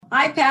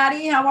Hi,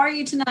 Patty. How are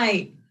you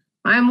tonight?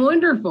 I'm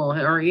wonderful.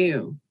 How are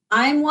you?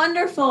 I'm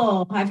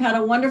wonderful. I've had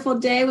a wonderful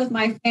day with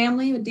my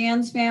family, with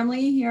Dan's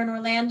family here in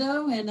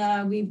Orlando,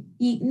 and we've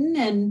eaten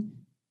and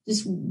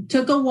just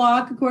took a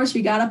walk. Of course,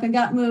 we got up and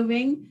got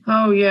moving.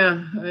 Oh yeah,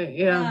 How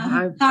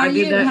are I did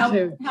you? that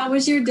too. How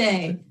was your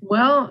day?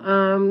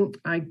 Well,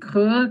 I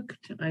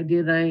cooked. I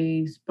did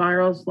a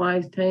spiral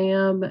sliced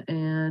ham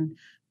and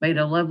made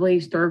a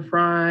lovely stir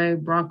fry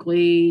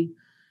broccoli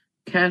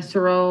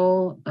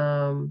casserole.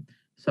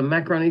 Some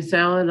macaroni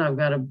salad. I've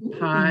got a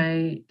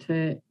pie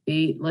to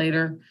eat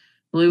later.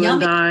 Blue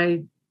and Yummy.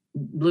 I,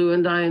 Blue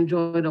and I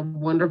enjoyed a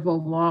wonderful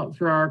walk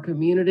through our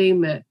community.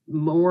 Met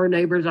more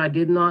neighbors I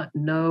did not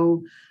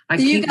know.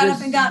 So you got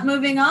up and got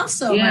moving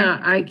also. Yeah,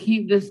 Right? I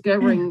keep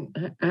discovering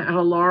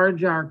how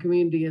large our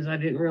community is. I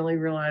didn't really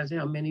realize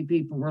how many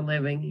people were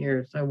living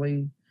here. So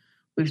we're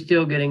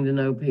still getting to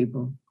know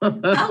people.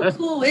 How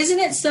cool. Isn't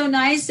it so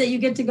nice that you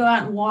get to go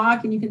out and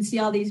walk and you can see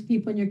all these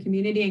people in your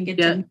community and get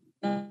to,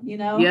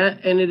 Yeah,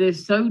 and it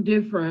is so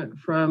different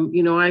from,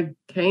 I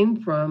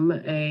came from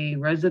a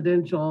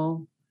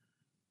residential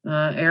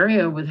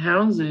area with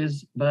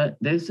houses, but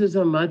this is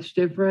a much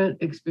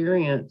different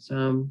experience.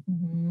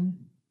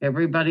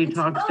 Everybody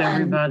talks to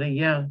everybody.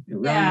 Yeah, it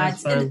really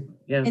is fun.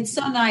 It's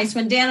so nice.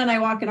 When Dan and I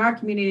walk in our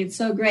community, it's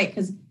so great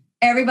because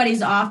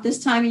everybody's off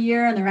this time of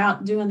year and they're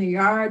out doing their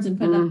yards and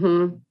putting up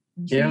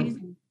trees. Yeah.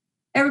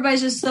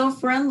 Everybody's just so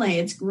friendly.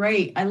 It's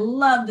great. I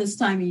love this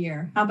time of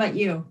year. How about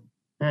you?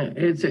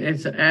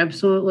 It's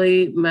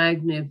absolutely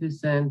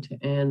magnificent,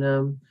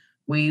 and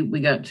we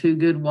got 2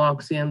 good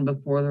walks in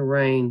before the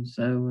rain.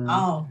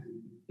 So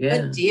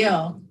good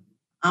deal.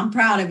 I'm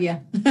proud of you.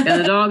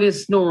 And the dog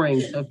is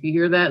snoring, so if you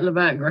hear that in the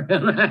background,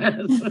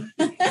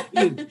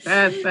 you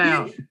pass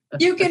out.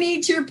 You can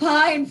eat your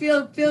pie and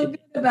feel good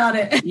about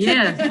it.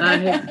 Yes,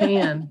 I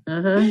can.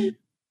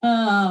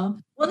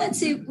 Well, let's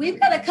see. We've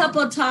got a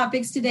couple of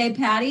topics today,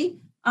 Patty.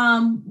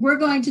 We're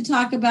going to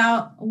talk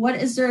about what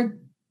is their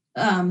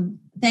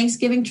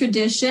Thanksgiving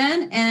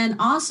tradition, and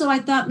also I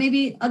thought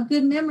maybe a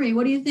good memory.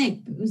 What do you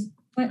think?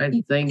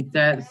 I think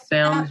that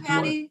sounds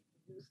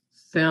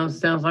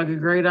like a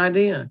great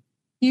idea.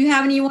 Do you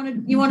have any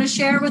you want to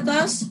share with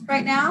us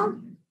right now?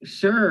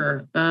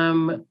 Sure.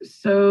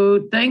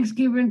 So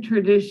Thanksgiving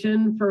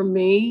tradition for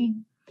me,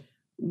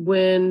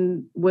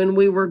 when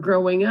we were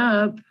growing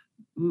up,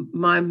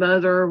 my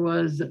mother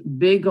was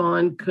big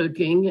on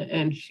cooking,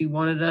 and she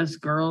wanted us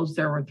girls,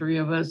 there were 3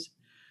 of us,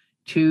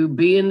 to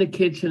be in the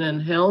kitchen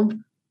and help.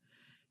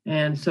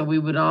 And so we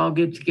would all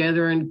get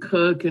together and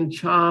cook and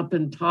chop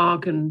and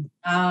talk and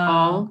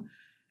all.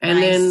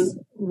 And then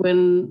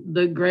when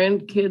the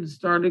grandkids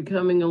started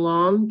coming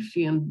along,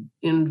 she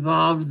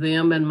involved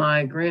them, and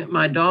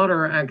my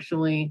daughter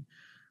actually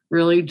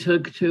really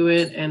took to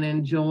it and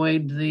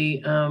enjoyed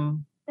the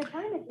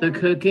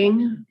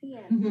cooking.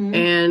 Mm-hmm.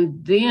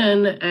 And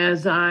then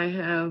as I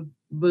have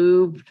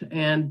moved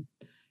and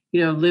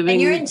living,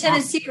 and you're in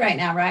Tennessee right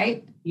now,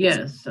 right?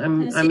 Yes,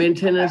 I'm in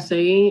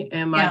Tennessee,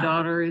 and my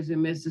daughter is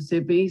in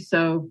Mississippi.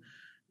 So,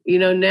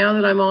 now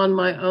that I'm on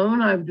my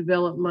own, I've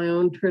developed my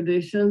own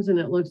traditions, and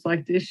it looks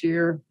like this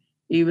year,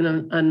 even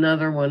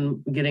another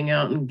one, getting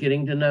out and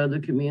getting to know the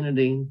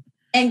community.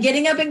 And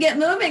getting up and get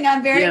moving.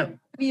 I'm very proud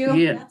of you.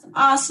 Yeah. That's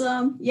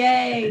awesome.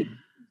 Yay.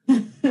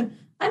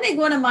 I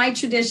think one of my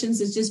traditions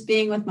is just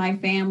being with my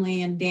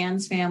family and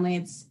Dan's family.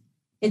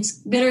 It's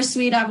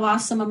bittersweet. I've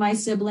lost some of my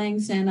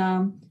siblings,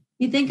 and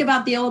you think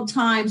about the old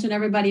times when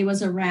everybody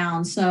was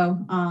around. So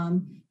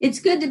it's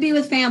good to be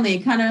with family.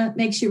 It kind of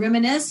makes you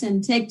reminisce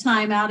and take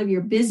time out of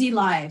your busy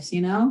lives,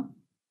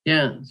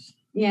 Yes.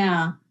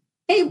 Yeah.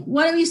 Hey,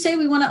 what do you say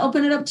we want to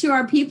open it up to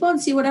our people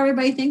and see what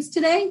everybody thinks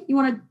today? You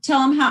want to tell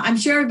them how, I'm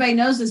sure everybody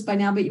knows this by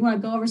now, but you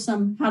want to go over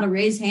how to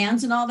raise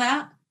hands and all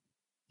that?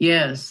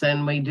 Yes,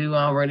 and we do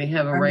already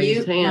have a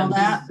raised hand.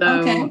 So,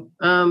 okay.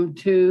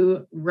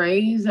 To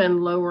raise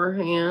and lower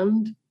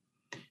hand,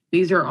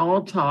 these are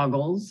all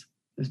toggles,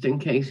 just in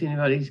case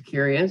anybody's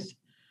curious.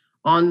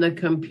 On the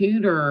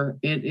computer,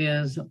 it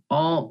is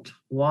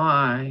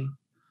Alt-Y.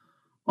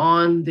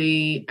 On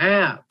the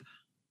app,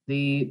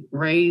 the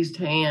raised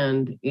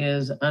hand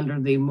is under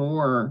the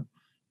More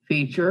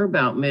feature,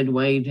 about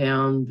midway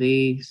down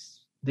the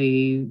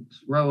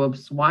row of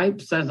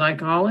swipes, as I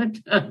call it.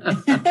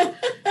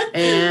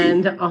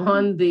 And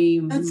on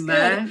the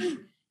Mac,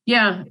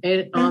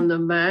 on the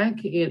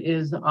Mac, it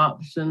is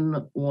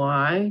Option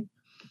Y.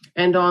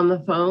 And on the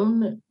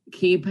phone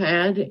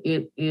keypad,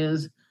 it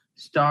is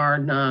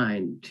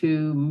 *9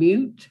 to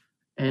mute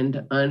and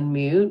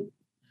unmute.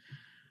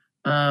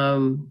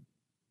 On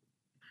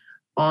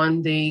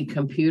the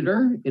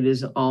computer, it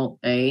is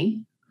Alt-A.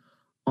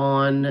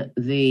 On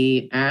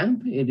the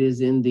app, it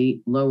is in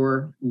the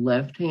lower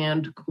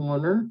left-hand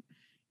corner.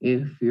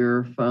 If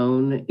your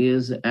phone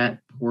is at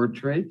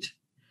portrait,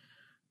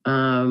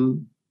 that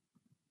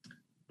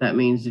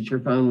means that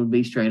your phone would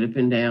be straight up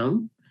and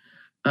down.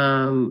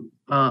 On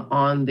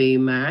the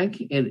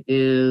Mac, it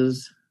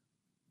is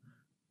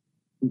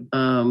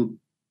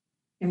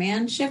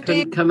Command Shift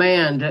A.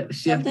 Command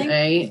Shift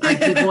A. I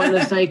keep wanting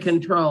to say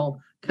Control.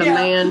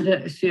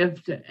 Command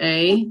Shift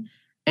A,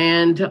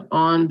 and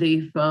on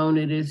the phone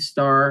it is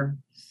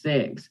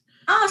 *6.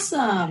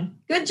 Awesome.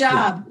 Good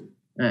job.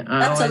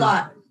 That's a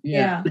lot.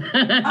 Yeah. All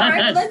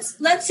right.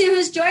 Let's see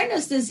who's joined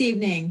us this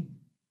evening.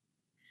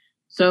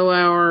 So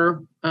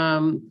our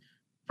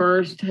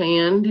first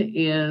hand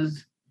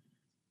is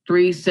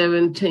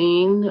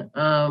 317.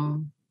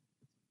 Hello,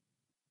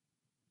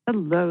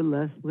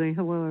 Leslie.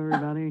 Hello,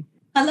 everybody.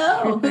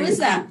 Hello. Who is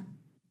that?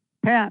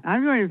 Pat,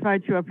 I'm going to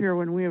invite you up here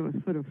when we have a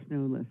foot of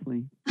snow,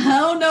 Leslie.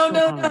 Oh,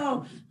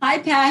 no. Hi,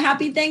 Pat.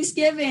 Happy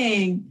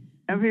Thanksgiving.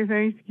 Happy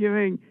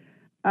Thanksgiving.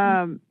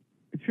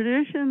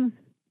 Traditions,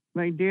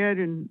 my dad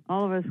and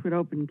all of us would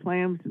open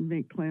clams and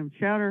make clam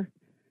chowder.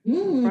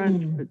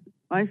 Friends, but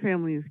my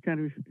family has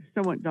kind of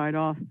somewhat died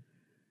off.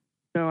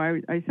 So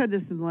I said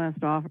this in the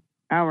last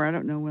hour. I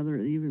don't know whether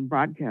it even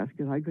broadcast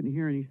because I couldn't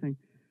hear anything.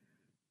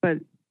 But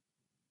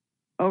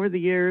over the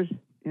years,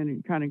 and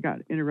it kind of got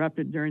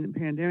interrupted during the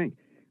pandemic,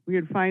 we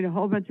would find a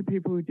whole bunch of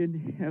people who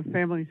didn't have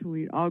families, so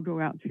we'd all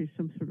go out to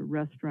some sort of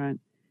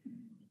restaurant,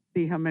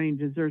 see how many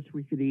desserts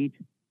we could eat.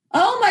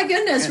 Oh, my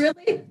goodness,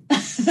 really?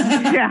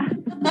 Yeah.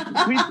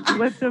 We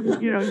split them,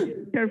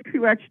 get a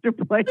few extra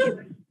plates.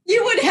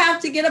 You would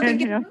have to get up and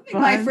get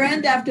moving, my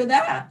friend, after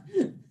that.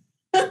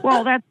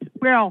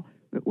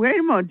 Wait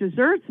a moment.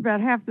 Desserts,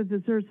 about half the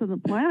desserts on the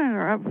planet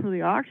are up for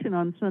the auction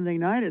on Sunday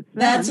night at 7.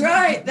 That's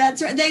right.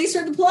 Thanks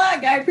for the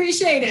plug. I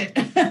appreciate it.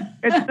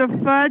 It's the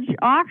fudge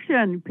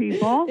auction,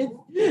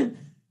 people.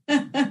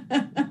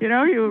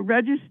 You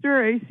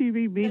register,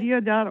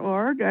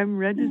 acbmedia.org. I'm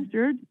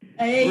registered.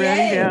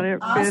 Ready to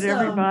fit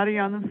everybody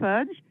on the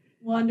fudge.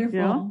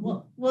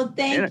 Wonderful. Well,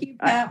 thank you,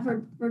 Pat,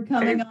 for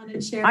coming on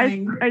and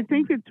sharing. I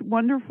think it's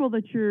wonderful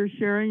that you're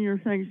sharing your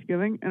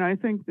Thanksgiving, and I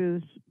think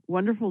this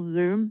wonderful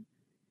Zoom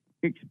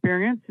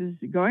experience is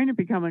going to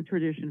become a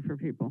tradition for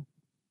people.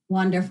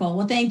 Wonderful.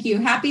 Well, thank you.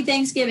 Happy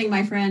Thanksgiving,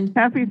 my friend.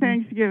 Happy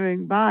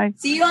Thanksgiving. Bye.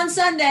 See you on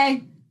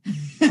Sunday.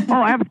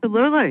 Oh,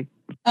 absolutely.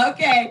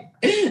 Okay.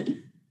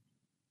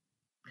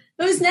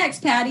 Who's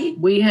next, Patty?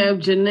 We have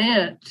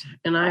Jeanette,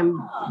 and I'm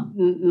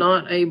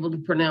not able to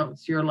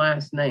pronounce your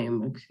last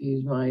name.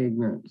 Excuse my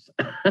ignorance.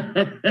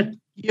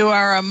 You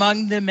are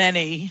among the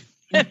many.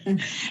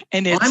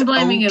 And I'm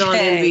blaming it on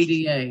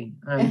NVDA.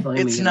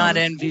 It's not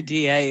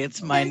NVDA.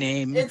 It's my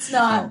name. It's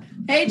not.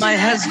 Hey, my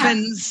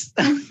husband's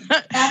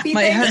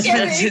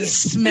is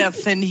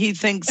Smith, and he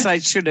thinks I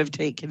should have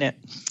taken it.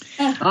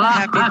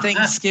 Happy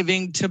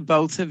Thanksgiving to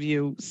both of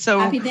you. So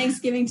happy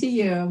Thanksgiving to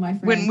you, my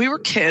friend. When we were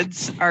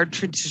kids, our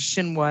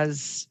tradition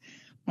was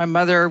my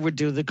mother would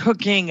do the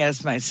cooking.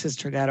 As my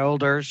sister got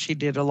older, she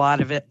did a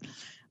lot of it.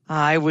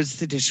 I was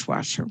the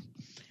dishwasher.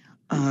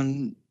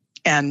 And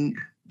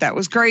that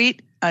was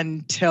great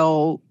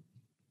until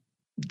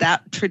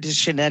that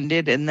tradition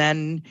ended. And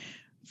then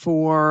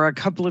for a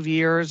couple of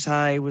years,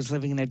 I was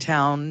living in a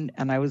town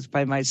and I was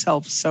by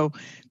myself. So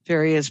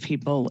various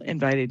people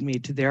invited me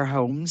to their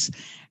homes.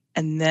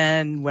 And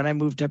then when I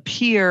moved up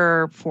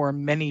here for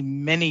many,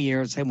 many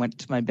years, I went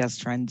to my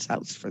best friend's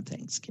house for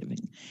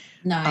Thanksgiving.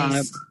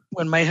 Nice.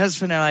 When my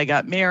husband and I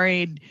got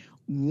married,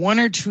 1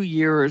 or 2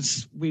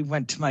 years, we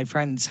went to my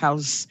friend's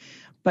house.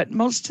 But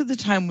most of the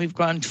time we've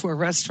gone to a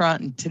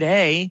restaurant, and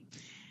today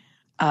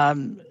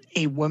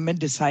a woman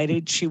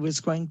decided she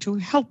was going to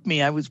help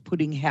me. I was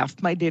putting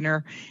half my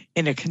dinner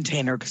in a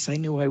container because I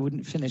knew I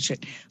wouldn't finish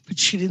it, but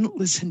she didn't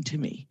listen to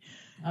me.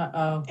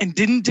 And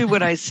didn't do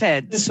what I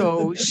said.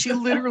 So she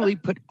literally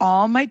put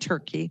all my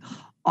turkey,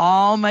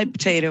 all my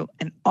potato,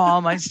 and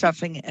all my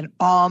stuffing, and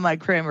all my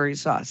cranberry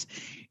sauce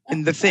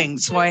in the thing.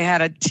 So I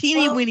had a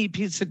teeny weeny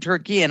piece of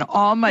turkey and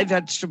all my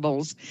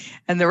vegetables,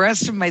 and the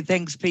rest of my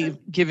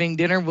Thanksgiving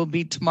dinner will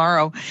be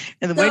tomorrow.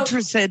 And the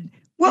waitress said,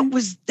 "What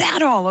was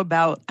that all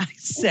about?" I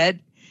said,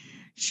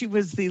 she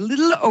was the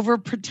little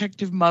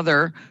overprotective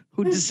mother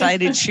who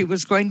decided she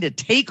was going to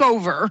take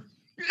over.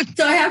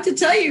 So I have to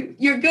tell you,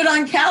 you're good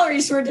on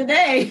calories for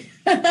today.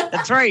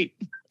 That's right.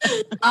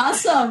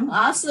 Awesome.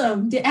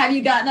 Have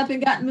you gotten up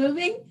and gotten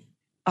moving?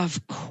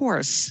 Of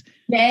course.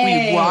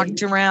 Yay. We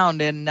walked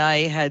around and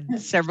I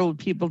had several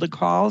people to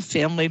call,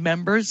 family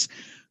members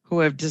who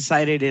have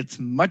decided it's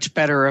much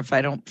better if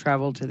I don't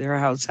travel to their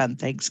house on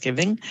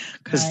Thanksgiving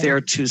because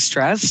they're too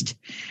stressed.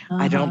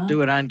 I don't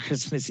do it on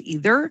Christmas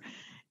either.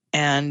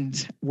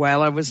 And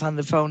while I was on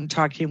the phone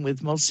talking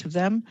with most of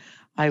them,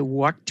 I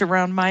walked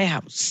around my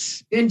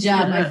house. Good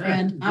job, my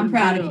friend. I'm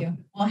proud of you.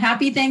 Well,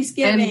 happy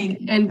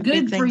Thanksgiving. And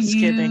good for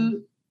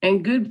you.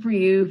 And good for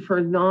you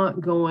for not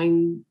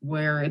going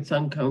where it's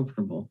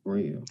uncomfortable for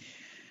you.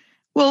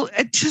 Well,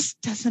 it just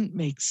doesn't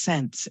make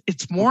sense.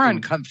 It's more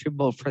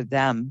uncomfortable for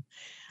them.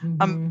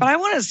 But I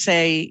want to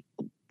say,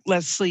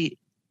 Leslie,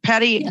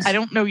 Patty, I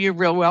don't know you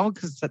real well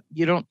because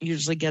you don't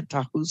usually get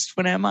to host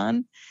when I'm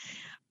on.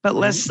 But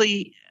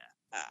Leslie,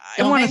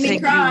 I want to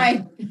thank you.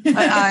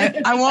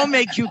 I won't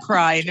make you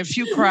cry. And if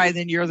you cry,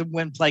 then you're the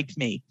wimp like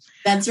me.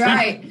 That's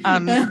right.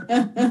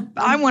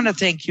 I want to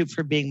thank you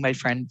for being my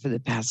friend for the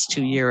past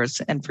 2 years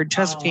and for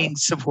just being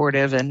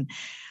supportive and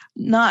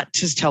not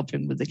just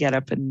helping with the get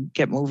up and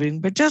get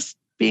moving, but just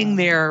being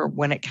there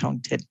when it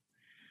counted.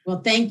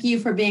 Well, thank you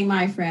for being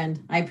my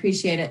friend. I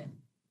appreciate it.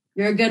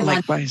 You're a good one.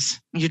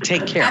 Likewise. You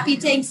take care. Happy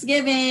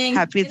Thanksgiving.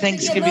 Happy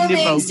Thanksgiving to both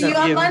of you. See you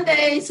on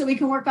Monday so we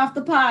can work off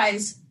the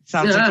pies.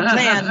 Sounds like a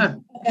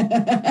plan.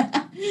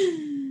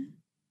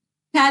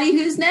 Patty,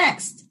 who's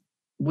next?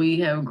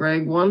 We have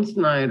Greg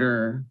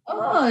One-Snyder.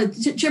 Oh,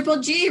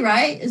 Triple G,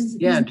 right?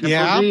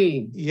 Triple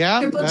G. Yeah.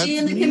 Triple G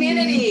in the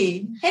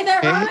community. Hey,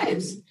 that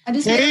rhymes.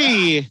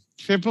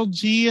 Triple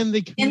G in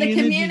the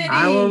community.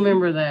 I will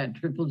remember that.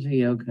 Triple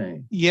G,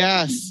 okay.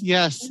 Yes.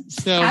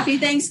 So happy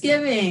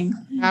Thanksgiving.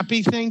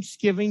 Happy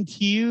Thanksgiving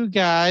to you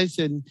guys.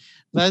 And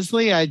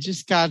Leslie, I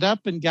just got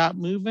up and got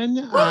moving.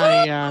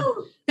 As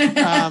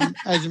a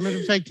matter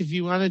of fact, if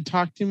you want to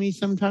talk to me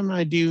sometime,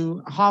 I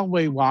do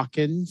hallway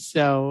walking.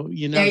 So,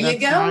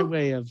 that's my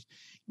way of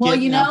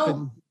you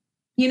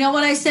know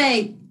what I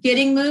say,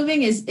 getting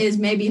moving is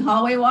maybe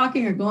hallway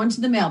walking or going to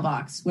the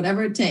mailbox,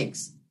 whatever it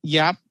takes.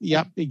 Yep,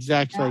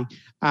 exactly.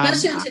 Yeah.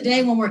 Especially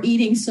today when we're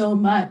eating so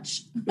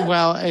much.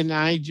 Well, and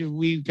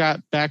we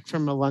got back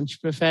from a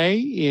lunch buffet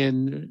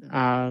in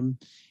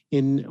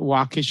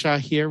Waukesha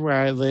here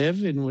where I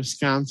live in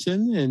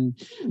Wisconsin,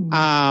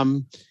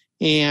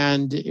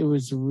 and it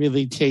was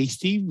really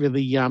tasty,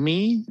 really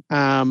yummy.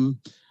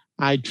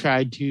 I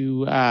tried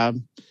to, I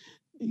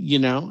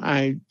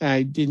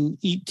didn't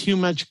eat too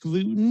much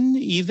gluten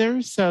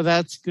either, so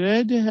that's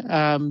good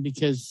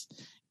because.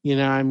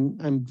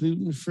 I'm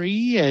gluten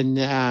free, and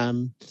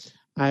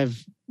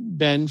I've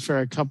been for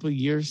a couple of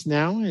years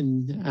now,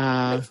 and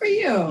good for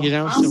you.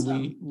 Awesome.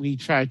 So we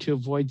try to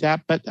avoid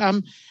that. But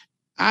I'm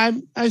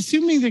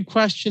assuming the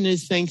question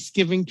is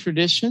Thanksgiving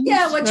tradition.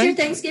 Yeah, what's your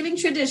Thanksgiving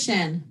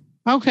tradition?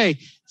 Okay,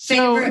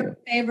 so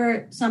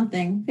favorite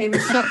something.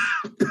 So,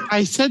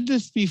 I said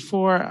this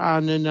before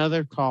on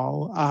another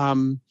call.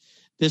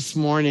 This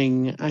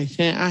morning,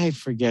 I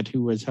forget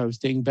who was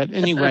hosting, but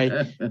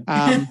anyway,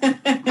 I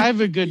have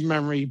a good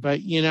memory.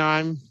 But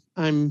I'm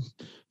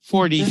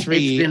 43, it's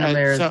been a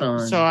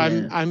marathon. so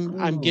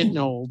I'm getting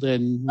old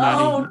and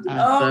not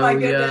my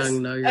goodness.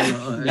 Young. No, you're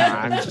not. No,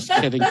 I'm just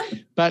kidding.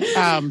 But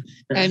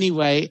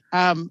anyway,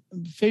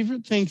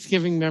 favorite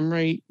Thanksgiving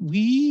memory.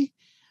 We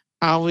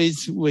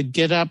always would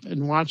get up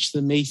and watch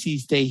the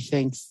Macy's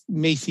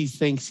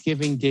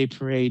Thanksgiving Day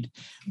Parade,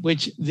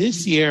 which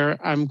this year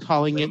I'm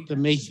calling it the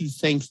Macy's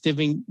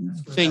Thanksgiving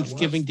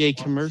Day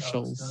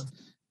commercials,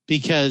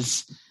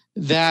 because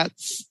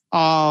that's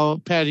all.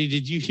 Patty,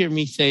 did you hear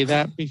me say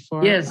that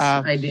before? Yes,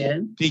 I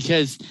did.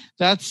 Because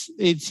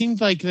it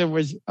seemed like there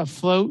was a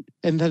float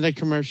and then a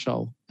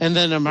commercial and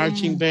then a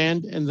marching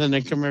band and then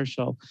a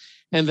commercial.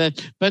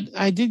 But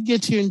I did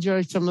get to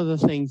enjoy some of the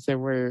things that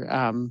were,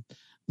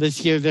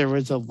 this year there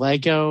was a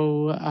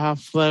Lego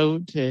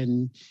float,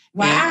 and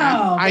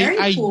wow,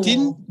 I cool.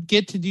 didn't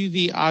get to do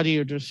the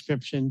audio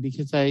description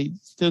because I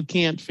still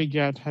can't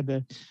figure out how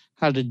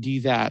to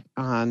do that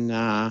on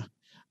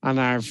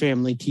our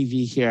family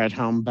TV here at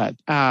home. But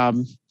I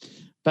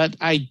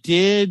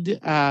did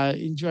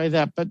enjoy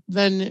that. But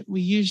then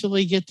we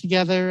usually get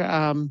together.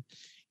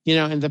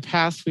 In the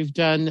past we've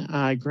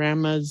done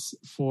grandma's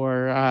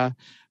for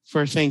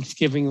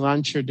Thanksgiving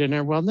lunch or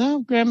dinner. Well, no,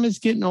 Grandma's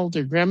getting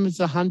older. Grandma's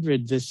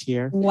 100 this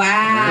year.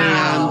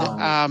 Wow.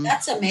 And,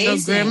 that's amazing.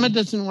 So Grandma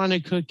doesn't want to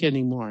cook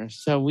anymore.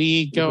 So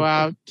we go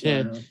out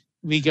to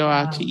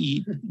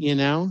eat, and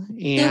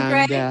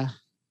Greg, can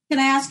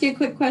I ask you a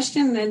quick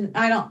question? And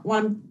I don't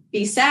want to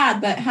be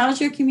sad, but how's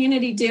your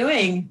community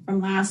doing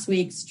from last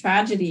week's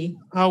tragedy?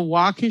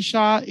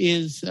 Waukesha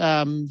is,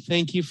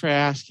 thank you for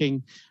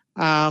asking.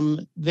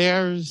 We're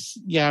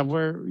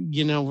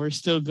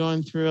still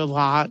going through a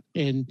lot,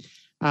 and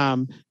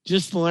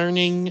just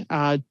learning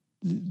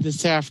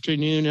this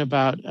afternoon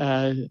about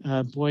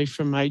a boy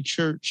from my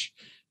church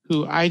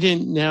who I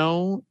didn't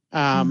know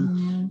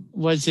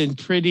was in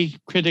pretty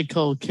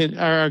critical,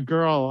 or a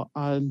girl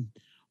on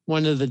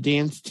one of the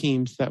dance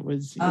teams that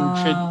was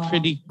in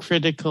pretty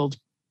critical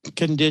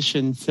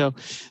condition. So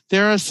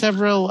there are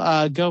several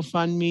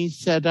GoFundMe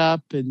set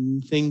up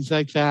and things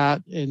like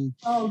that. And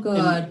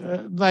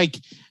good.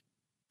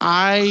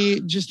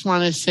 I just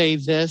want to say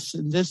this,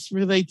 and this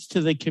relates to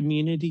the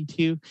community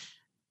too.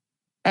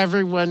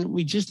 Everyone,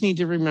 we just need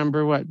to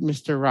remember what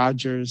Mr.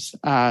 Rogers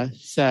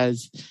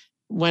says.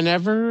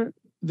 Whenever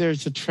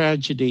there's a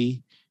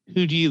tragedy,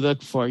 who do you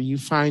look for? You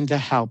find the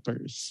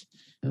helpers,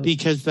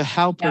 because the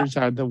helpers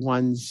are the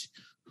ones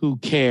who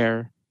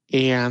care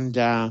and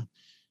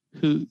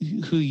who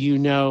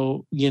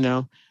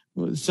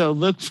so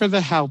look for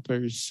the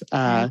helpers,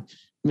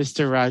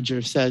 Mr.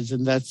 Rogers says,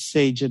 and that's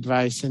sage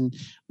advice. And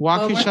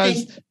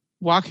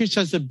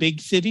Waukesha's a big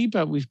city,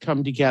 but we've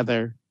come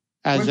together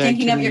as we're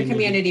thinking of your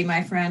community,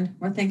 my friend.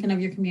 We're thinking of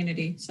your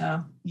community.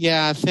 So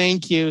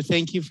thank you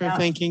for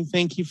thinking,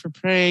 thank you for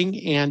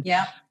praying, and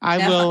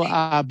I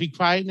will be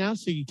quiet now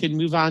so you can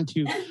move on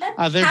to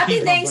other Happy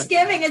people.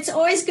 Thanksgiving. It's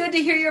always good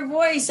to hear your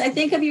voice. I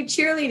think of you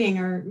cheerleading,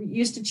 or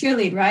used to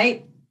cheerlead,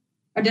 right?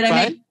 Or did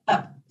I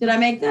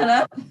make that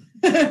up?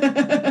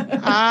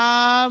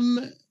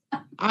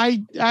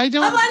 I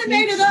don't. I might have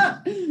made it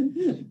up.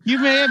 You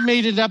may have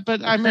made it up,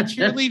 but I'm a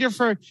cheerleader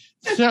for.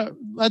 So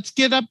let's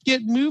get up,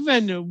 get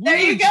moving. There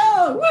you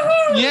go.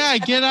 Woo-hoo. Yeah,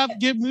 get up,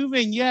 get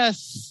moving.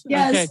 Yes.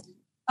 Yes. Okay.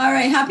 All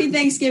right. Happy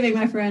Thanksgiving,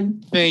 my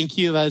friend. Thank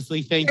you,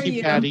 Leslie. Thank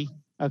you, Patty.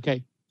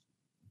 Okay.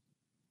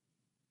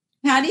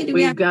 Patty,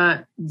 We've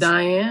got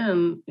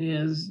Diane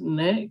is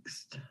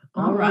next.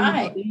 All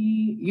right.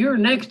 You're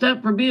next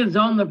up for bids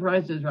on The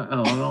Price is Right.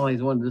 Oh, I've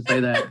always wanted to say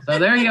that. So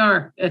there you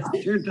are.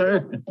 It's your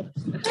turn.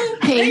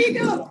 Hey. There you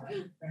go.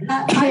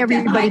 Hey,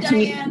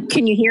 everybody.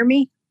 Can you hear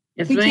me?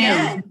 Yes,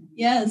 ma'am.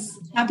 Yes.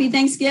 Happy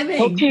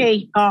Thanksgiving.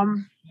 Okay.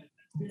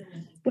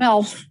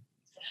 Well,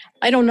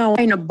 I don't know. I'm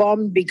kind of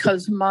bummed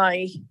because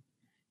my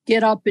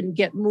get up and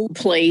get moved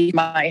place,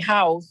 my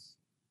house,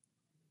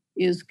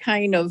 is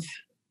kind of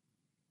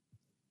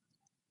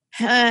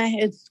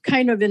it's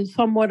kind of in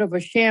somewhat of a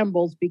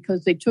shambles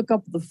because they took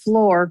up the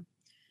floor.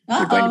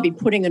 They're going to be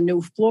putting a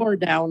new floor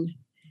down.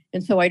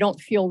 And so I don't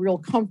feel real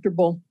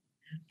comfortable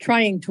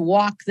trying to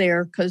walk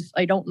there because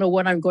I don't know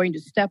what I'm going to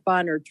step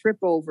on or trip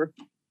over.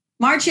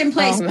 March in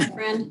place, my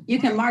friend. You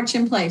can march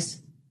in place.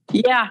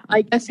 Yeah,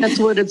 I guess that's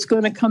what it's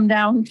going to come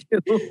down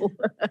to.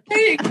 There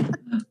you go.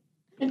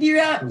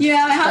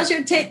 How's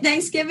your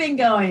Thanksgiving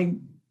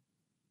going?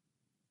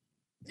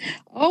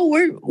 Oh,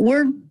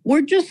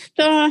 we're just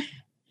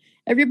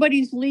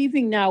everybody's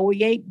leaving now.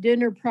 We ate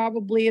dinner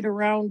probably at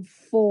around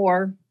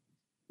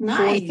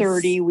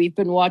 4:30. We've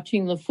been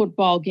watching the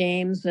football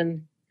games,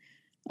 and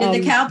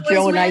the Cowboys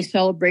Joe and win? I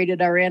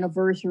celebrated our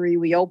anniversary.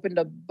 We opened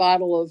a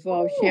bottle of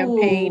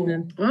champagne,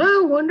 and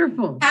oh,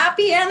 wonderful!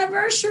 Happy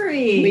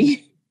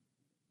anniversary!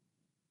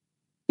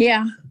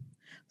 Yeah.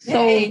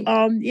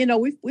 So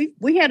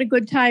we had a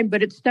good time,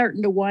 but it's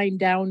starting to wind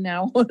down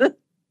now.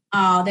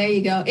 Oh, there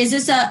you go. Is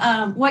this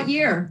what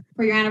year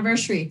for your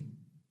anniversary?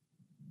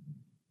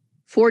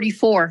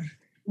 44.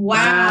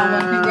 Wow.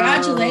 Well,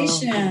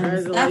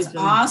 congratulations. That's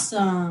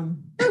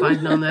awesome. If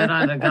I'd known that,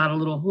 I'd have got a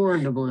little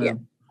horn to blow.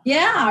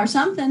 Yeah, or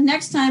something.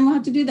 Next time we'll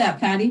have to do that,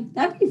 Patty.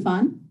 That'd be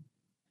fun.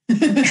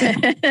 Patty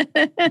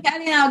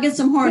and I'll get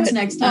some horns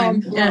next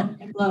time.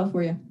 Blow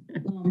for you.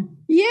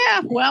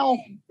 Yeah, well.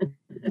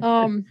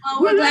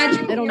 We're glad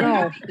you. I don't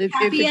know.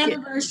 Happy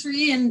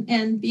anniversary,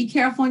 and be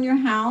careful in your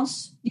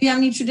house. Do you have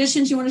any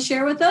traditions you want to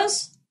share with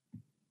us?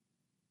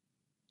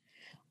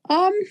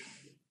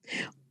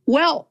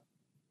 Well,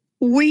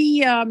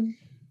 we, in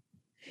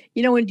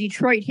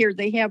Detroit here,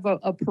 they have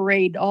a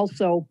parade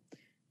also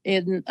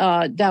in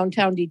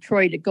downtown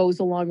Detroit. It goes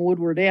along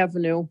Woodward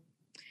Avenue,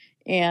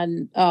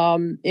 and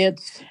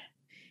it's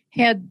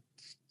had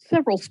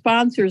several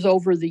sponsors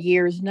over the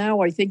years. Now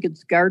I think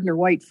it's Gardner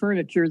White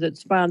Furniture that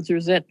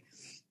sponsors it.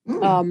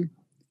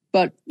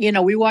 But,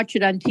 we watch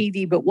it on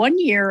TV. But one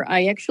year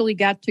I actually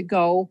got to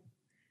go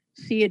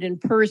see it in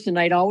person.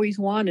 I'd always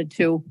wanted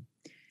to.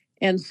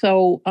 And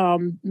so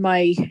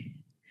my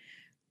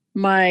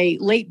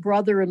late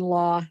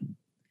brother-in-law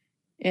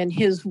and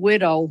his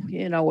widow,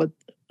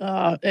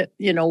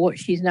 what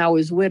she's now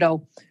his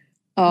widow,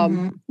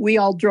 we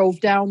all drove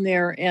down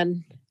there,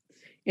 and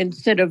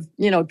instead of,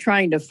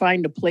 trying to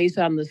find a place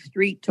on the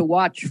street to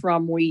watch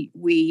from, we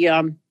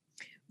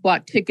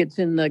bought tickets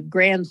in the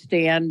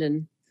grandstand.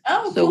 And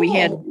so we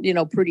had,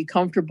 pretty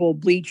comfortable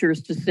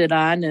bleachers to sit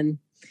on. And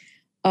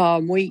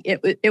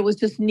it was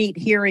just neat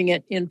hearing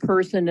it in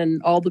person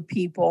and all the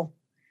people.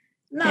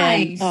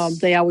 Nice. And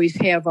they always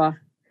have a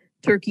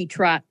turkey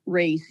trot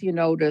race,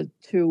 to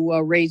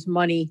raise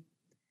money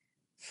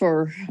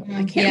for,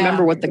 I can't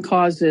remember what the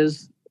cause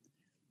is.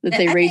 That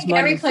they raise money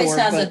every place for,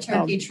 has a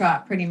turkey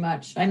trot, pretty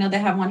much. I know they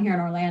have one here in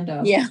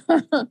Orlando. Yeah,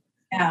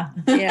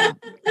 yeah.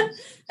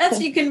 That's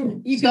you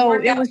can. So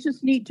it was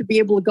just neat to be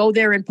able to go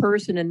there in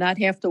person and not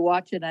have to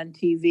watch it on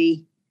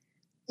TV.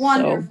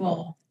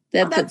 Wonderful.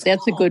 So that's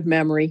cool. a good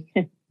memory.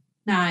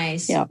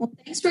 Nice. Yeah. Well,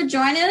 thanks for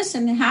joining us,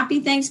 and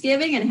happy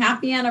Thanksgiving and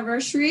happy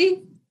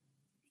anniversary.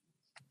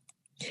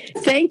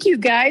 Thank you,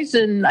 guys.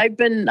 And I've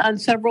been on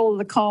several of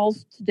the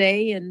calls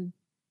today, and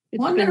it's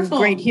wonderful. Been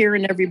great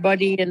hearing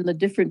everybody and the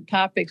different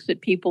topics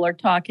that people are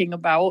talking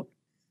about.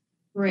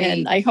 Great.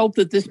 And I hope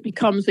that this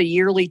becomes a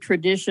yearly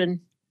tradition,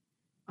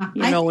 in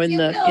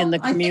the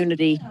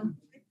community.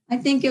 I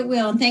think it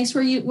will. And thanks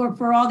for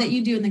all that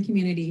you do in the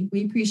community.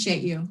 We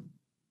appreciate you.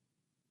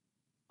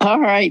 All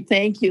right.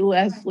 Thank you,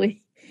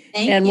 Leslie.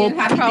 Thank and you. We'll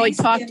probably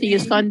talk to you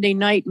Sunday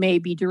night,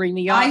 maybe during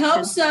the auction. I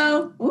hope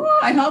so. Ooh,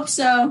 I hope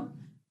so.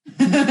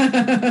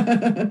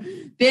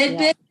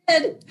 Bid.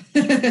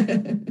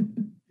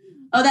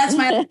 Oh, that's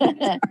my.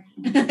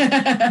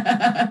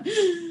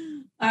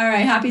 All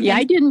right. Happy. Yeah,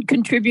 I didn't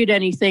contribute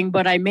anything,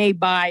 but I may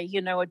buy.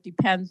 It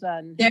depends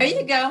on. There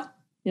you go.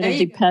 It'll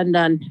depend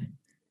on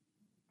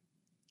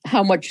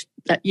how much,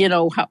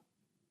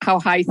 how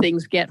high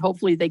things get.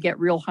 Hopefully they get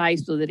real high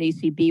so that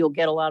ACB will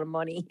get a lot of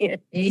money.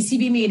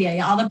 ACB Media.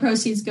 Yeah, all the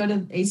proceeds go to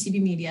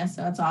ACB Media.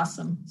 So it's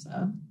awesome.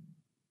 So,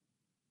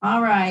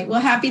 all right.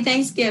 Well, happy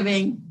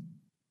Thanksgiving.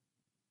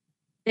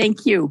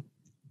 Thank you.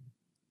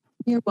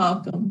 You're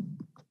welcome.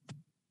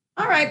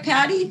 All right,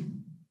 Patty.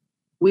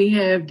 we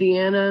have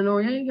Deanna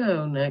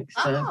Noriego next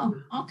up.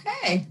 Oh,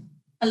 okay.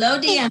 Hello,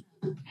 Deanna.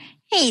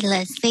 Hey,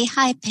 Leslie.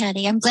 Hi,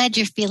 Patty. I'm glad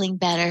you're feeling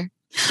better.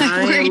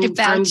 I'm worried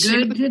about you.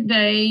 I'm good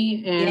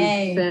today,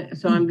 and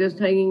so I'm just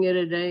taking it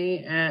a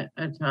day at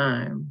a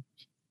time.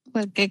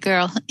 Well, good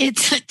girl.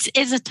 It's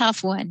a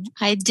tough one.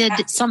 I did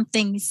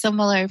something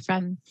similar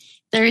from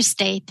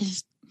Thursday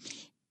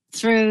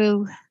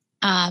through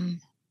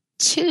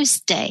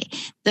Tuesday,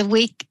 the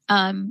week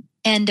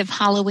end of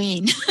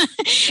Halloween,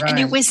 and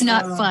it was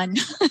not fun.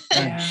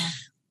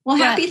 Well,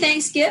 happy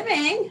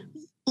Thanksgiving.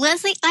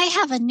 Leslie, I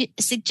have a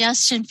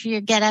suggestion for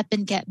your get up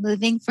and get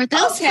moving. For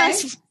those of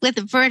us with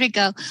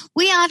vertigo,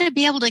 we ought to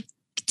be able to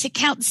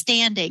count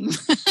standing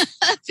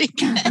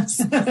because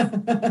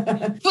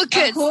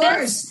of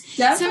course,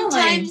 definitely.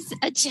 Sometimes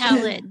a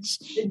challenge.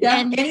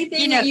 And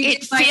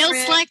it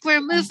feels like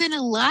we're moving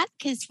a lot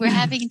because we're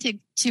having to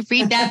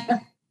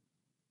rebalance.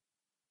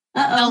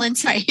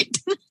 Right.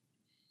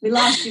 We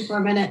lost you for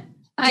a minute.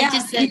 I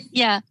just said,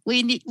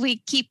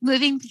 we keep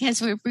moving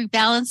because we're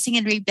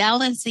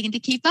rebalancing to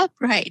keep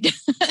upright.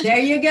 There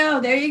you go.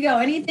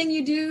 Anything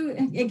you do,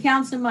 it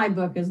counts in my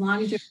book as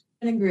long as you're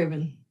moving and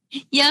grooving.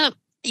 Yep.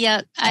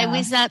 I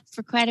was up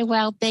for quite a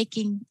while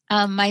baking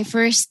my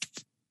first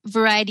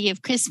variety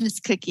of Christmas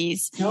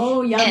cookies.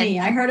 Oh, yummy.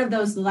 I heard of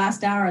those the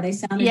last hour. They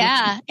sounded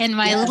and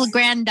my little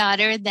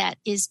granddaughter that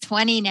is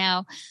 20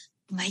 now,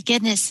 my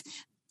goodness,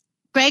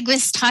 Greg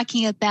was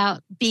talking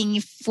about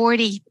being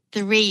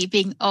 43,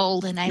 being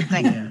old, and I'm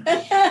like,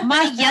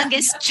 my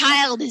youngest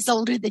child is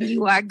older than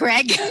you are,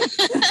 Greg.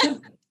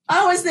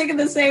 I was thinking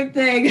the same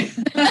thing.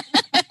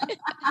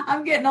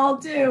 I'm getting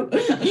old too.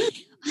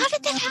 How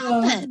did that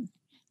happen?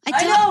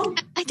 I don't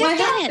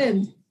get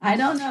it. I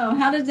don't know.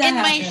 How did that happen?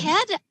 In my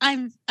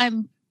head,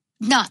 I'm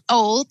not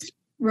old.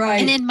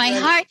 Right. And in my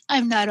heart,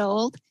 I'm not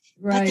old.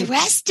 Right. But the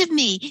rest of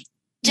me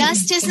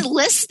just isn't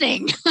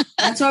listening.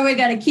 That's why we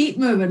got to keep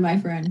moving, my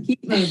friend.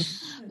 Keep moving.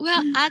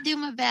 Well, I'll do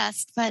my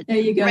best. But there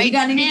you go. Right, you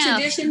got any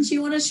traditions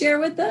you want to share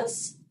with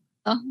us?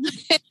 Oh.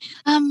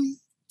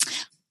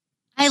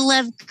 I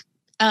love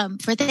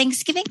for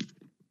Thanksgiving.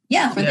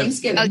 Yeah, for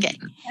Thanksgiving. Okay.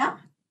 Yeah.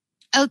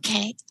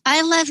 Okay.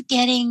 I love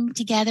getting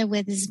together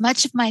with as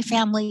much of my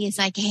family as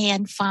I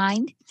can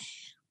find.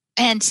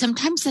 And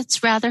sometimes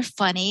it's rather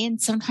funny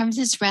and sometimes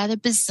it's rather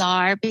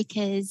bizarre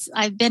because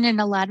I've been in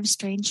a lot of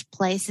strange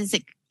places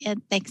at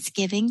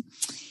Thanksgiving.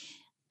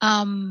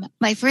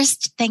 My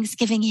first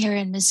Thanksgiving here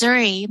in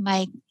Missouri,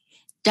 my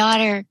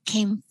daughter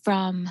came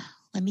from,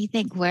 let me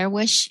think, where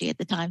was she at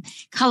the time?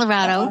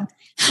 Colorado.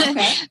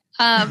 Okay.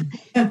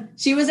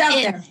 She was out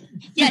there.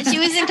 Yeah, she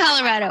was in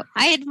Colorado.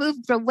 I had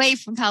moved away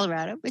from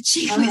Colorado, but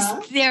she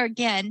was there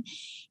again.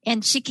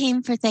 And she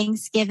came for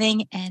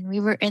Thanksgiving and we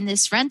were in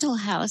this rental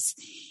house.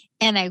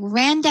 And I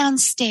ran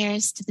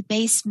downstairs to the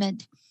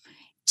basement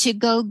to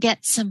go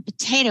get some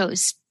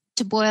potatoes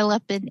to boil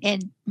up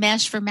and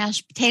mash for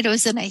mashed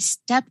potatoes. And I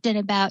stepped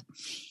in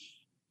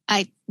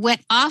I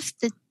went off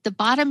the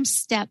bottom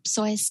step.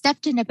 So I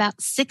stepped in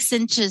about 6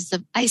 inches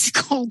of ice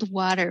cold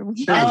water.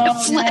 We had a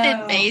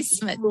flooded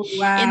basement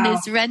in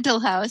this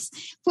rental house.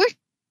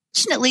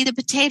 Fortunately, the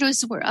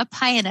potatoes were up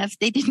high enough.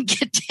 They didn't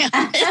get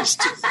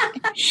damaged.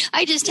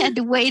 I just had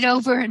to wade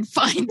over and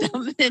find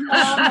them. And,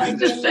 my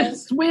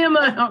goodness. Swim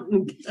out.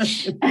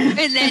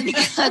 And then,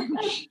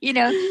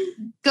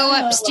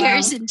 go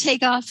upstairs and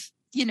take off,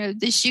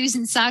 the shoes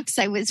and socks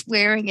I was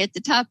wearing at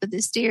the top of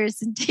the stairs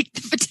and take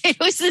the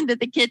potatoes into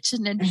the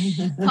kitchen and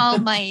call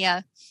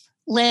my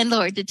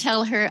landlord to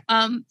tell her,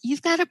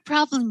 you've got a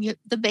problem.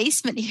 The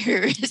basement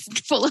here is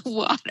full of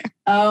water.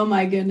 Oh,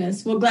 my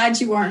goodness. Well, glad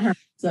you weren't hurt.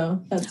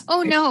 So that's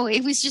great. No,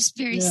 it was just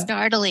very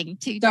startling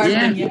to go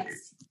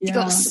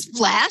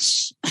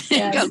splash.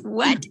 Yes. Go,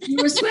 what?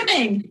 You were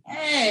swimming.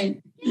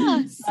 Hey.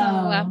 Yeah.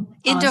 So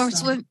indoor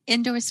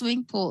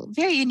swimming pool.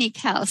 Very unique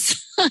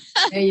house.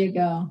 There you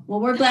go.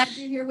 Well, we're glad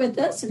you're here with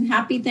us and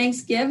happy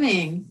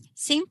Thanksgiving.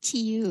 Same to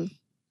you.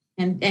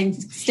 And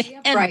stay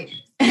upright.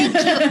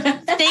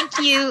 Thank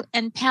you,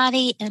 and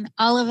Patty, and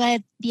all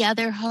of the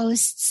other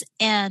hosts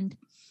and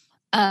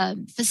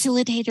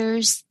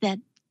facilitators that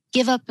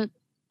give up a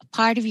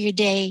part of your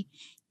day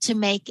to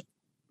make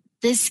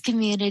this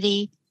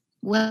community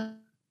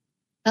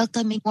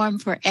welcoming, warm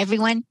for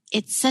everyone.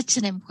 It's such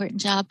an important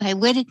job.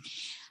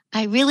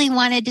 I really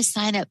wanted to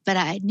sign up, but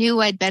I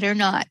knew I'd better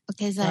not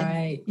because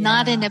I'm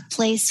not in a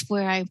place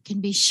where I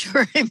can be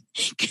sure I'm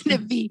going to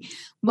be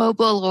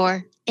mobile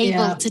or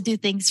able to do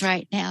things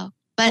right now.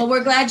 But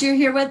we're glad you're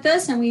here with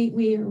us, and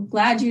we are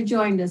glad you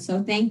joined us.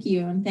 So thank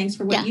you, and thanks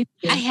for what you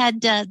do. I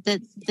had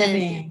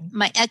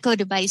my Echo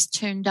device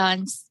turned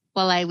on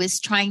while I was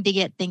trying to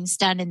get things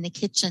done in the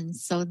kitchen,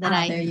 so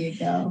that there you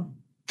go.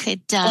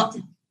 Could.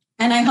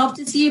 And I hope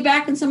to see you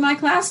back in some of my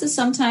classes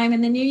sometime in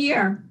the new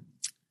year.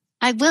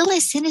 I will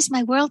as soon as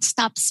my world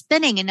stops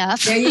spinning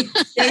enough. There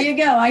you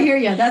go. I hear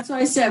you. That's what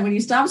I said. When you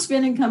stop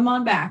spinning, come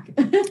on back.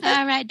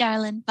 All right,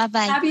 darling. Bye-bye.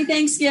 Happy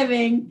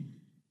Thanksgiving.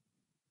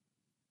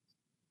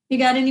 You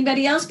got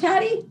anybody else,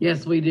 Patty?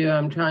 Yes, we do.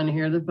 I'm trying to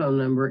hear the phone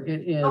number.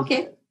 It is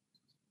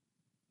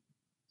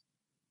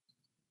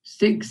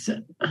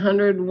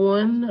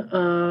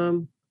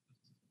 601,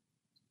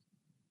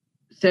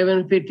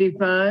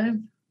 755.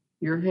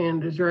 Your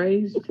hand is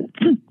raised.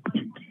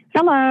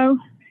 Hello.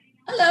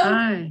 Hello.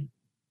 Hi.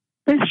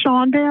 This is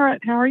Sean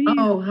Barrett. How are you?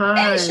 Oh,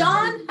 hi. Hey,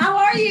 Sean. How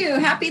are you?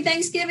 Happy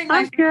Thanksgiving.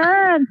 I'm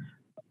good.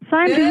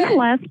 Same to you,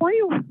 Leslie.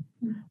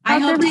 I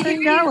hope to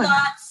hear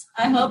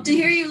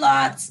you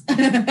lots.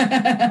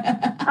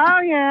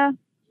 Oh, yeah.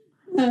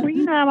 Well,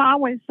 I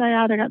always say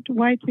I got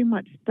way too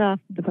much stuff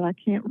that I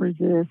can't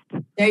resist.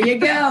 There you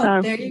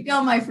go. There you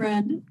go, my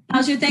friend.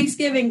 How's your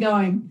Thanksgiving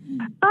going?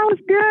 Oh,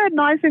 it's good.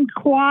 Nice and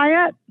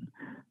quiet,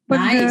 but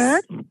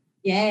nice. Good.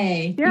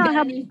 Yay.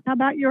 Yeah. How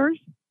about yours?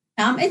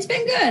 It's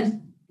been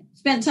good.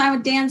 Spent time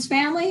with Dan's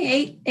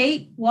family,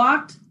 ate,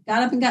 walked,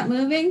 got up and got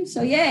moving.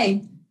 So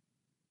yay.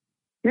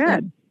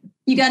 Good.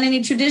 You got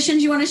any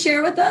traditions you want to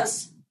share with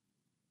us?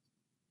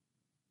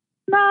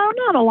 No,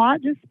 not a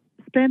lot. Just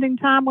spending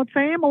time with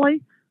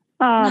family.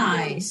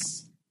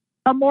 Nice.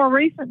 A more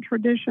recent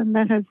tradition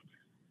that has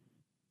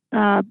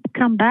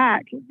come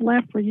back,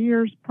 left for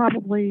years,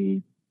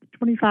 probably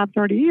 25,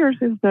 30 years,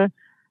 is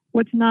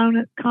what's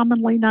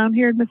commonly known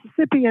here in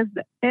Mississippi as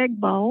the Egg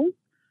Bowl.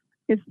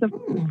 It's the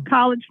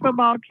college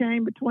football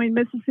game between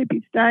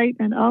Mississippi State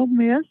and Ole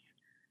Miss.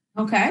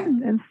 Okay.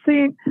 And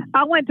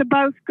I went to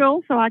both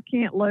schools, so I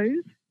can't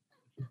lose.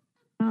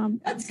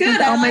 That's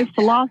good. I went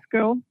to law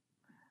school,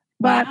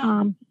 but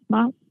wow.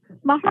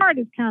 My heart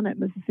is kind of at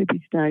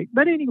Mississippi State.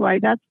 But anyway,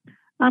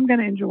 I'm going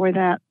to enjoy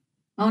that.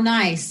 Oh,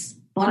 nice.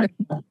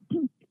 Wonderful.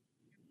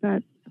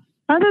 But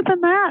other than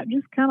that,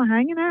 just kind of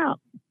hanging out.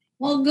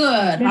 Well,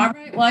 good. Yeah. All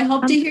right. Well, I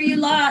hope to hear you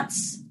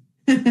lots.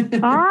 All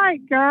right,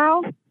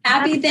 girl.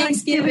 Happy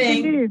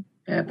Thanksgiving.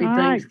 Happy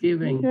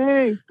Thanksgiving.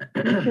 Okay.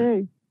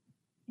 Okay.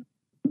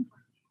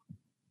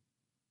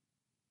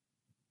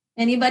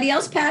 Anybody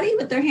else, Patty,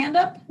 with their hand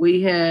up?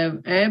 We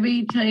have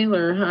Abby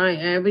Taylor. Hi,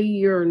 Abby.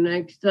 You're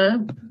next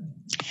up.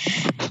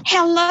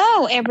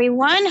 Hello,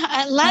 everyone.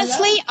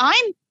 Leslie,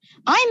 I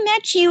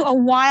met you a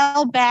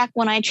while back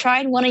when I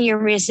tried one of your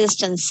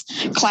resistance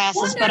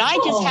classes, Wonderful. But I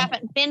just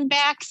haven't been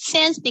back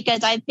since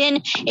because I've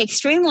been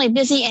extremely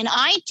busy, and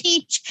I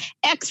teach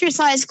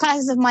exercise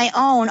classes of my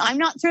own. I'm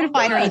not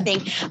certified or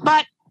anything,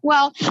 but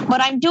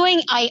what I'm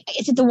doing,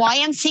 it's at the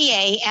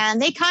YMCA,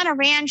 and they kind of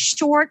ran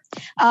short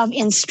of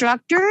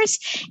instructors.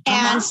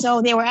 And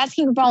so they were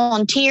asking for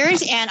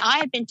volunteers, and I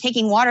have been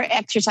taking water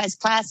exercise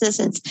classes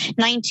since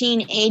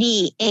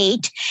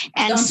 1988.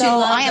 And so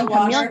I am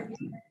familiar.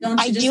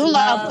 I do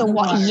love the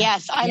water.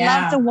 Yes, I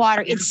love the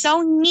water. It's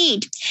so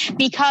neat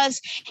because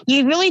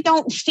you really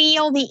don't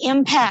feel the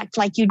impact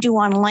like you do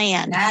on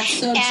land. That's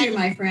so true,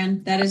 my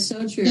friend. That is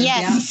so true.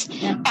 Yes.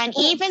 Yeah. And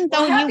even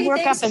though you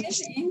work up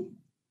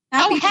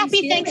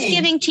happy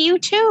Thanksgiving to you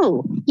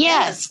too.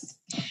 Yes.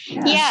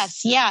 Yeah,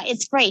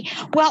 it's great.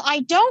 Well, I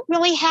don't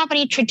really have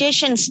any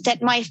traditions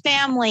that my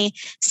family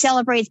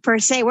celebrates per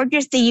se. We're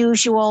just the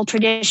usual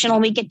traditional.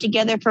 We get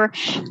together for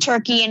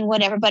turkey and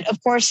whatever. But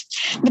of course,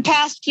 the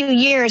past few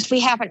years, we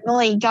haven't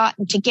really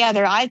gotten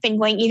together. I've been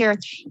going either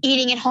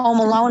eating at home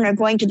alone or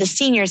going to the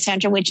senior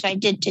center, which I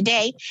did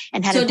today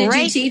and had a great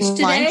lunch. Did you teach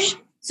today?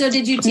 So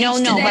did you teach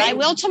today? No, but I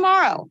will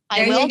tomorrow.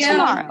 I will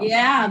tomorrow.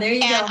 Yeah, there you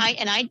go.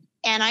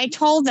 And I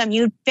told them,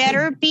 you'd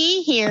better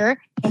be here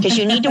because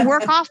you need to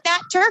work off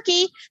that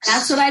turkey.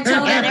 That's what I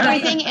told and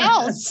everything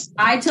else.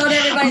 I told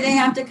everybody they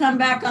have to come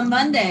back on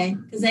Monday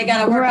because they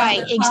got to work on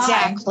their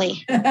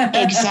exactly.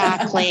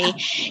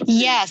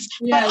 Yes.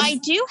 But I'm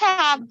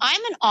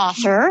an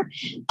author,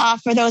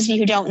 for those of you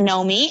who don't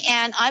know me,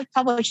 and I've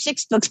published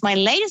 6 books. My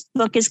latest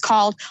book is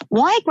called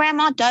Why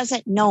Grandma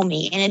Doesn't Know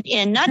Me. And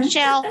in a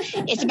nutshell,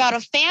 it's about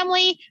a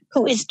family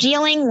who is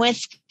dealing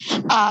with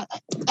a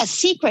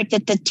secret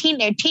that their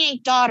teenage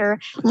daughter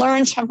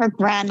learns from her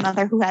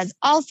grandmother who has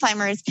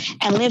Alzheimer's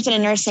and lives in a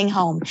nursing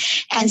home.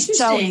 And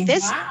so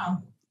this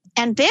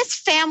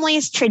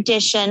family's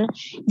tradition,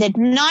 the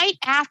night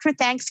after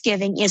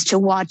Thanksgiving, is to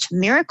watch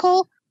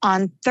Miracle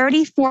on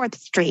 34th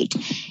Street.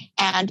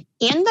 And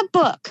in the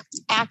book,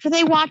 after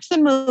they watch the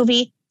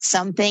movie,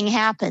 something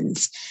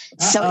happens.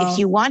 So if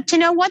you want to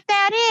know what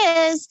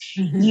that is,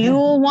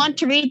 you'll want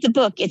to read the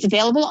book. It's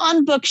available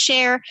on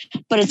Bookshare,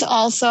 but it's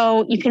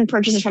also, you can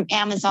purchase it from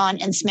Amazon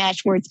and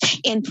Smashwords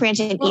in print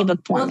and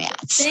ebook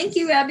formats. Thank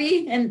you,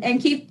 Abby. And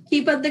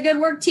keep up the good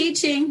work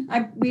teaching.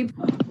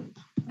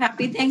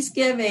 Happy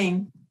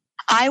Thanksgiving.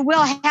 I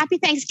will. Happy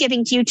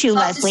Thanksgiving to you too,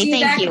 Leslie. Thank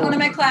you. Back in one of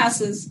my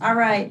classes. All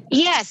right.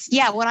 Yes.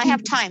 Yeah. When I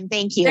have time.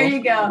 Thank you. There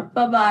you go.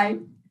 Bye-bye.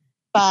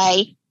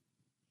 Bye.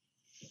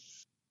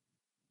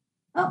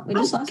 Oh, we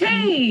just lost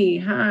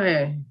him.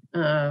 Hi.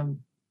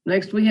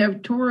 Next we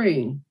have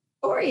Tori.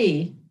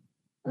 Tori.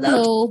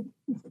 Hello.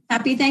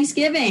 Happy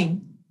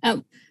Thanksgiving.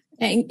 Oh,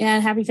 and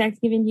happy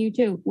Thanksgiving to you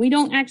too. We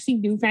don't actually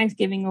do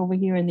Thanksgiving over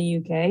here in the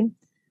UK.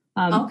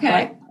 Okay.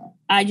 But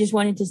I just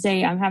wanted to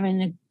say I'm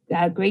having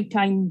a great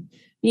time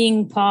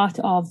being part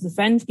of the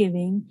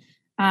Friendsgiving.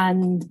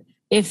 And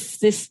if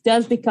this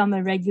does become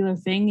a regular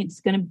thing, it's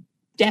going to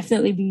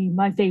definitely be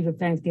my favorite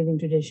Thanksgiving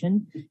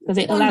tradition because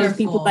it allows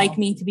people like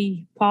me to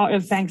be part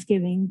of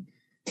Thanksgiving.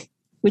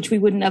 which we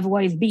wouldn't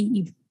otherwise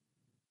be.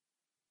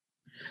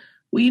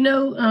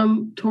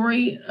 Well,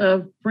 Tori,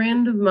 a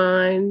friend of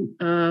mine,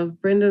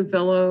 friend and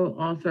fellow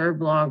author,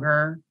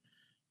 blogger,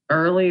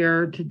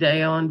 earlier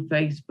today on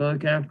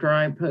Facebook, after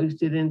I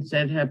posted and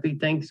said Happy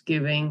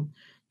Thanksgiving,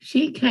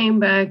 she came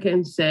back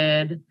and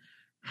said,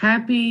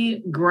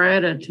 Happy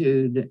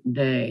Gratitude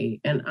Day.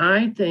 And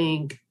I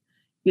think,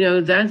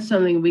 that's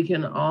something we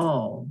can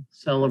all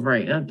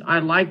celebrate. And I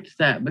liked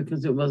that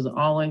because it was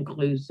all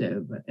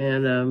inclusive.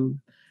 And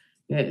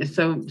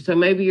so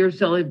maybe you're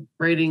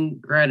celebrating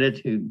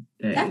Gratitude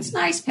Day. That's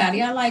nice,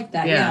 Patty. I like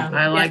that. Yeah,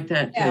 I like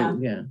that too.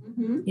 Yeah.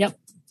 Mm-hmm. Yep.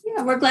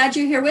 Yeah, we're glad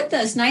you're here with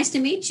us. Nice to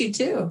meet you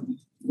too.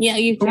 Yeah,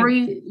 you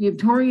too.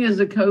 Tori is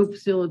a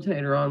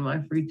co-facilitator on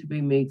my Free to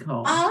Be Me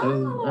call.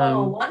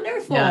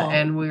 Wonderful. Yeah,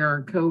 and we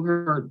are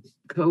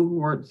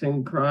cohorts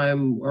in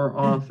crime or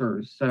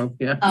authors. So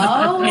yeah.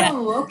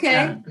 Oh, okay.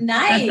 Yeah.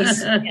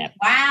 Nice.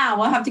 Wow.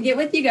 We'll have to get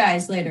with you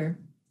guys later.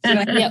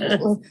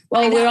 Well,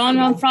 we're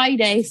on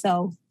Friday,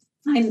 so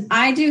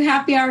I do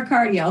happy hour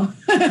cardio.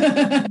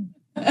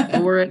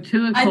 Well, we're at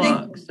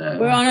 2:00. So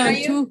we're on at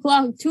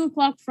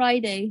 2:00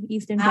 Friday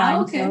Eastern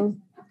time. Okay.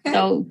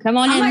 So come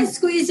on in. I might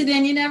squeeze it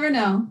in. You never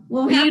know.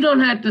 You don't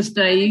have to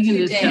stay. You can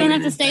just. You don't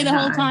have to stay the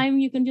whole time.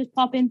 You can just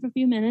pop in for a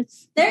few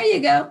minutes. There you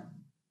go.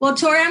 Well,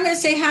 Tori, I'm going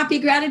to say Happy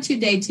Gratitude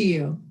Day to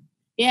you.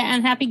 Yeah,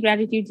 and Happy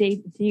Gratitude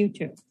Day to you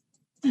too.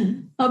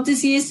 Hope to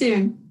see you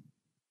soon.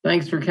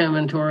 Thanks for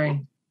coming,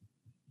 Tori.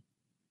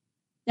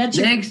 That's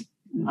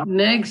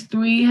next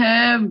we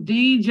have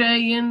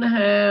DJ in the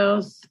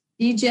house.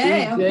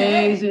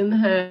 DJ's in the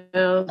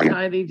house.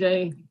 Hi,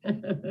 DJ.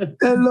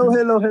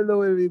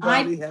 Hello,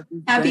 everybody.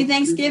 Happy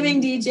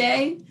Thanksgiving,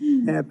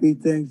 DJ. Happy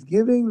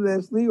Thanksgiving,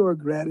 Leslie, or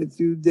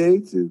Gratitude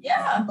Day to.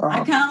 Yeah,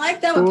 I kind of like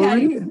that one,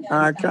 Patty.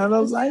 I kind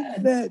of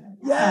like that.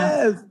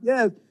 Yes.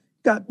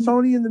 Got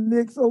Tony in the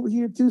mix over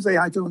here too. Say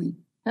hi, Tony.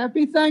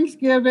 Happy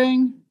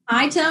Thanksgiving.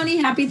 Hi, Tony.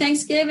 Happy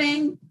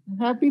Thanksgiving.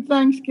 Happy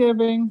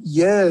Thanksgiving.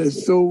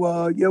 Yes. So,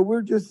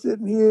 we're just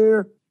sitting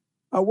here.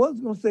 I was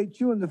going to say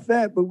chewing the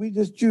fat, but we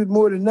just chewed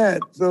more than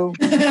that. So,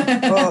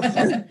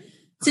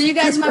 so you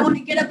guys might want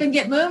to get up and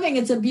get moving.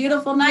 It's a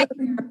beautiful night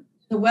here.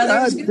 The weather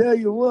is good. I tell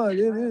you what,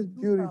 it is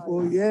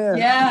beautiful. Yeah.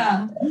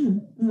 Yeah.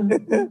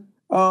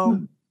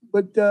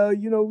 But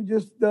we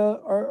just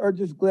are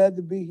just glad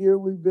to be here.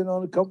 We've been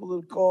on a couple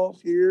of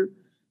calls here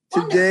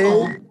today.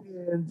 Wonderful.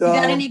 And, you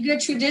got any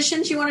good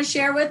traditions you want to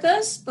share with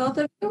us, both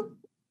of you?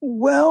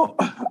 Well,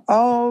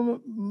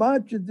 my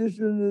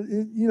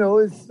tradition,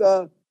 is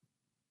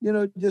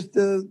just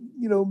to,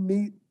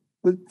 meet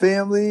with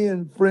family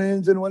and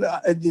friends and what.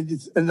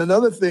 And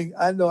another thing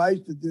I know I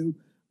used to do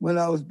when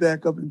I was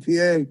back up in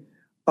PA,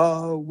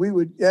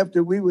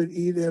 after we would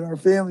eat at our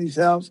family's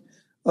house,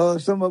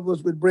 some of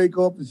us would break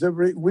off and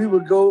separate. We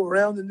would go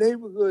around the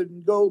neighborhood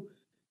and go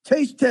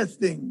taste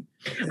testing.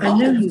 I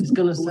knew he was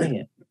going to say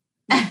it.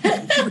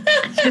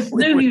 Just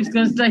knew he was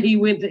going to say he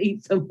went to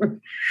eat somewhere.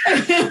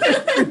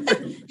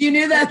 You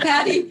knew that,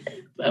 Patty?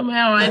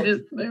 Somehow I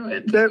just knew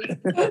it.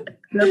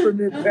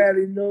 Peppermint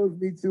Patty knows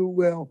me too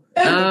well.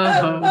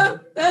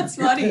 That's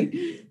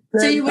funny.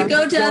 So you would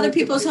go to other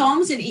people's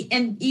homes and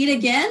eat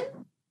again?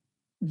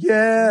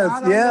 Yes,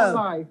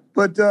 yeah.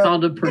 But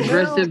called a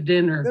progressive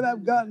dinner. Then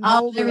I've gotten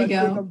older. There we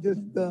go. I'm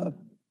just,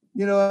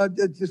 I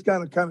just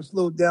kind of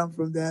slowed down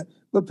from that.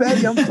 But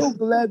Patty, I'm so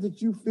glad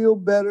that you feel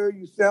better.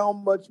 You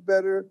sound much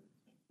better.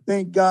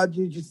 Thank God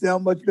you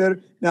sound much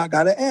better. Now I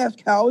got to ask,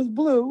 how is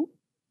Blue?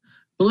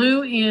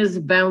 Blue is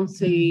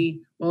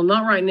bouncy. Well,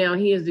 not right now.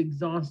 He is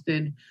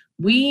exhausted.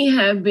 We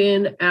have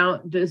been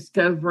out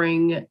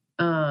discovering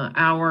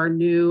our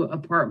new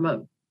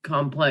apartment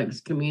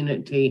complex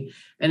community,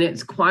 and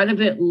it's quite a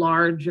bit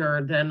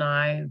larger than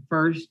I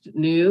first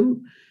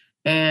knew.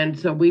 And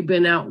so we've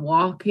been out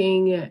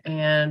walking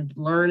and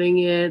learning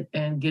it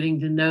and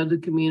getting to know the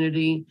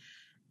community.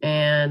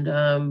 And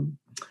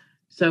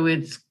so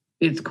it's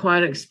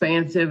quite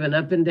expansive and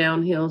up and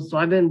down hills. So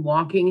I've been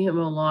walking him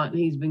a lot, and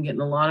he's been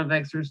getting a lot of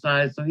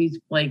exercise. So he's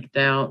flaked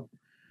out.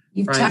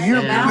 You've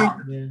tired him out.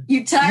 Yeah.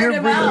 You tired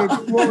him out. You're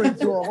exploring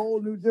to a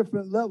whole new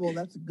different level.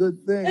 That's a good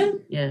thing.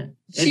 Yeah.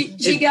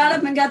 She got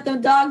up and got the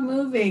dog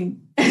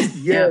moving.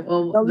 Yeah.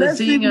 Well, now, the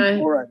seeing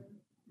go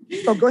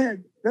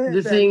ahead.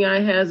 The seeing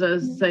eye has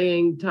us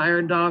saying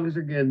tired dogs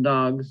are good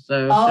dogs.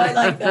 So I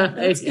like that.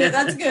 That's good.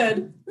 That's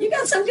good. You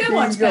got some good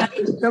ones,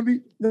 Patty.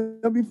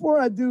 Now,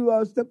 before I do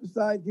step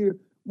aside here,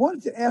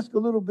 wanted to ask a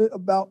little bit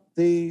about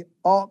the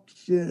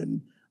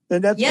auction.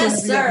 And that's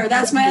yes, sir.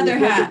 That's my other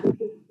hat.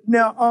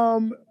 Now,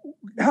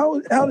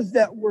 how does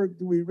that work?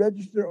 Do we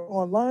register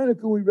online, or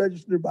can we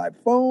register by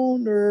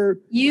phone? Or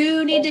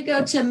you need to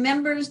go to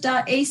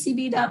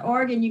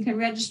members.acb.org and you can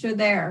register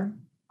there.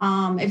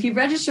 If you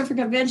register for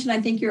convention, I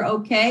think you're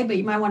okay, but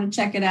you might want to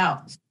check it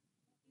out.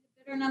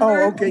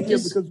 Okay.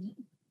 Because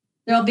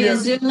there'll be a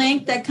Zoom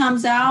link that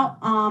comes out.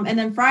 And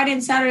then Friday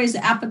and Saturday is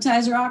the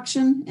appetizer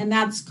auction, and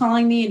that's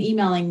calling me and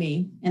emailing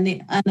me.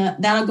 And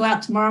that'll go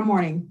out tomorrow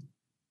morning.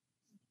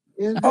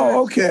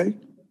 Okay.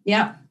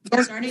 Yep.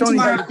 Starting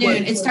tomorrow at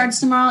noon. It starts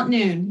tomorrow at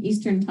noon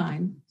Eastern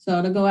time. So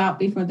it'll go out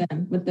before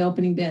then with the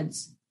opening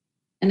bids.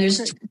 And there's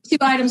 2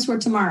 items for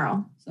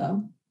tomorrow.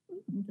 So,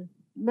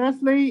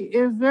 Leslie,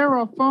 is there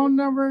a phone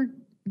number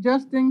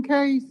just in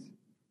case?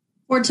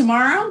 For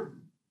tomorrow?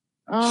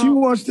 She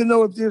wants to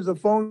know if there's a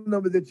phone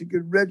number that you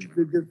could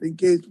register just in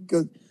case,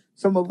 because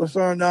some of us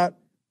are not.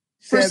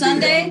 For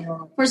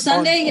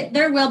Sunday,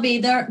 there will be.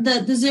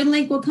 The Zoom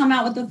link will come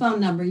out with the phone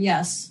number,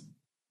 yes.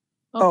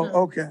 Okay.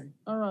 Oh, okay.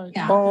 All right.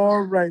 Yeah.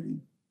 All righty.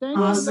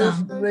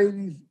 Awesome.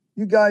 Ladies,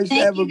 you guys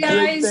have a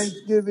great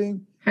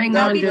Thanksgiving. Hang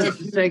on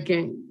just a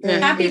second.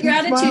 Happy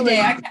Gratitude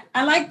Day.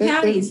 I like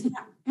Patty's.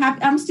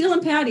 I'm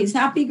stealing Patty's.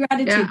 Happy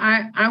Gratitude.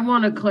 Yeah, I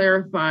want to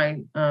clarify,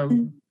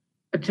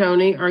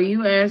 Tony, are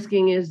you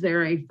asking, is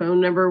there a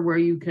phone number where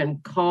you can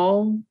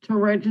call to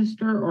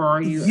register, or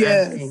are you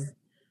asking?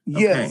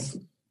 Yes.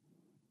 Okay.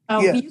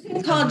 Oh, yes. You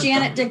can call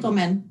Janet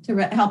Dickelman to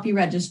help you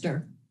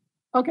register.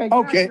 Okay.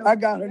 I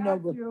got her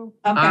number. Okay.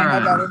 I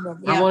got her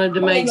number. I wanted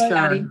to make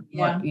sure.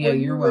 Yeah,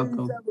 you're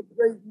welcome. Have a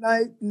great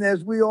night. And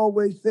as we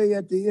always say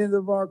at the end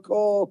of our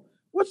call,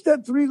 what's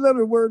that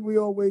 3-letter word we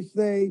always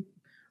say?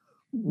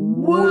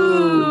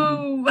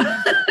 Woo! You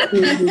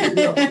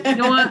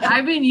know what?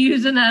 I've been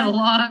using that a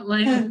lot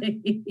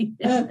lately.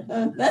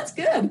 That's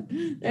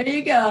good. There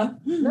you go.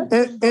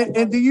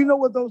 And do you know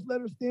what those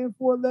letters stand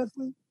for,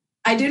 Leslie?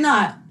 I do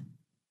not.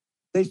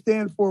 They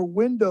stand for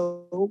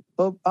window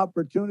of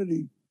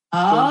opportunity.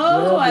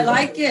 Oh, I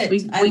like it.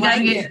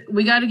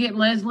 We got to get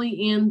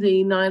Leslie in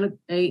the 9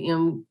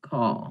 a.m.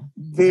 call.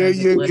 There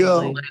you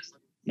go.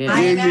 Yeah.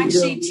 I am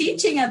actually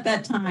teaching at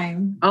that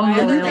time. Oh,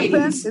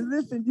 ladies. And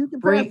listen, you can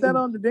pass that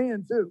on to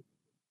Dan too.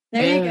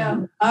 There you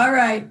go. All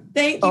right.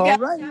 Thank you, guys.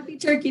 Right. Happy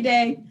Turkey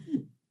Day.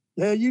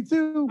 Yeah, you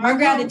too. Our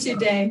Gratitude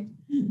Day.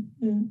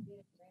 All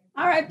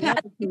right,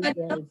 Pat.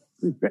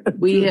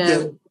 We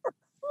have.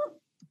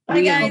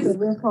 Bye, guys.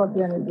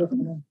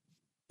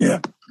 Yeah.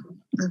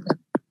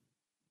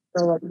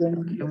 So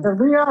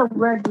we are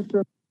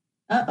registered.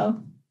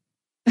 Uh-oh.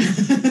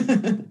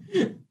 The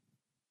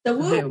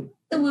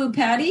woo,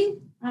 Patty.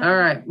 All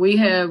right. We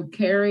have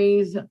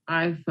Carrie's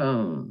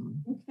iPhone.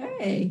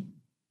 Okay.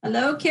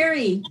 Hello,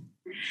 Carrie.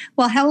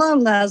 Well, hello,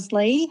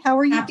 Leslie. How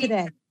are you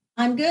today?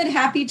 I'm good.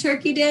 Happy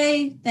Turkey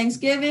Day,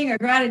 Thanksgiving, or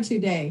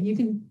Gratitude Day. You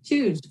can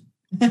choose.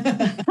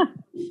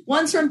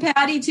 One's from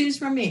Patty, two's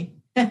from me.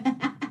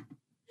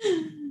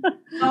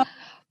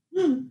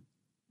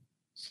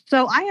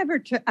 So I have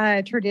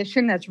a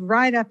tradition that's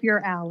right up your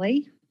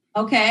alley.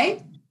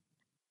 Okay.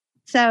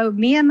 So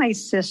me and my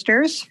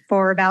sisters,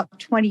 for about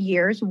 20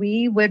 years,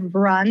 we would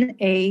run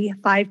a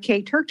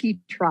 5K turkey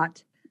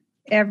trot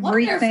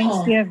every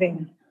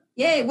Thanksgiving.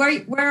 Yay.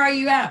 Where are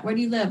you at? Where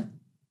do you live?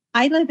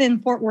 I live in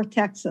Fort Worth,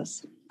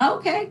 Texas.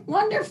 Okay.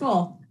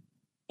 Wonderful.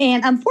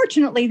 And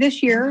unfortunately,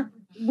 this year,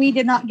 we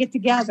did not get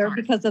together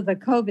because of the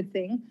COVID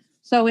thing.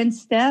 So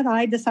instead,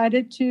 I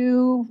decided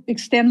to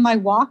extend my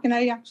walk, and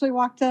I actually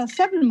walked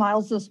 7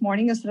 miles this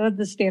morning instead of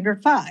the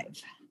standard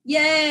 5.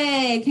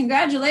 Yay!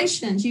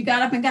 Congratulations. You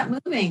got up and got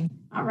moving.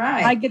 All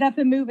right. I get up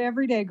and move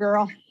every day,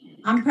 girl.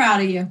 I'm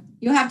proud of you.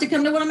 You'll have to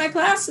come to one of my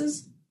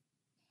classes.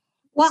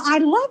 Well, I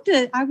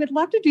would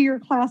love to do your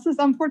classes.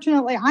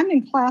 Unfortunately, I'm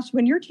in class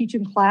when you're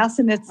teaching class,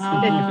 and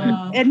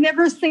it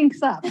never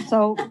syncs up.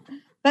 So,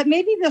 but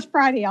maybe this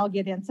Friday I'll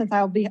get in since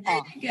I'll be off.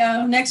 There you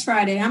go. Next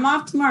Friday. I'm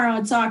off tomorrow.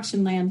 It's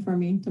auction land for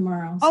me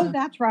tomorrow. So. Oh,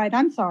 that's right.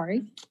 I'm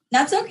sorry.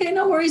 That's okay.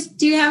 No worries.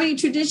 Do you have any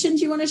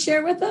traditions you want to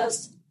share with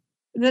us?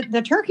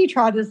 The turkey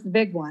trot is the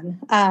big one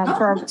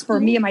for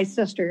me and my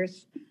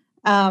sisters.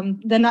 We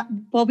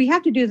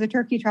have to do the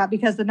turkey trot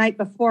because the night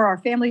before, our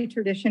family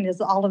tradition is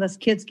all of us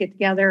kids get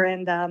together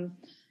and,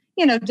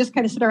 just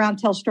kind of sit around and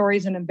tell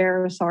stories and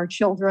embarrass our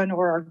children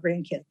or our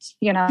grandkids,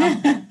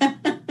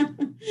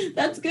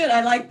 That's good.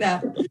 I like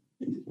that.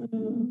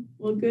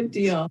 Well, good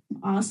deal.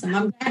 Awesome.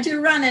 I'm glad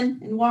you're running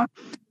and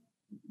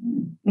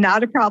walking.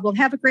 Not a problem.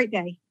 Have a great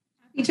day.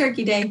 Happy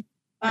Turkey Day.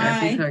 Bye.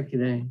 Happy Turkey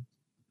Day.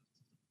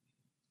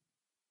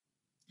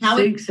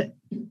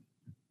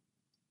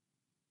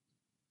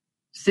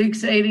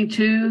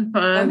 682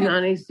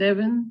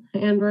 597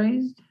 hand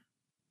raised.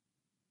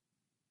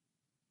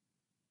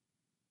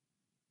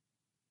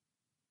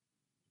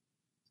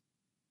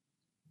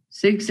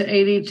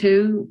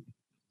 $682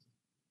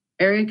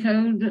 area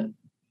code.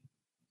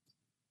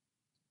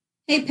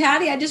 Hey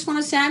Patty, I just want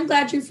to say I'm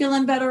glad you're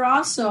feeling better.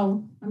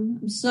 Also,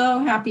 I'm so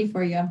happy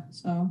for you.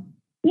 So.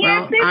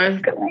 Yes, this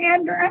is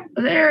Calandra.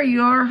 There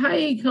you are.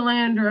 Hey,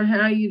 Calandra.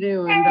 How you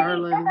doing,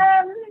 darling?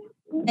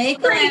 Hey,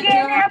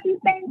 Calandra. Happy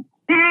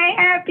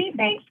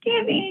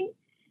Thanksgiving.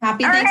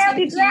 Happy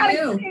Thanksgiving to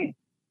you.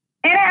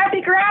 And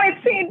happy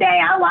Gratitude Day.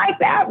 I like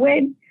that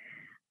one.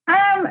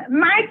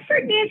 My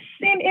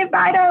tradition, if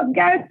I don't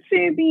go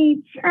to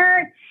the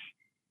church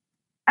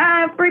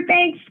for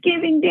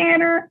Thanksgiving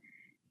dinner,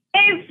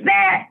 is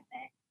that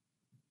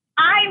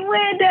I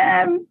would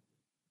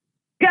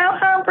go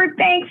home for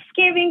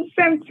Thanksgiving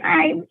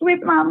sometimes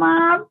with my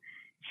mom.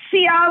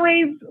 She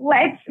always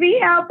lets me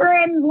help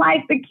her in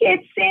like the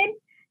kitchen,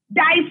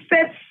 dice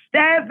up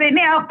stuff and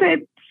help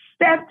put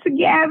stuff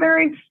together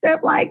and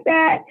stuff like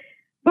that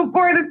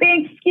before the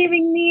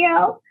Thanksgiving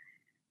meal.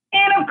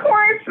 And of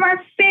course, my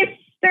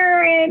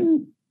sister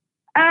and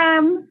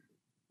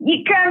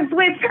he comes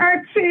with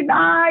her 2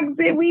 dogs,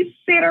 and we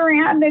sit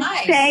around the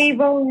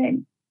table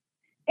and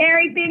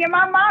everything. And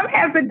my mom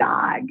has a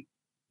dog.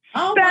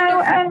 Oh,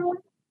 so,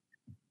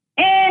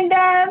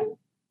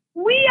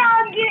 we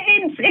all get,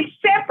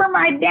 except for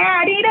my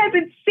dad, he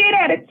doesn't sit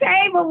at a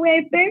table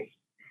with us,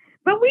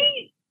 but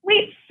we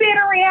sit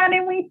around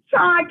and we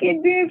talk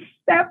and do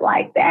stuff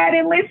like that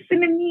and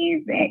listen to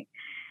music.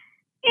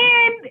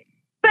 And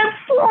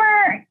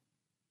before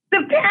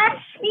the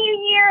past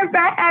few years,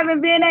 I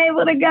haven't been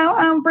able to go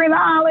home for the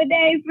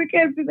holidays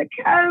because of the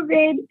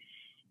COVID.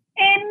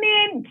 And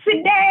then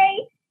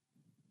today,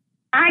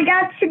 I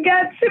got to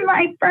go to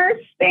my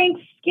first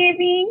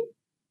Thanksgiving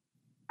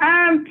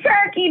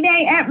Turkey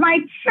Day at my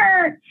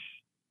church.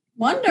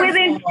 Wonderful.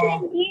 Within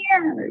 10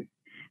 years.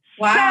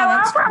 Wow, so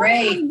that's I'll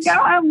great. Go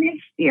home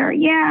next year,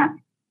 yeah.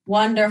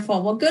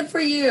 Wonderful. Well, good for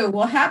you.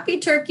 Well, happy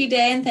Turkey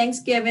Day and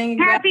Thanksgiving.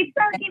 Happy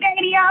Turkey Day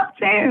to y'all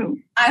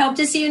too. I hope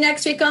to see you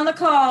next week on the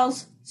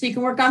calls so you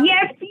can work on.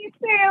 Yes, you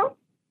too.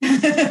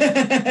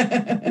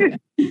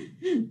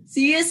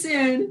 See you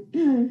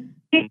soon.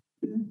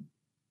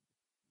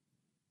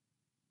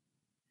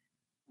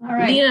 All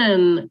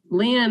right.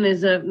 Lynn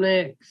is up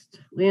next.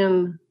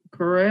 Lynn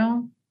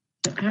Correll.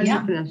 How do you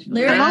pronounce it?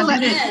 Hello,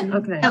 Lynn.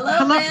 Okay.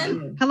 Hello,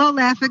 Lynn. Hello,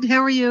 Laughing.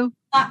 How are you?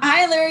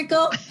 Hi,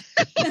 Lyrical.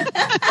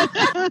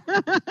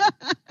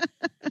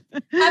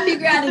 Happy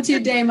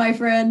Gratitude Day, my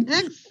friend.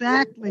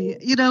 Exactly.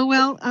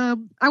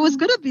 I was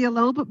going to be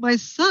alone, but my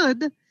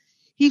son,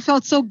 he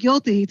felt so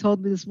guilty. He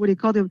told me this morning. He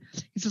called him.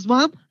 He says,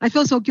 Mom, I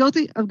feel so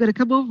guilty. I'm going to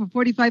come over for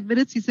 45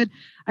 minutes. He said,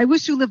 I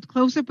wish you lived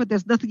closer, but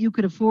there's nothing you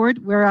could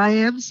afford where I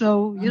am.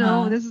 So,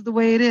 this is the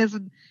way it is.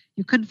 And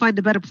you couldn't find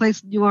a better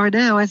place than you are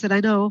now. I said, I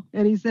know.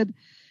 And he said,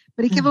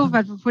 but he came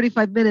over for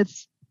 45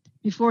 minutes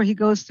before he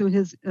goes to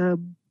his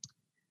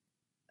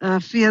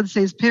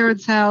fiance's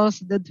parents' house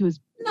and then to his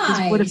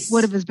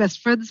one of his best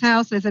friend's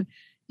house. And I said,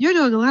 you're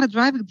doing a lot of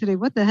driving today.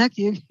 What the heck?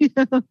 Well,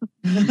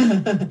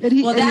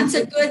 that's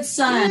a good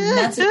son.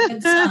 That's a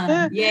good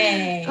son.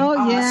 Yay. Oh,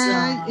 awesome.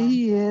 Yeah,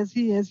 he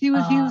is.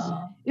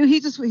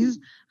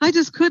 I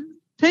just couldn't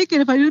take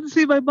it if I didn't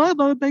see my mom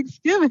on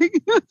Thanksgiving.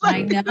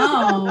 I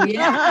know.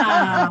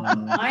 Yeah.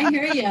 I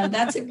hear you.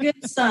 That's a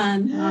good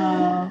son.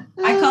 Oh,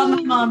 I called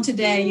my mom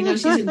today.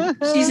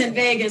 She's in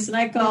Vegas, and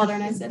I called her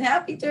and I said,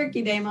 Happy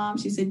Turkey Day, Mom.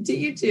 She said, to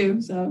you too.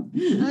 So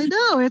I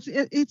know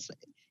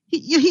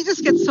he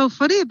just gets so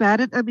funny about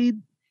it. I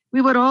mean,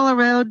 we went all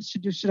around.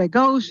 Should I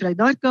go? Should I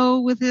not go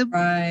with him?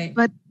 Right.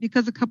 But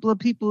because a couple of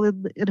people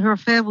in her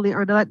family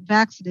are not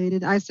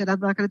vaccinated, I said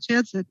I'm not going to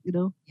chance it.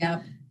 Yeah.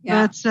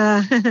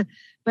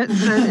 But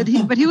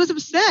he was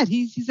upset.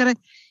 He said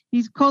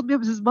he called me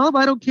up and says, Mom,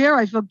 I don't care.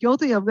 I feel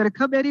guilty. I'm going to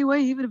come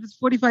anyway, even if it's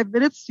 45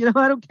 minutes. I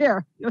don't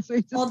care.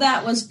 So well,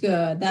 that was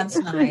good. That's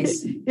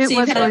nice. It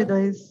was really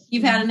nice.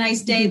 You've had a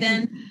nice day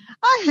then.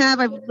 I have.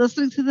 I've been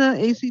listening to the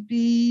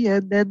ACB,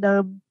 and then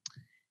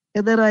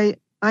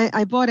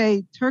I bought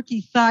a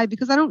turkey thigh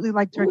because I don't really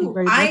like turkey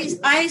very much.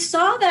 I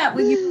saw that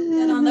when you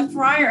put it on the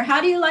fryer.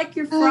 How do you like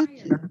your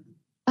fryer?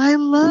 I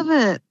love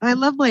it. I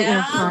love my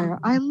air fryer.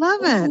 I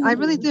love it. I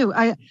really do.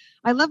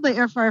 I love my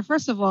air fryer.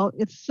 First of all,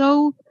 it's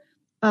so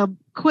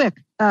quick.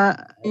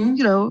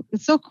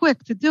 It's so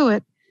quick to do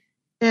it.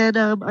 And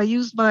I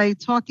use my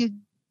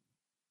talking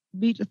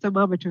meat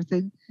thermometer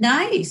thing.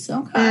 Nice.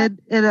 Okay.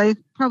 And I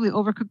probably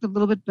overcooked a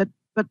little bit, but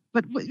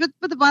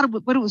the bottom,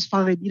 but it was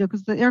fine,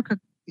 because the air cook,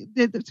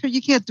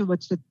 you can't do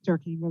much to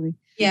turkey really.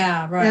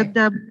 Yeah, right.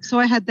 And so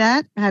I had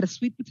that. I had a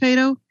sweet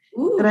potato.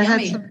 Ooh, and I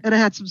yummy.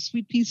 had some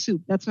sweet pea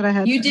soup. That's what I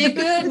had. You did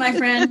good, my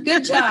friend.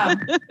 Good job.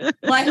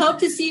 Well, I hope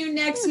to see you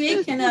next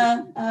week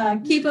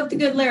and keep up the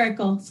good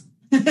lyricals.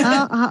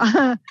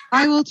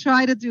 I will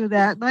try to do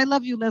that. And I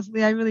love you,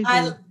 Leslie. I really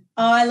do.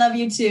 I love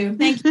you too.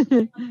 Thank you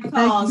for my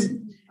calls.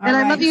 And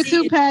I love you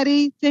too,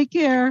 Patty. Take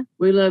care.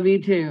 We love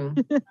you too.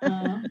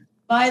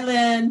 Bye,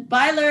 Lynn.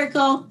 Bye,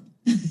 Lyrical.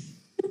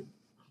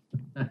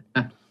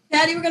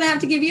 Patty, we're going to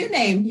have to give you a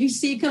name. You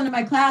come to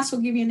my class,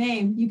 we'll give you a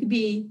name. You could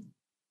be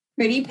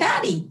Pretty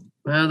Patty.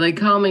 Well, they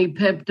call me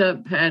Pepped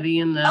Up Patty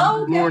in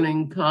the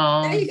morning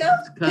calls. There you go.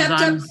 Because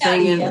I'm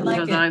singing.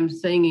 Because I'm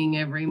singing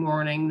every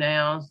morning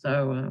now.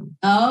 So.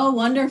 Oh,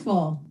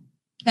 wonderful.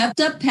 Pepped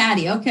Up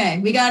Patty. Okay.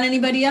 We got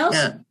anybody else?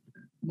 Yeah,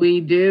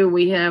 we do.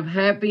 We have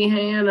Happy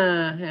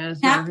Hannah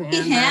has Happy her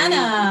hand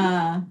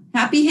Hannah. raised.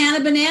 Happy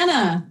Hannah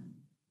Banana.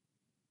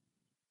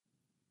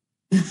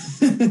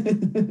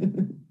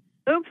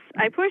 Oops,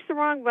 I pushed the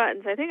wrong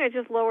buttons. I think I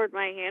just lowered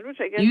my hand, which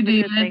I guess You is a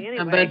did, good thing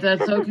anyway. but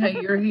that's okay.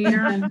 You're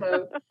here.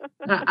 So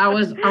I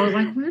was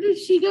like, where did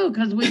she go?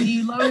 Because when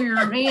you lower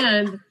your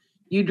hand,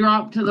 you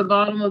drop to the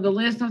bottom of the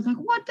list. I was like,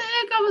 what the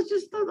heck? I was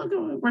just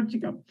looking, where'd she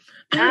go?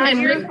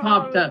 And Rick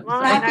popped up.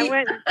 So.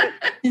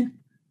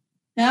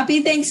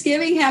 Happy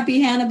Thanksgiving,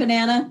 Happy Hannah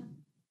Banana.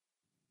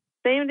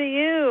 Same to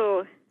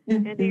you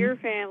and to your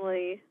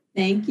family.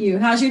 Thank you.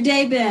 How's your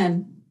day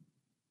been?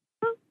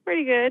 Oh,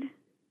 pretty good.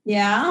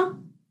 Yeah?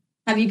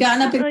 Have you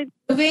gotten up and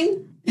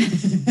moving?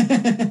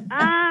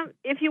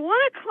 If you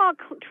want to call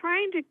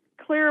trying to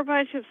clear a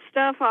bunch of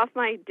stuff off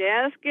my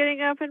desk,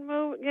 getting up and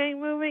getting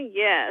moving,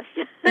 yes.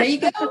 There you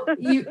go.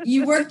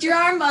 You worked your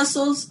arm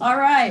muscles. All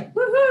right.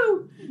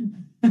 Woohoo!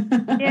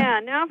 Yeah.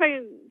 Now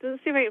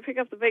let's see if I can pick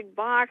up the big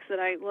box that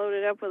I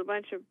loaded up with a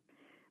bunch of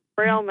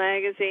Braille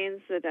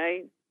magazines that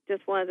I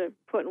just wanted to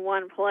put in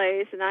one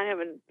place, and not have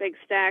a big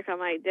stack on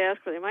my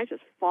desk, or they might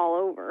just fall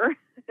over.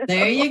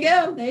 There you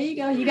go.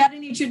 You got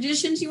any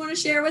traditions you want to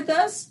share with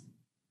us?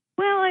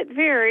 Well, it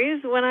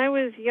varies. When I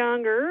was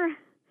younger,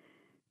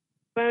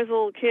 when I was a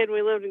little kid,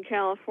 we lived in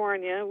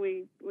California.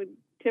 We would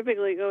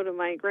typically go to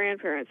my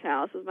grandparents'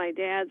 house with my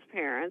dad's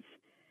parents,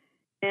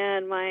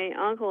 and my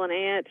uncle and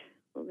aunt,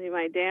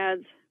 my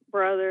dad's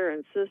brother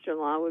and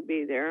sister-in-law would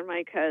be there, and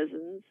my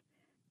cousins,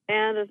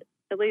 and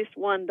at least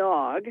one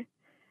dog.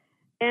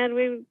 And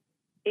we would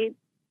eat,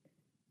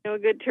 a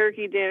good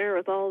turkey dinner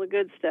with all the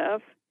good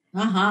stuff.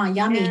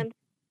 Yummy. And,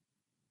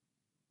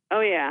 oh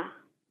yeah.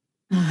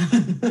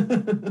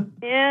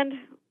 And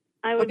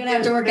we're gonna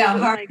have to work out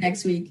hard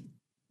next week.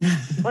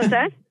 What's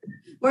that?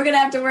 We're gonna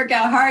have to work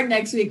out hard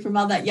next week from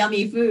all that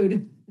yummy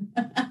food.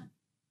 And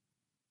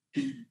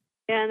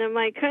then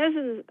my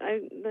cousins,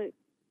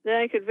 then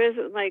I could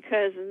visit with my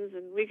cousins,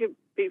 and we could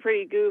be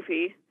pretty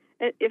goofy,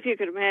 if you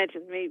could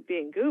imagine me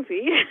being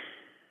goofy.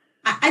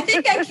 I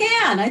think I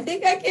can. I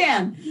think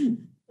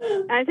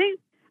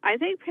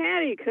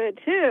Patty could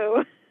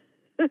too.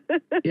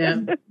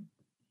 Yeah.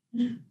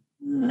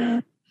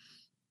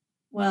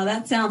 Well,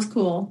 that sounds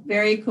cool.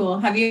 Very cool.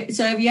 Have you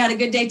had a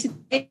good day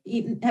today?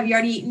 Have you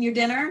already eaten your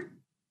dinner?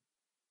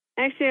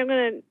 Actually,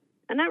 I'm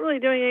not really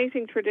doing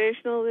anything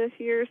traditional this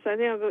year, so I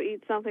think I'll go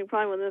eat something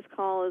probably when this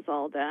call is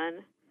all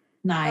done.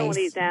 Nice. I won't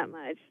eat that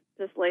much,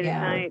 just late at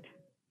night.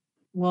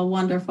 Well,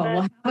 wonderful.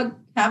 Well,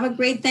 have a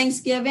great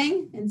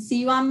Thanksgiving, and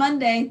see you on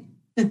Monday.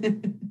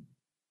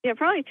 Yeah,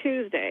 probably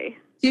Tuesday.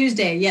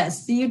 Tuesday,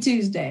 yes. See you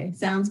Tuesday.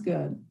 Sounds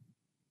good.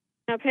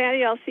 Now,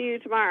 Patty, I'll see you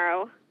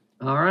tomorrow.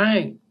 All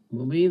right.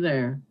 We'll be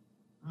there.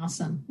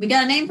 Awesome. We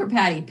got a name for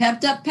Patty.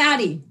 Pepped Up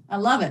Patty. I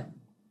love it.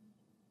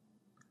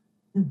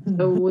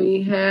 So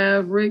we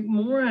have Rick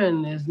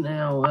Morin is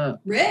now up.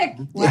 Rick.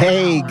 Wow.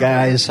 Hey,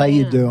 guys. How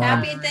you doing?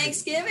 Happy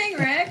Thanksgiving,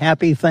 Rick.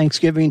 Happy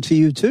Thanksgiving to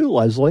you, too,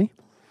 Leslie.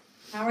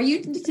 How are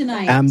you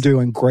tonight? I'm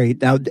doing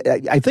great. Now,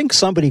 I think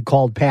somebody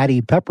called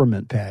Patty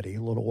Peppermint Patty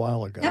a little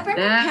while ago. Peppermint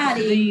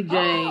Patty. DJ.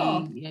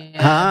 Oh.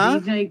 Yeah, huh?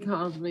 DJ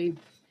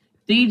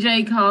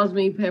calls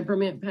me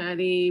Peppermint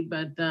Patty,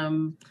 but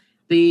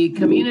the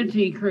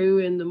community crew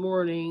in the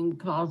morning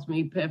calls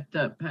me Pepped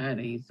Up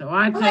Patty. So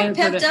I like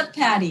Pepped Up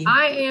Patty.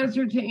 I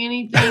answer to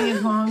anything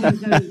as long as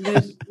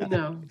just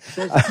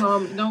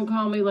don't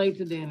call me late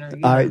to dinner.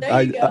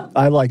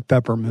 I like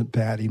Peppermint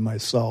Patty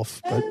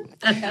myself, but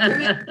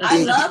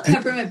I love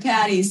peppermint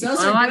patties. Those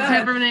are good.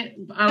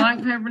 I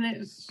like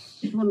peppermint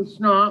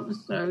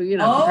schnapps. So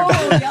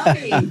Oh,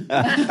 yummy!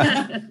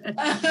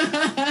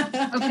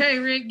 Okay,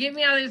 Rick, get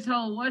me out of this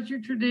hole. What's your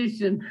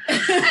tradition?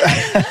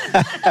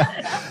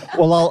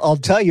 Well, I'll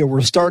tell you,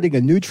 we're starting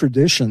a new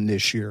tradition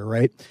this year,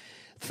 right?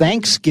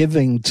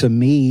 Thanksgiving to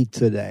me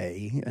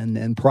today,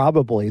 and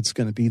probably it's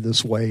going to be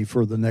this way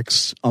for the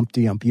next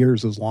umpty-ump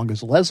years as long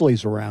as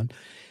Leslie's around.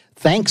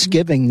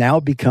 Thanksgiving now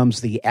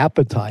becomes the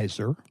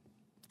appetizer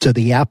to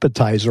the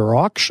appetizer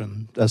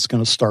auction that's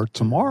going to start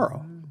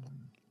tomorrow.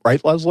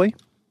 Right, Leslie?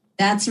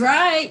 That's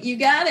right. You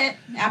got it.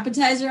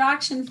 Appetizer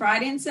auction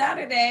Friday and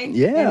Saturday.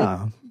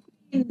 Yeah.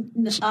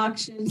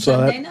 Auction so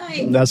Sunday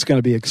night. That's going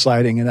to be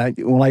exciting. And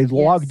when I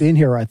logged in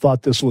here, I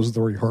thought this was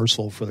the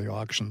rehearsal for the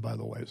auction, by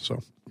the way. So,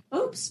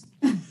 oops.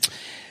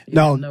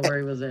 No. Didn't know where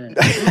he was at.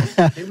 He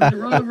was in the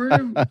wrong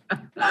room.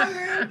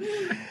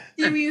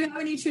 Do you have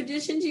any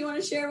traditions you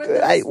want to share with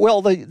us?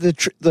 Well,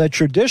 the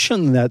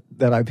tradition that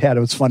I've had,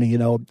 it's funny,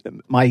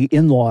 my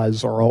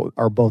in-laws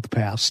are both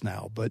passed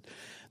now, but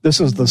this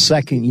is the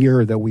second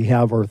year that we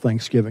have our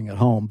Thanksgiving at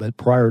home. But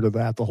prior to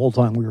that, the whole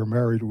time we were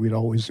married, we'd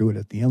always do it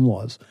at the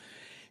in-laws.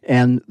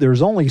 And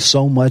there's only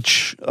so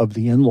much of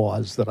the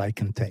in-laws that I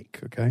can take,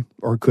 okay,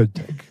 or could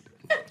take.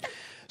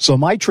 So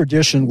my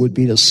tradition would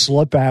be to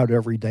slip out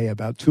every day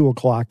about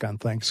 2:00 on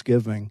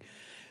Thanksgiving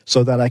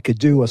so that I could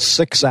do a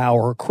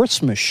 6-hour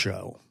Christmas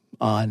show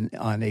on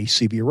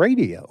ACB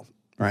radio,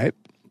 right?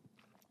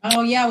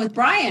 Oh, yeah, with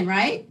Brian,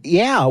 right?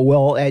 Yeah,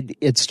 well,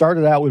 it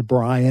started out with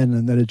Brian,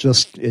 and then it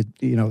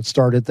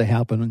started to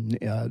happen,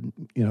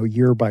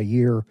 year by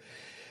year.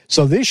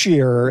 So this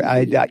year,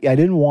 I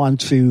didn't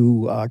want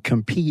to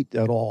compete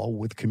at all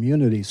with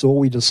community. So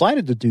what we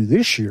decided to do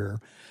this year,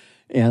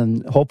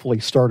 and hopefully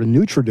start a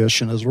new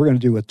tradition, is we're going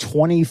to do a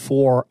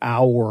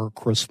 24-hour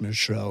Christmas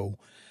show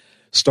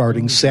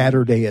starting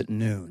Saturday at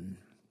noon.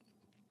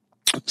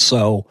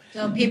 So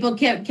people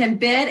can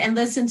bid and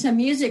listen to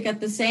music at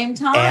the same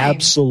time.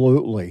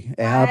 Absolutely.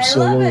 I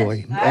love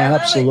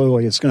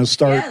it. It's going to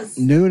start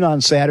noon on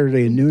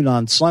Saturday and noon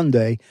on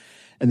Sunday,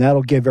 and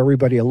that'll give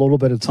everybody a little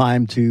bit of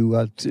time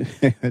to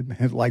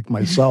like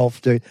myself,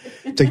 to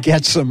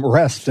get some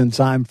rest in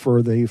time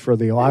for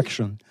the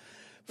auction.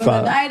 For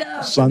the night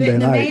of Sunday the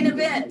night. main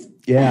event.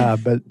 Yeah,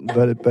 but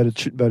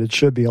it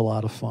should be a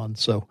lot of fun.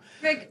 So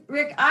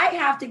Rick, I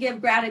have to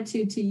give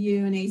gratitude to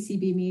you and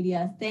ACB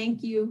Media.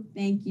 Thank you.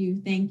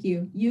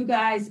 You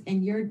guys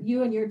and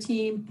your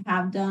team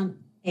have done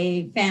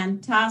a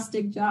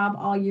fantastic job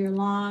all year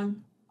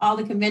long. All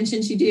the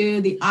conventions you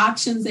do, the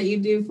auctions that you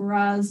do for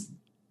us,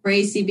 for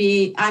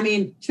ACB. I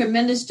mean,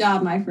 tremendous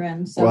job, my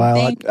friend. So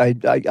well,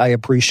 I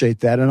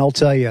appreciate that. And I'll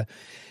tell you,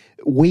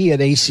 we at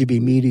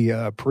ACB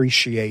Media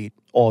appreciate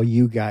all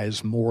you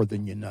guys more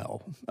than you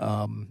know.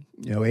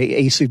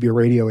 ACB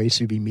Radio,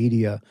 ACB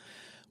Media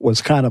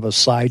was kind of a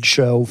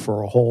sideshow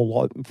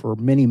for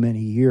many, many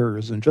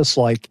years. And just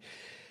like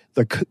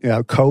the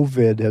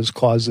COVID has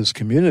caused this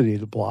community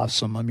to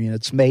blossom, I mean,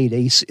 it's put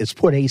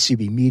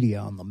ACB Media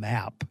on the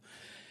map.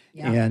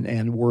 Yeah.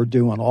 And we're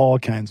doing all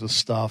kinds of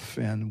stuff,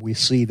 and we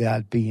see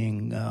that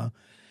being,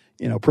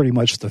 pretty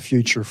much the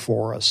future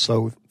for us.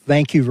 So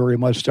thank you very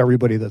much to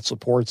everybody that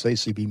supports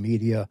ACB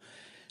Media.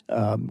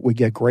 We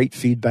get great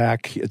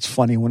feedback. It's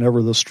funny,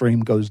 whenever the stream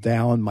goes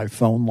down, my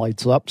phone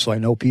lights up, so I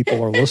know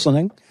people are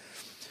listening.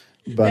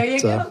 But, there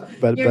you go.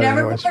 You're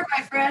never bored,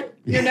 my friend.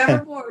 You're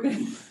never bored.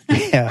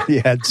 yeah,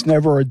 it's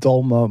never a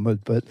dull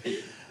moment. But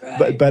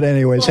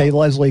anyways, cool. Hey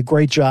Leslie,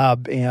 great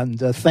job, and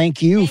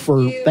thank you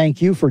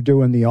for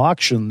doing the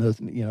auction.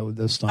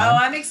 This time. Oh,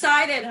 I'm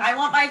excited. I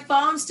want my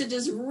phones to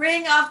just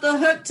ring off the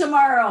hook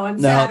tomorrow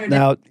and Saturday.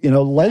 Now,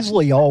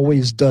 Leslie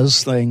always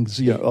does things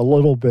a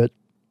little bit.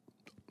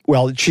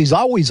 Well, she's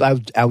always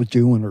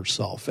outdoing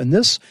herself, and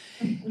this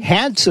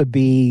had to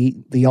be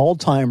the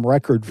all-time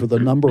record for the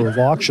number of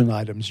auction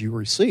items you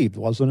received,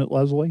 wasn't it,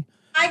 Leslie?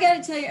 I got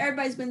to tell you,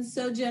 everybody's been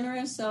so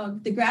generous. So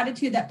the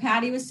gratitude that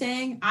Patty was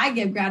saying, I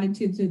give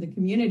gratitude to the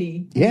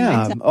community.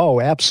 Yeah. Oh,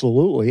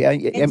 absolutely.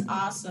 It's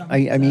awesome.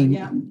 I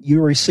mean,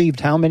 you received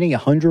how many?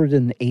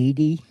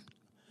 180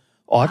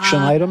 auction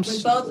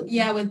items?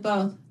 With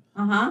both.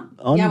 Uh-huh.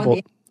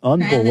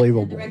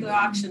 Unbelievable. And the regular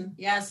auction.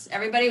 Yes.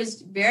 Everybody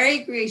was very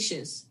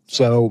gracious.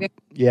 So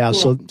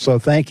cool. so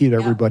thank you to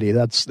everybody.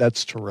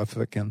 That's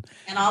terrific. And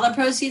all the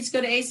proceeds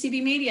go to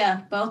ACB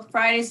Media, both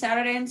Friday,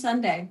 Saturday, and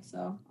Sunday.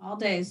 So all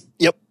days.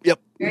 Yep.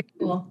 Very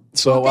cool.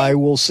 So I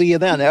will see you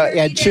then.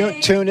 And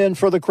tune in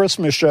for the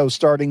Christmas show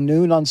starting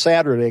noon on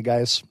Saturday,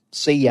 guys.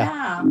 See ya.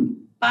 Yeah.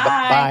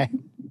 Bye.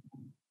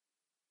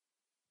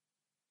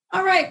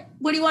 All right.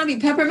 What do you want to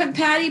be? Peppermint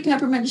Patty?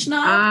 Peppermint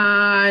Schnapps?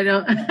 I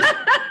don't.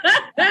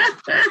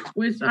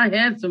 Wish I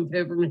had some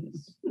peppermint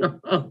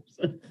schnapps.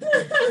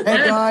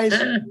 Hey, guys.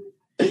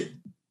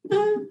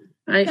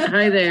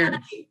 Hi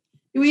there.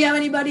 Do we have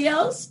anybody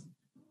else?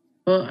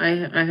 Well,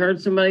 I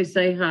heard somebody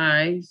say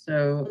hi.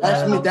 So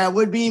that's me. That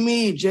would be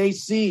me,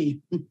 JC.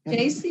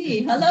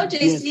 JC. Hello,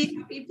 JC. Yes.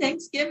 Happy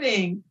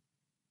Thanksgiving.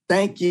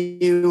 Thank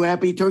you.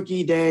 Happy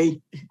Turkey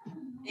Day.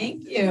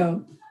 Thank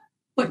you.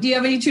 Do you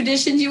have any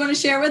traditions you want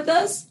to share with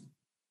us?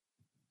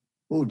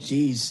 Oh,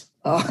 geez.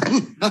 You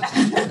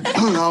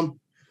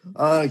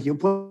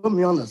put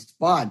me on the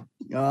spot.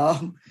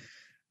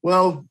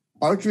 Well,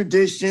 our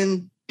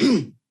tradition,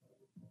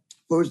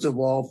 first of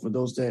all, for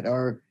those that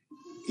are,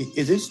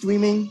 is it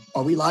streaming?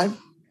 Are we live?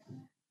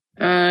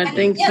 I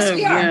think yes, so.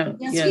 We are. Yeah.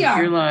 Yes, we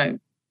are. You're live.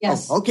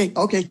 Yes. Oh,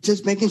 okay.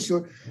 Just making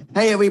sure.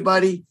 Hey,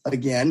 everybody.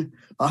 Again,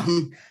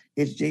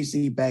 it's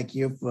JC back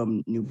here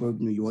from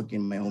Newburgh, New York,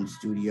 in my home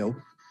studio.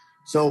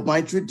 So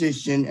my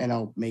tradition, and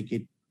I'll make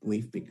it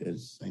brief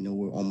because I know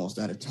we're almost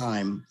out of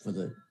time for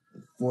the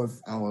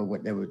fourth hour,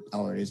 whatever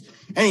hour it is.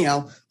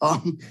 Anyhow,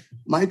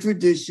 my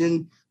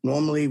tradition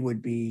normally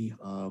would be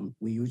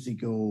we usually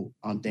go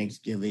on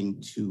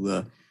Thanksgiving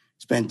to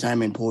spend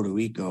time in Puerto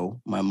Rico.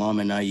 My mom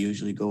and I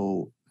usually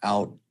go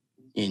out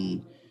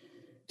in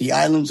the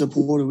islands of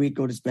Puerto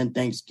Rico to spend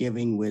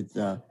Thanksgiving with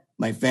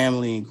my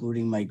family,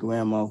 including my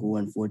grandma, who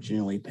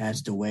unfortunately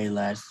passed away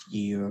last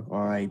year.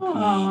 R.I.P.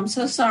 Oh, I'm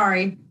so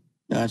sorry.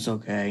 That's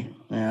okay.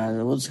 Yeah,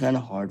 it was kind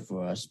of hard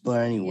for us. But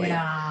anyway.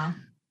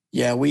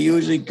 Yeah, we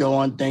usually go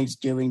on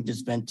Thanksgiving to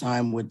spend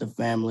time with the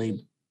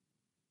family.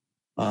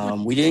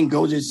 We didn't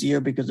go this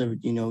year because of,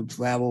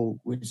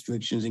 travel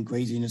restrictions and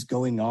craziness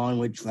going on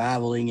with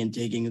traveling and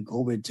taking a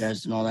COVID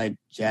test and all that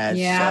jazz.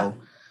 Yeah.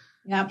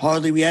 So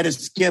hardly we had to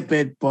skip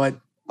it, but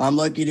I'm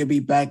lucky to be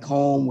back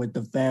home with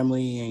the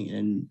family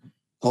and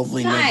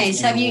hopefully nice.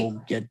 Have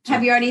you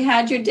already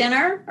had your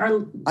dinner?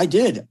 Or I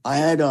did. I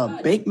had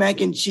baked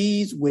mac and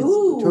cheese with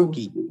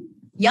turkey.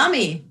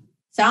 Yummy.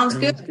 Sounds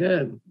good.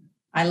 Good.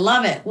 I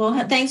love it.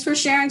 Well, thanks for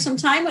sharing some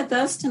time with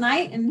us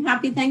tonight, and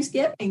happy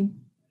Thanksgiving.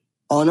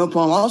 Oh, no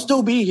problem. I'll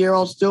still be here.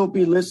 I'll still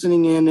be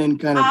listening in and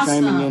kind of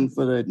chiming in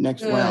for the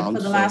next round.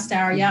 For the last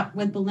hour,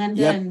 with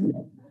Belinda and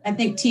I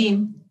think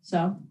team.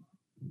 So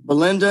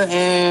Belinda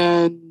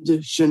and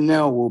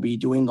Chanel will be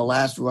doing the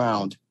last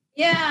round.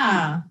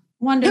 Yeah.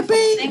 Wonderful.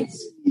 Yippee!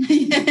 Thanks.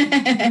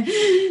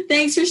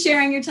 Thanks for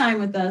sharing your time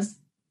with us.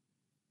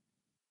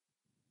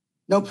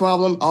 No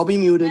problem. I'll be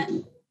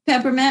muted.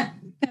 Peppermint,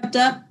 pepped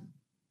up.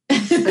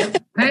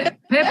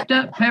 Pepped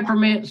up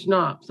peppermint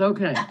schnapps.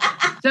 Okay.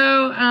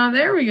 So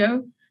there we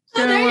go.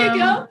 So there you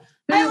go.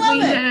 I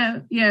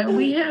love it.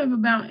 We have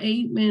about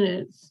 8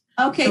 minutes.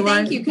 Okay, so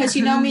thank you, because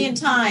you know me in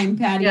time,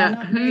 Patty. I'm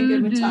not very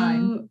good with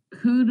time.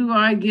 Who do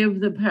I give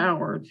the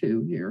power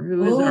to here?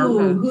 Who is our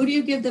host? Who do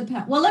you give the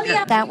power? Well, let me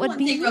ask that you would one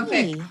be thing real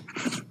quick.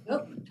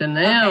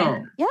 Chanel.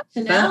 Okay. Yep.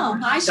 Chanel.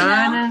 Hi,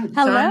 Chanel.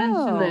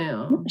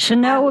 Hello.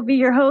 Chanel will be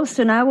your host,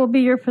 and I will be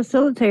your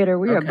facilitator.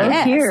 We are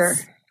both here.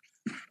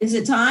 Is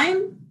it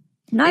time?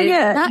 Not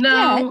yet. Not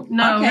yet.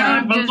 No.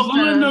 Okay. But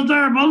Belinda's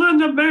there.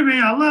 Belinda, baby,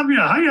 I love you.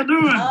 How you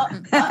doing?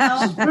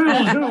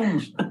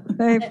 Phil.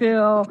 Hey,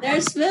 Phil.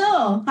 There's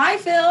Phil. Hi,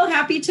 Phil.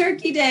 Happy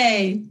Turkey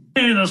Day.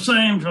 Hey, the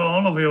same to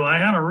all of you. I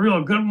had a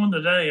real good one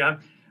today.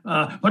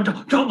 But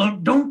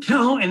don't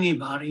tell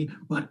anybody.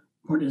 But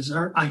for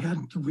dessert, I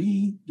had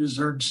 3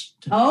 desserts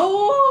today.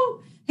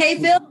 Oh, hey,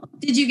 Phil.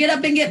 Did you get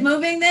up and get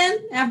moving then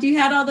after you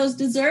had all those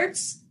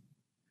desserts?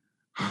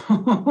 I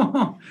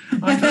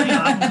tell you,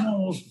 I was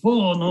almost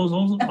full of those.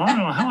 I don't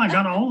know how I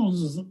got all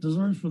those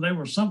desserts, but they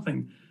were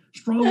something.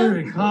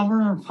 Strawberry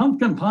cobbler,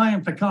 pumpkin pie,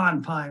 and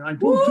pecan pie. I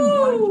took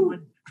 2 my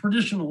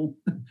traditional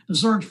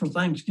desserts for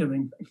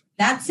Thanksgiving.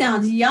 That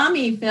sounds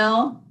yummy,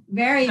 Phil.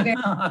 Very, very.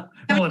 Well,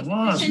 it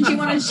was. Traditions you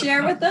want to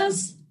share with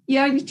us? You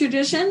have any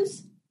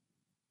traditions?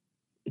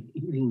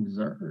 Eating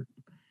dessert.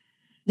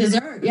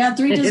 Dessert, yeah,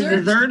 3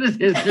 desserts. Dessert is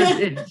his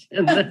tradition.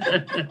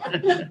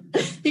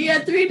 He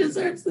had 3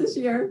 desserts this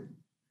year.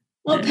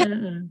 Well,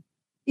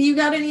 you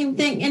got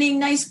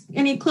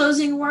any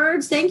closing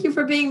words? Thank you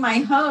for being my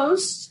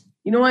host.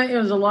 You know what? It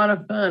was a lot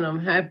of fun.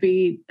 I'm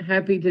happy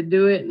to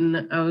do it,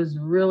 and I was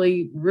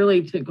really,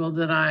 really tickled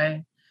that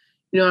I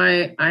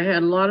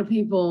had a lot of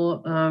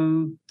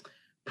people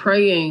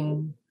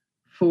praying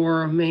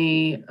for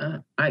me.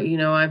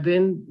 I've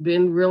been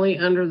really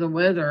under the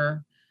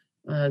weather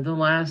the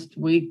last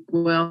week.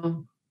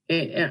 Well,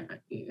 I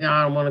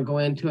don't want to go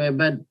into it,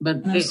 but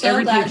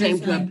everything came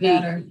to a peak.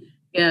 Better.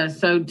 Yeah,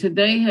 so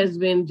today has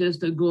been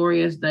just a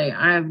glorious day.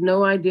 I have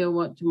no idea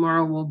what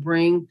tomorrow will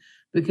bring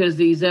because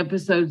these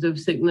episodes of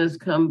sickness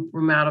come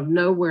from out of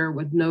nowhere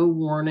with no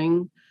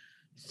warning.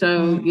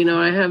 So,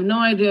 I have no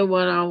idea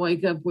what I'll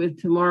wake up with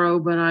tomorrow,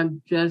 but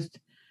I'm just,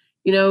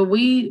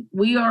 we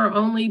are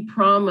only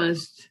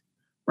promised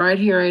right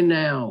here and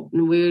now.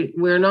 And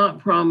we're not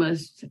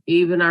promised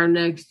even our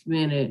next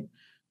minute.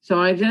 So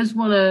I just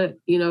want to,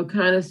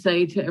 kind of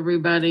say to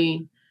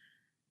everybody,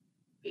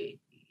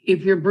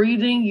 if you're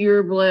breathing,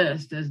 you're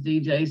blessed, as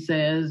DJ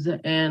says,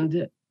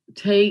 and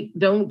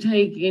don't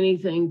take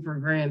anything for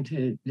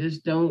granted.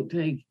 Just don't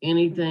take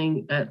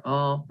anything at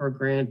all for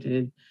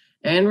granted.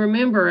 And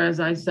remember, as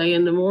I say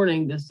in the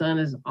morning, the sun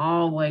is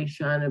always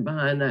shining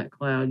behind that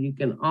cloud. You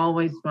can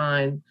always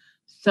find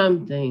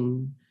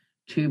something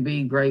to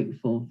be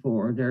grateful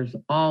for. There's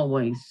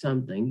always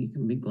something you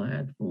can be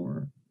glad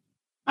for.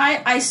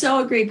 I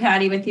so agree,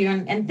 Patty, with you.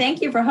 And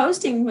thank you for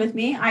hosting with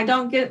me. I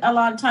don't get a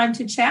lot of time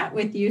to chat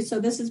with you, so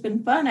this has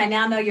been fun. I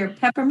now know you're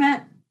pepped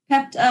up.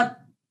 Well,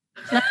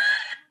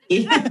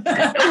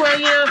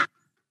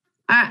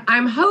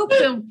 I'm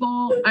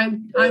hopeful.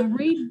 I'm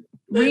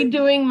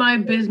redoing my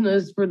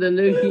business for the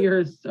new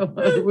year, so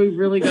we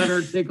really got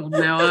her tickled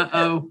now.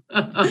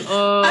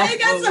 I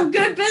got some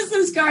good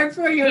business card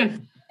for you.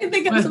 I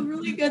think I have some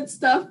really good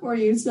stuff for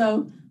you.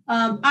 So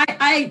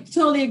I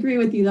totally agree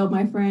with you, though,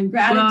 my friend.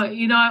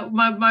 Gratitude. Well,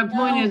 my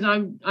point is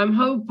I'm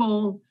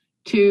hopeful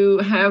to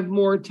have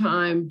more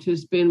time to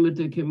spend with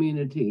the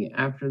community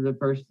after the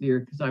first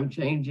year because I'm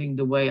changing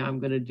the way I'm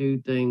going to do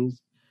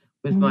things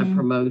with my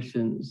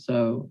promotions.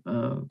 So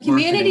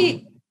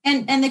community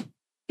and the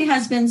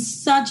has been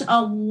such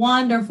a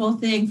wonderful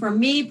thing for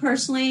me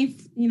personally.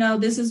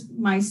 This is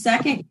my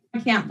second. I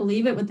can't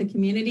believe it with the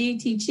community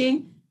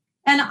teaching,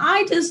 and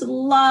I just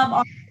love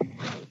all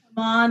come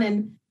on.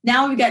 And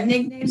now we've got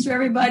nicknames for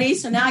everybody.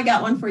 So now I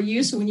got one for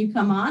you. So when you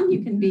come on,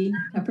 you can be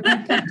Pepped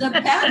Up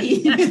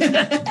Patty.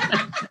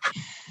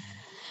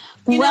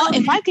 Well,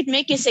 if I could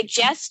make a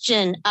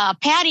suggestion,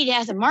 Patty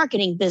has a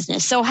marketing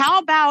business. So how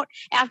about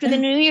after the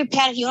new year,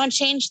 Patty, if you want to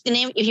change the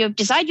name, if you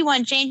decide you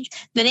want to change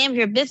the name of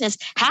your business,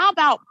 how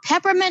about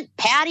Peppermint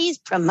Patty's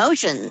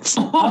Promotions?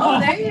 Oh,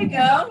 there you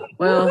go.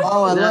 Well,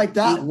 I like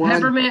that one.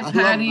 Peppermint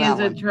Patty is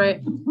a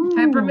trade.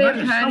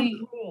 Peppermint Patty.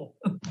 So cool.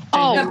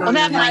 Well,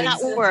 that might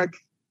not work.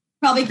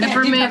 Probably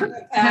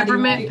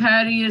Peppermint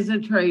Patty is a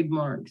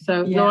trademark.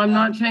 So no, I'm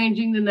not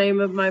changing the name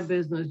of my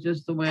business,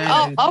 just the way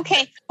I do. Oh,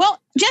 okay. Well,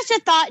 just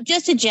a thought,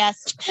 just a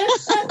jest.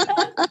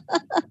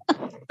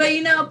 But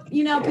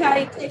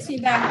Patty takes me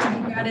back to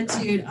the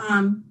gratitude.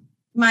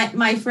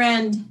 My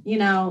friend,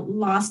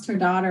 lost her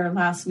daughter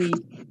last week.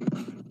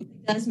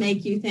 It does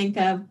make you think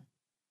of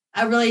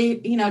a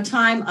really,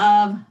 time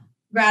of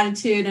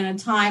gratitude and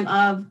a time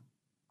of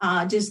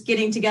just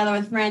getting together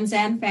with friends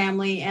and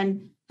family,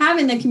 and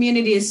having the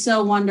community is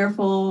so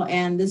wonderful.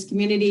 And this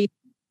community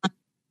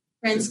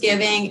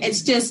Friendsgiving,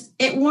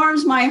 it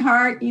warms my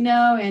heart,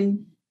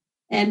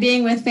 and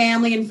being with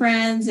family and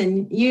friends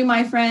and you,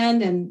 my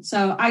friend. And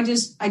so I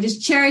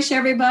just cherish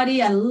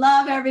everybody. I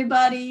love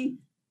everybody.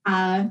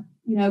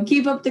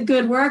 Keep up the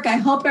good work. I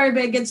hope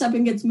everybody gets up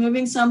and gets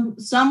moving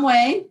some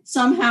way,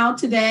 somehow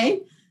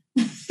today.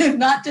 If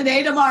not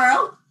today,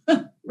 tomorrow.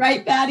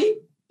 Right, Patty?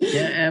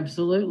 Yeah,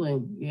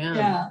 absolutely. Yeah.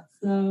 Yeah.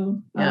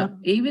 So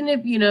even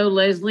if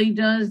Leslie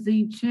does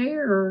the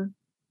chair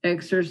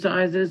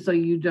exercises, so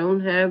you don't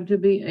have to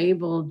be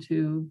able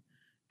to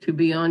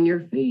be on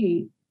your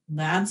feet.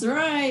 That's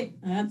right.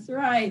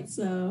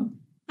 So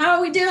how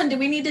are we doing? Do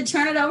we need to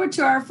turn it over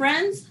to our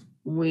friends?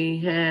 We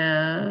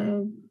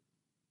have.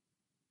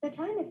 The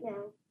time is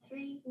now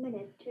 3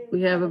 minutes.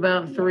 We have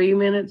about 3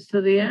 minutes to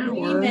the hour.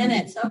 3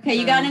 minutes. Okay.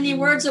 You got any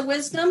words of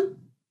wisdom?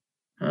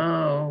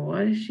 Oh,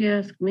 why does she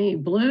ask me?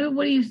 Blue,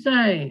 what do you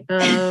say?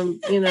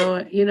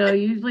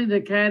 Usually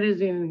the cat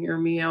is in here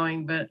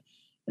meowing, but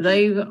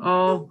they've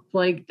all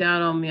flaked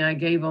out on me. I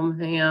gave them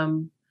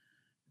ham.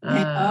 You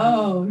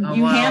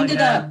hammed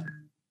it up.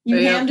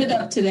 Hammed it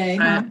up today,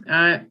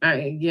 huh?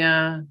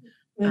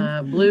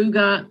 Blue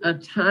got a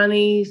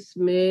tiny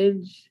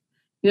smidge.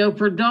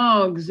 For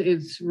dogs,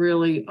 it's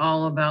really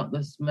all about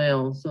the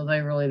smell, so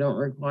they really don't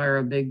require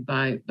a big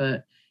bite,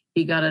 but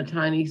he got a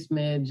tiny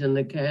smidge and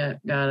the cat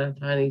got a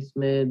tiny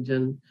smidge,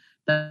 and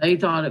they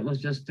thought it was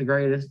just the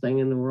greatest thing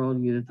in the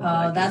world.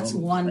 That's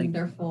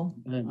wonderful.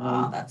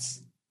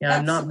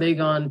 I'm not big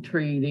on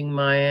treating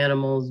my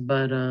animals,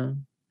 but I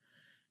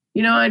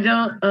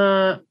don't.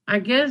 I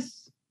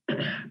guess.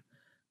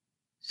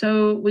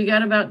 So we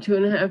got about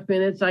 2.5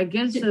 minutes. I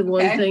guess the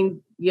one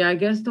thing. Yeah, I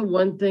guess the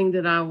one thing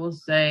that I will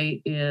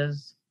say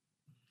is,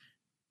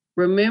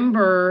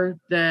 remember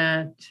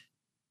that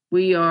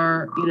we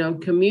are,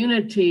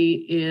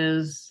 community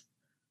is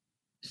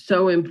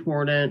so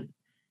important.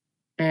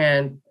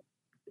 And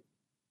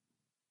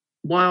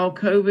while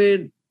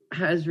COVID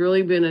has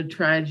really been a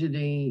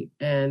tragedy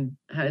and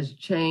has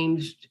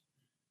changed,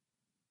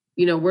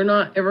 we're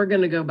not ever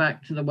going to go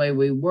back to the way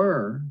we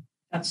were.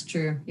 That's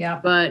true. Yeah.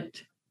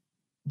 But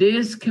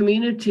this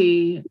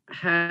community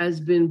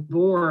has been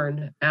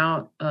born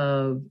out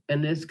of,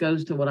 and this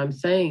goes to what I'm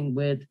saying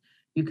with,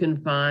 you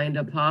can find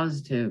a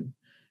positive.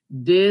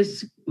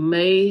 This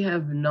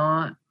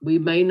we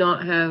may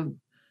not have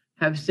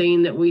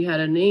seen that we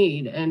had a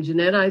need. And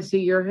Jeanette, I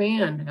see your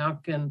hand. How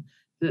can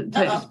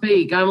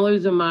speak? I'm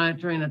losing my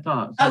train of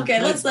thought. So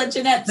okay, let's let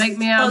Jeanette take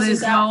me out of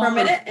this out for a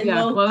minute. And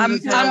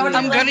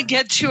I'm going to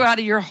get you out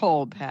of your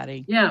hole,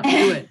 Patty. Yeah,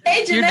 do it.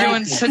 Hey, Jeanette. You're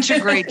doing such a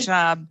great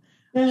job.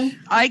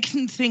 I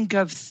can think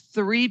of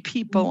 3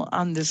 people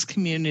on this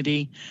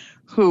community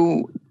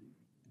who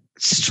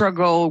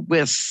struggle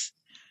with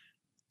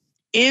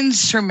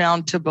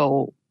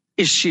insurmountable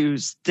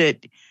issues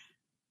that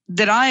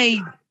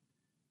I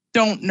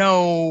don't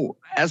know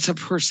as a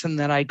person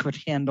that I could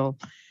handle.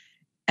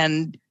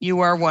 And you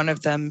are one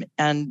of them.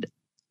 And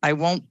I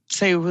won't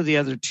say who the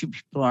other 2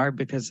 people are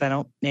because I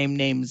don't name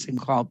names and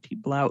call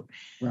people out.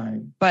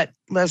 Right. But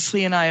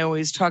Leslie and I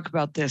always talk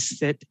about this,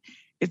 that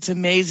it's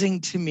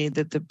amazing to me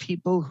that the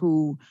people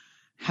who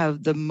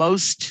have the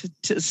most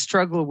to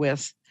struggle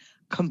with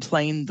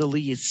complain the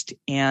least.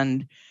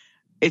 And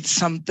it's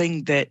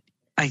something that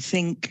I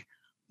think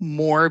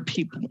more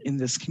people in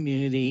this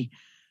community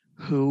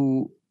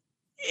who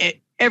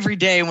every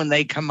day when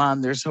they come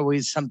on, there's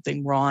always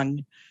something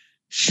wrong,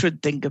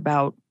 should think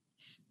about,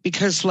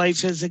 because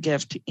life is a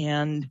gift.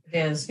 And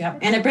it is, yep.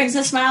 And it brings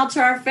a smile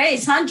to our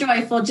face, huh,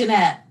 Joyful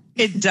Jeanette?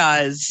 It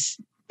does.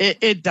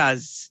 It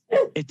does.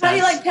 How do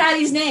you like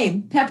Patty's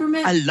name?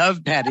 Peppermint? I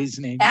love Patty's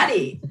name.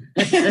 Patty.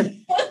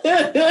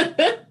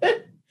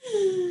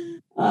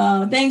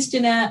 Thanks,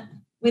 Jeanette.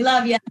 We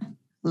love you.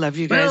 Love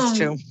you guys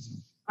too.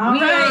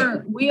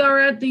 We are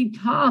at the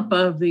top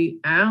of the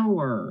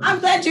hour. I'm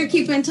glad you're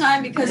keeping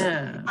time because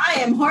I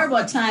am horrible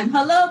at time.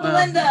 Hello,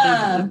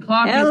 Belinda. The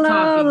clock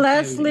Hello, is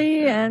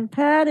Leslie and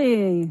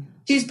Patty.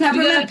 She's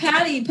Peppermint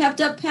Patty,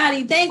 pepped up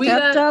Patty. Thank you.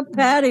 Pepped up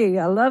Patty.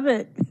 I love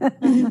it.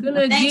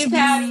 Thanks,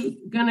 Patty.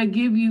 Gonna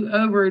give you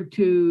over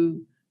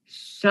to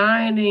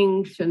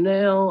Shining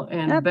Chanel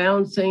and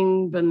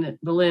Bouncing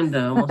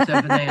Belinda. Almost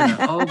said banana.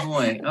 Oh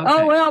boy. Okay.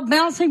 Oh well,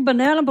 Bouncing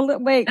Banana.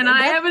 Wait. And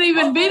I haven't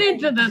even been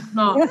into this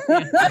knot.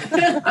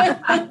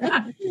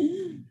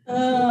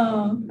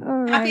 All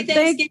right. Happy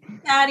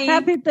Thanksgiving, Patty.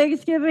 Happy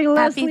Thanksgiving,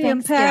 Leslie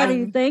and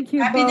Patty. Thank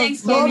you. Happy both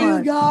Thanksgiving. so Love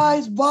much. you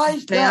guys. Bye,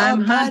 Stella.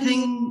 I'm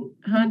Patty,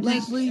 hunting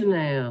Leslie.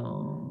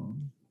 Chanel.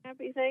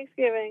 Happy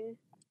Thanksgiving.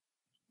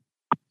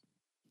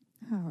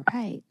 All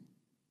right.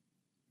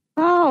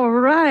 All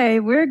right.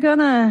 We're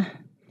gonna.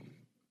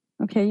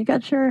 Okay, you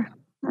got your.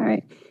 All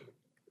right.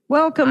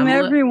 Welcome,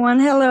 everyone.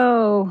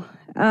 Hello.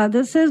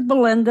 This is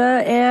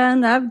Belinda,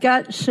 and I've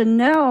got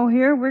Chanel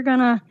here. We're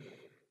gonna.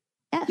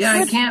 Yeah,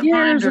 I can't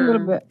find her. A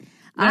little bit.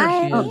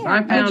 I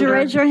found Did you her.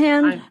 raise your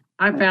hand?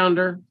 I found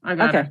her. I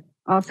got her.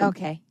 Awesome.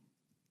 Okay.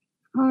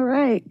 All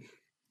right.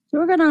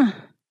 So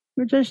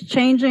we're just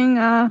changing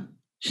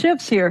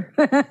shifts here.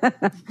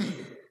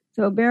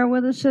 So bear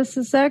with us just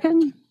a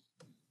second.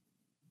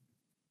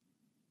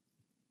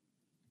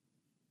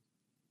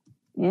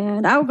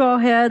 And I'll go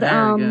ahead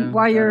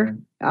while you're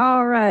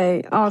all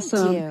right.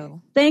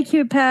 Awesome. Thank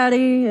you,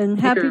 Patty, and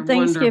happy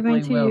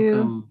Thanksgiving to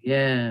you.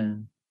 Yeah.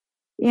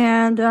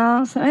 And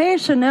so, hey,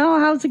 Chanel,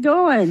 how's it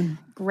going?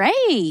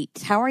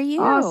 Great. How are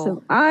you?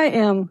 Awesome. I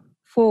am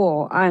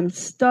full. I'm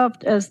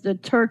stuffed as the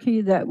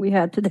turkey that we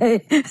had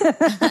today.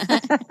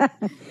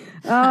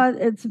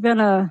 It's been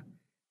a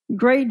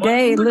great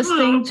day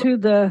listening to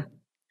the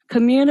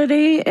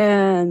community,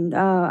 and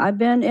I've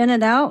been in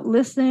and out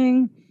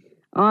listening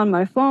on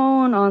my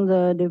phone, on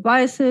the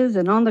devices,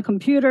 and on the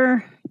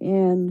computer.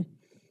 And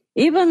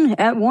even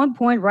at one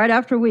point, right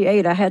after we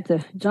ate, I had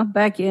to jump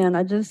back in.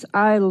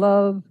 I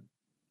love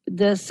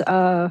this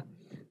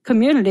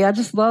community. I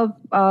just love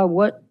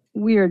what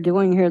we are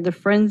doing here. The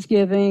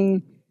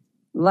Friendsgiving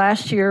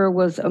last year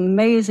was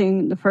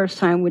amazing the first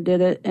time we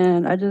did it,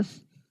 and I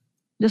just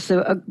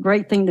a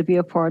great thing to be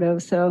a part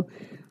of. So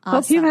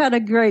hope you had a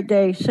great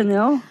day,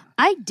 Chanel.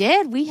 I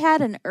did. We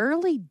had an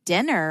early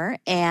dinner,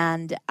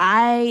 and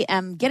I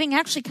am getting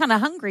actually kind of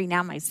hungry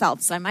now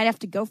myself, so I might have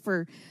to go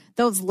for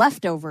those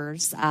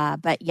leftovers.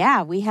 But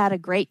yeah, we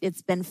had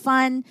it's been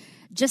fun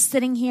just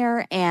sitting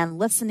here and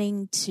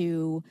listening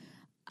to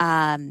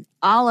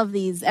all of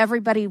these,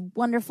 everybody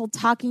wonderful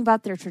talking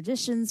about their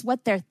traditions,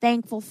 what they're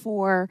thankful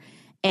for,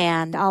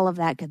 and all of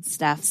that good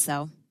stuff.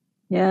 So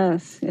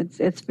yes,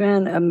 it's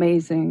been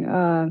amazing.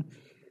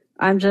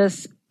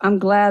 I'm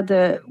glad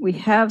that we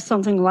have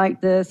something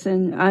like this,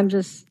 and I'm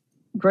just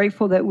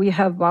grateful that we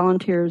have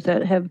volunteers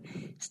that have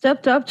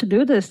stepped up to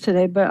do this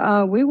today.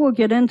 But we will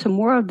get into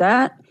more of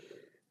that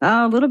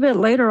a little bit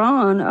later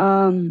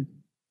on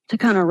to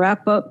kind of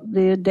wrap up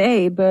the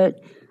day. But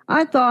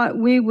I thought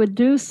we would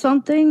do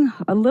something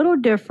a little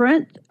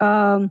different.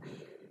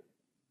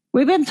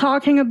 We've been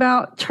talking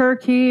about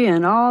turkey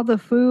and all the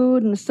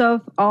food and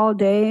stuff all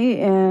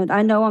day, and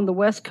I know on the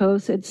West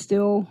Coast it's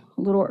still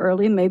a little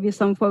early. Maybe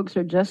some folks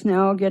are just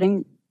now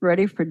getting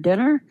ready for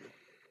dinner.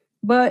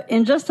 But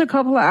in just a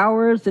couple of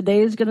hours, the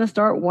day is going to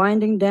start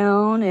winding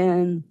down,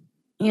 and,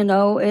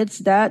 it's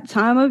that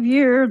time of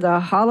year. The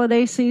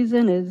holiday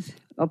season is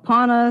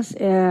upon us,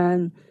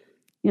 and,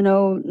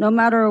 no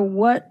matter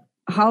what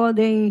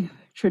holiday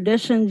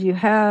traditions you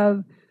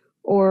have,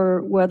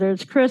 or whether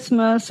it's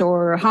Christmas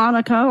or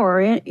Hanukkah or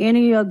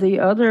any of the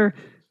other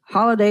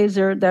holidays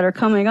that are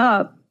coming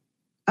up,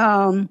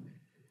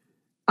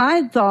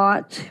 I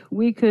thought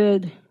we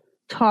could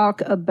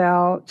talk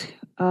about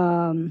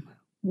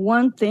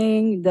one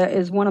thing that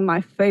is one of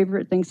my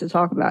favorite things to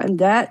talk about, and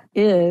that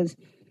is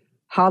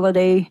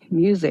holiday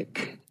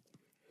music.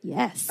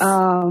 Yes.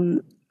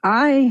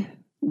 I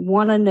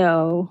want to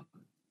know,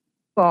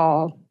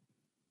 Paul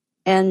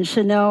and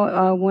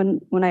Chanel,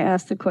 when I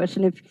asked the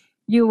question, if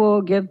you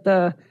will give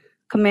the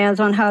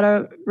commands on how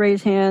to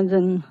raise hands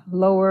and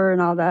lower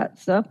and all that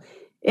stuff.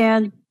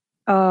 And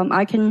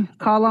I can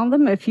call on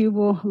them if you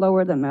will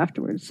lower them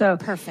afterwards. So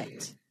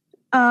perfect.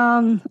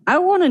 I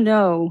want to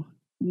know,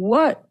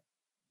 what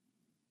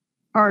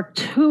are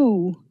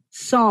 2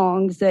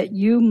 songs that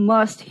you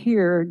must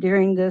hear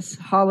during this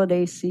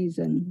holiday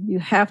season? You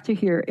have to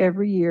hear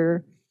every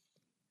year.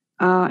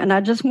 And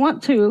I just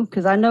want 2,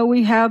 because I know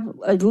we have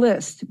a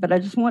list, but I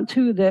just want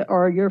 2 that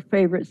are your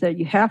favorites that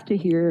you have to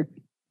hear.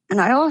 And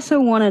I also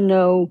want to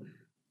know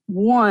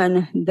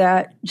one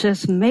that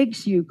just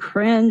makes you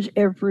cringe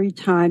every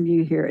time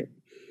you hear it.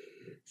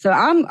 So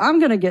I'm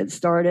going to get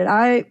started.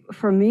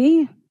 For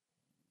me,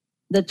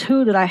 the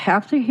 2 that I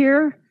have to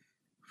hear,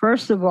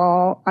 first of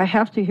all, I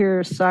have to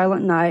hear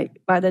Silent Night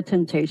by The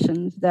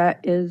Temptations. That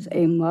is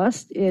a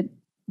must. It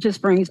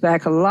just brings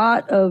back a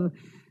lot of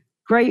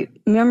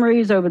great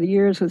memories over the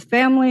years with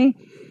family.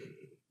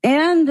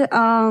 And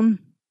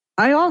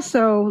I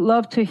also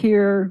love to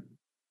hear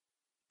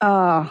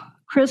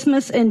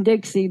Christmas in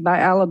Dixie by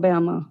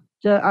Alabama.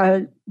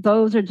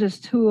 Those are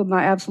just 2 of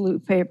my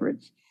absolute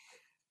favorites.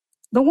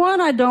 The one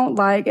I don't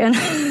like, and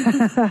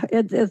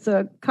it's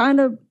a kind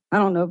of, I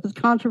don't know if it's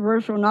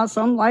controversial or not.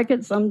 Some like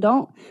it, some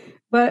don't.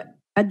 But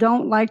I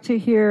don't like to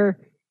hear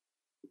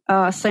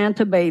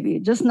Santa Baby.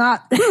 Just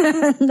not,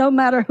 no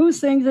matter who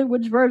sings it,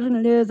 which version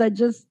it is, I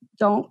just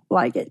don't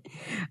like it.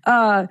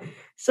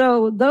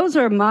 So those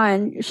are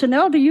mine.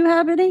 Chanel, do you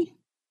have any?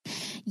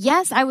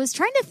 Yes, I was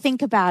trying to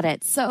think about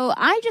it. So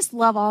I just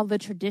love all the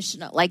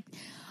traditional,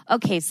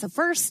 so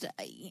first,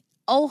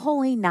 Oh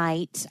Holy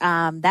Night,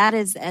 and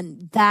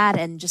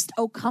just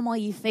Oh Come All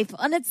You Faithful.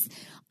 And it's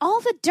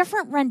all the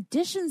different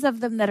renditions of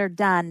them that are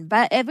done,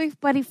 but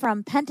everybody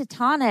from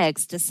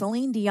Pentatonix to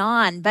Celine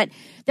Dion. But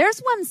there's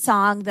one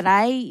song that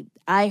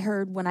I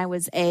heard when I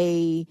was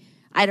in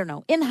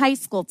high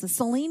school. It's a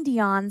Celine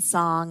Dion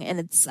song, and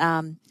it's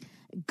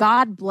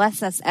God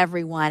Bless Us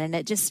Everyone, and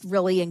it just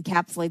really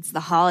encapsulates the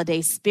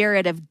holiday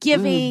spirit of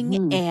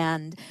giving,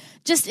 and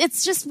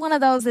it's just one of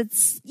those.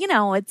 It's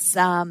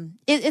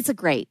it's a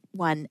great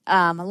one,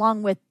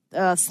 along with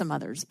some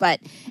others. But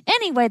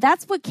anyway,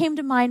 that's what came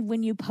to mind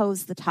when you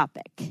posed the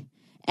topic,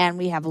 and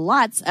we have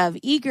lots of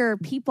eager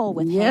people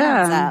with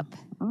hands up.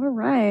 All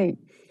right,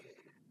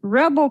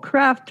 Rebel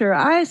Crafter.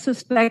 I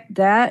suspect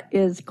that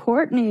is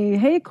Courtney.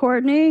 Hey,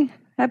 Courtney,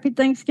 happy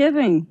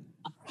Thanksgiving.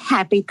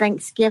 Happy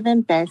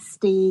Thanksgiving,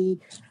 bestie.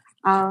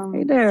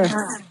 Hey there.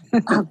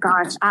 Oh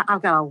gosh,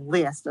 I've got a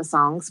list of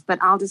songs, but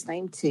I'll just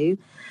name 2.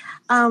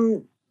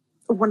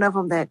 one of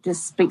them that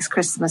just speaks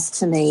Christmas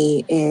to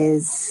me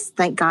is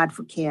 "Thank God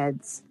for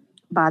Kids"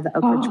 by the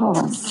Oak Ridge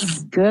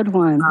Boys. Good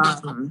one.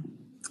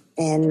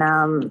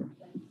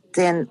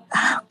 Then,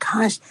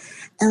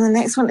 and the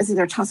next one is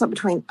either a toss-up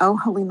between "Oh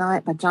Holy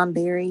Night" by John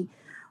Barry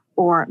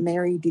or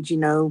 "Mary, Did You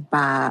Know"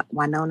 by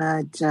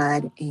Winona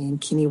Judd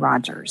and Kenny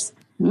Rogers.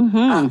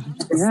 I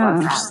just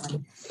love that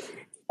one.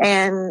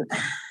 And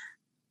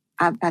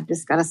I've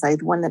just got to say,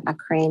 the one that I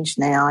cringe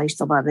now, I used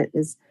to love it,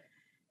 is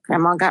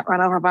 "Grandma Got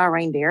Run Over by a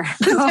Reindeer."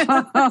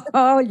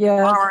 Oh,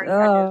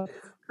 yes.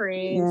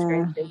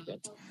 Cringe.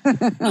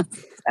 I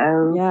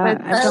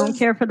don't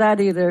care for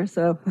that either.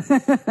 So,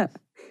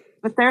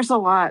 but there's a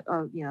lot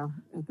of,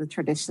 of the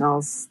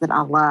traditionals that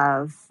I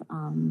love,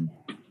 and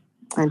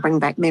bring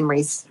back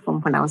memories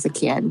from when I was a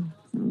kid.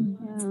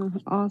 Yeah,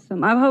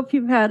 awesome. I hope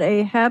you've had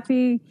a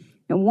happy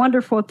and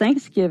wonderful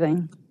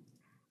Thanksgiving.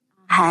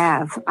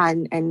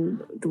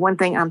 And the one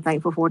thing I'm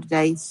thankful for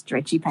today is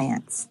stretchy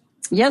pants.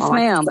 Yes,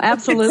 ma'am.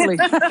 Absolutely.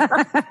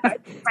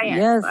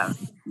 Yes.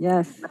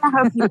 I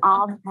hope you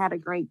all have had a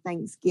great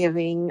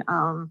Thanksgiving,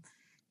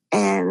 and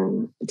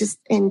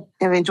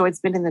have enjoyed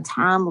spending the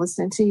time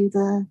listening to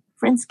the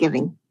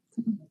Friendsgiving.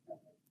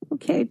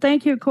 Okay.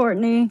 Thank you,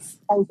 Courtney.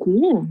 Thank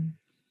you.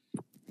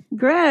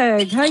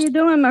 Greg, how you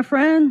doing, my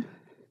friend?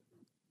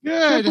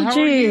 Good. How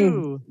are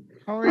you?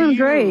 I'm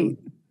great.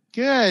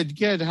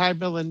 Good. Hi,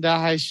 Belinda.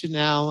 Hi,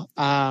 Chanel.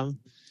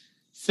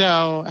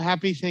 So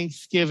happy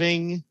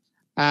Thanksgiving.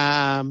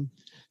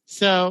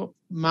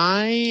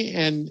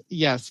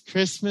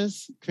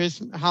 Christmas,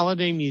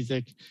 holiday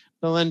music.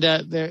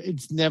 Belinda,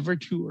 it's never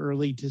too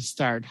early to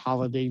start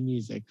holiday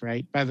music,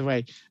 right? By the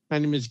way, my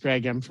name is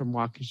Greg. I'm from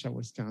Waukesha,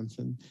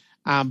 Wisconsin.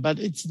 But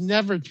it's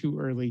never too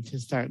early to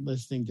start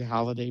listening to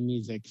holiday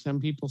music. Some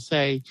people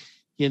say,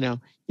 you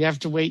have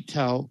to wait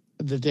till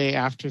the day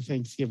after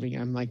Thanksgiving.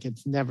 I'm like,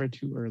 it's never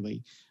too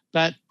early.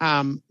 But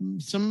some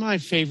of my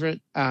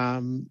favorite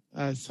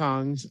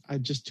songs,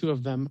 just two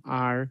of them,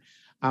 are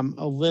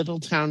 "A Little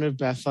Town of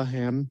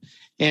Bethlehem."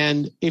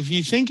 And if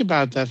you think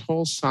about that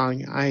whole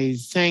song, I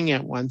sang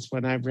it once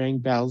when I rang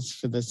bells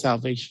for the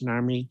Salvation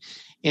Army.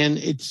 And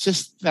it's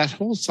just, that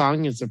whole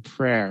song is a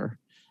prayer.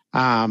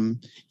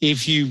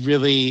 If you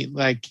really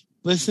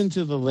listen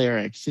to the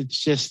lyrics, it's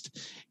just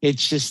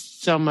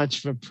so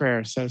much of a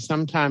prayer. So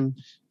sometime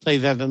play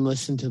that and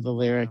listen to the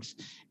lyrics.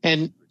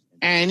 And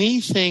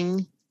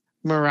anything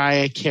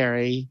Mariah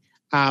Carey,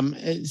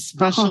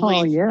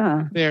 especially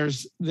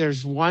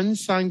there's one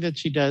song that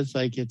she does,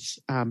 it's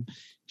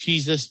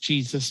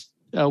Jesus,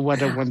 oh,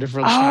 what a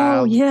wonderful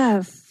child. Oh,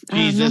 yes.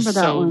 Jesus,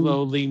 so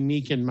lowly,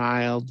 meek and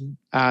mild.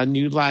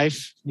 New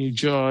life, new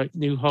joy,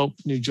 new hope,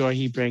 new joy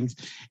he brings.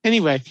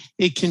 Anyway,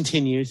 it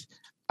continues.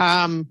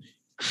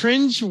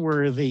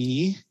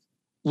 Cringeworthy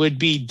would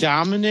be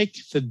Dominic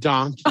the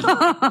Donkey.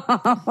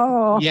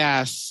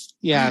 Yes.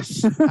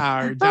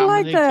 Our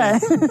Dominic,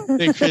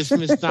 the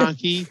Christmas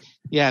donkey.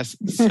 Yes,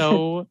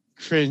 so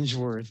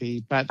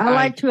cringeworthy. But I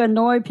like to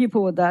annoy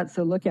people with that,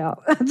 so look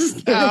out.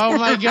 Oh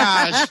my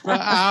gosh!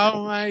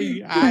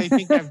 I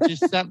think I've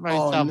just set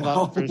myself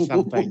up for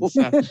something.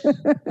 So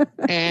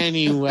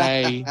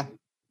anyway,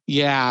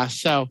 yeah.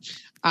 So,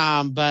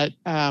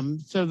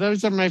 so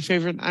those are my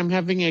favorite. I'm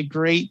having a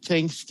great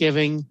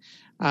Thanksgiving,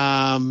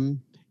 and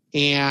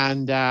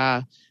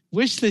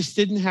wish this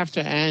didn't have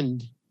to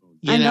end.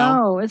 I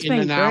know it's in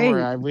been an great.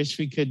 hour. I wish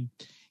we could,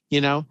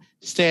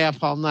 stay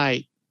up all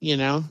night,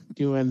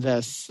 doing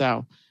this.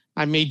 So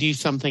I may do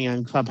something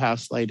on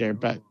Clubhouse later,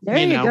 but there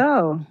you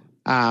go.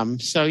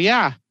 So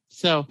yeah.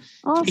 So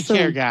awesome. Take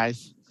care,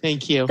 guys.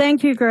 Thank you.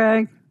 Thank you,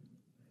 Greg.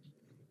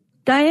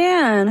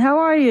 Diane, how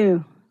are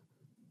you?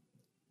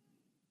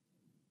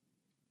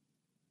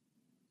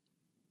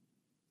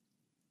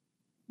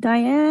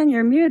 Diane,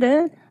 you're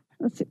muted.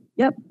 Let's see.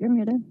 Yep, you're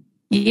muted.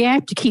 You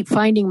have to keep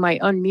finding my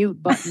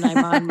unmute button.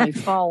 I'm on my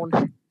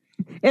phone.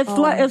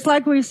 It's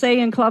like we say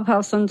in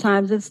Clubhouse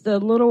sometimes. It's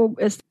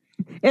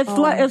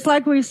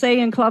like we say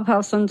in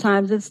Clubhouse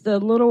sometimes. It's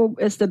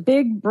the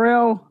big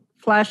braille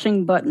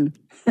flashing button.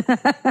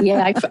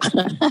 Yeah,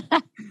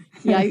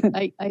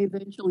 I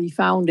eventually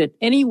found it.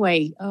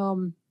 Anyway,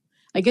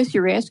 I guess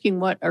you're asking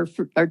what our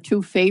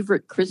two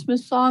favorite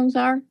Christmas songs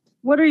are.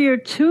 What are your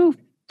two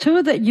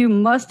that you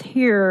must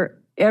hear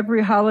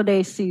every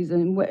holiday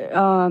season,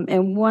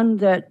 and one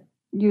that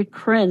you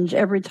cringe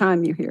every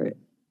time you hear it?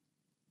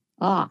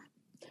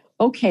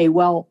 Okay.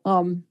 Well,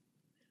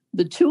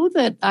 the two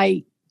that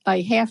I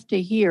have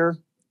to hear,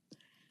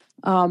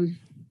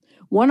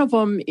 one of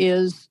them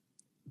is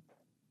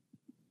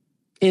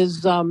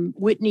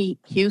Whitney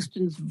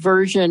Houston's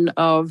version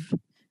of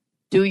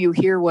 "Do You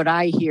Hear What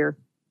I Hear?"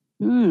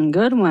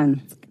 Good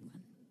one.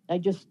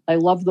 I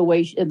love the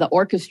way the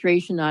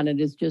orchestration on it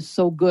is just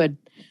so good.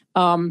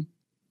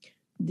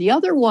 The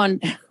other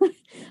one,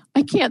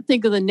 I can't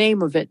think of the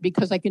name of it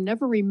because I can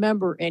never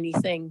remember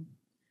anything.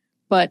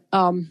 But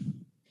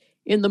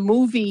in the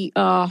movie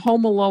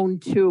Home Alone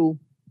 2,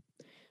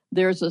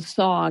 there's a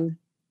song,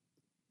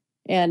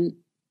 and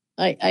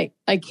I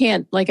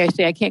can't, like I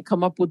say, I can't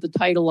come up with the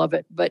title of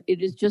it, but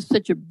it is just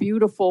such a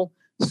beautiful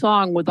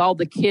song with all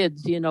the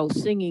kids,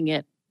 singing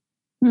it.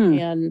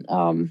 And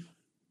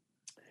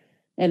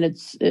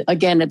it's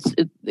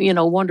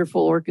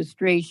wonderful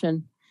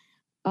orchestration.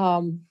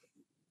 The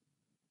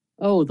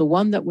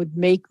one that would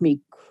make me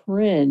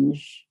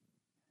cringe.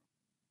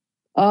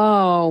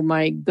 Oh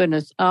my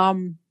goodness.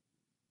 I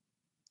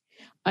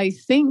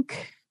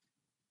think,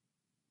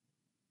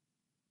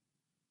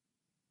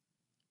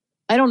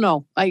 I don't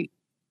know. If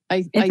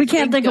you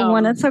can't think of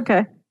one, it's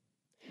okay.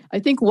 I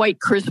think White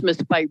Christmas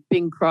by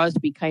Bing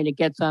Crosby kind of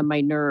gets on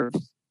my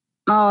nerves.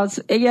 Oh,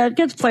 it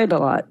gets played a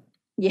lot.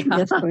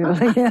 Yeah.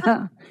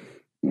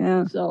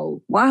 Yeah.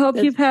 So, well, I hope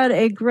you've had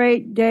a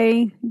great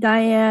day,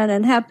 Diane,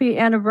 and happy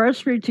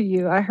anniversary to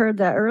you. I heard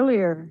that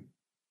earlier.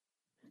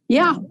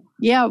 Yeah.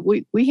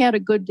 We had a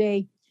good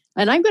day.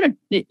 And I'm going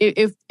to,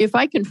 if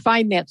I can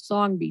find that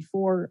song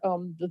before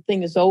the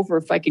thing is over,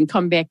 if I can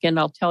come back in,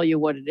 I'll tell you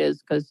what it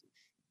is, because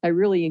I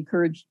really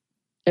encourage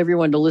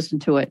everyone to listen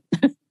to it.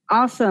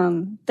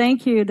 Awesome.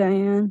 Thank you,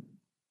 Diane.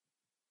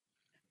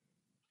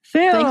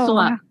 Phil, thanks a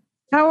lot.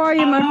 How are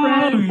you, my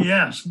friend? Oh,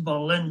 yes,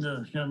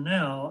 Belinda,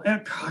 Chanel.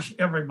 Gosh,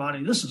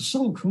 everybody, this is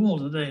so cool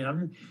today.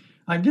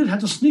 I did have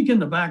to sneak in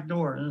the back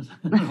door.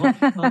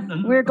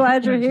 We're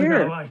glad you're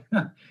here.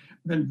 I've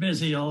been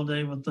busy all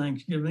day with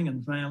Thanksgiving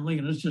and family,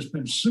 and it's just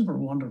been super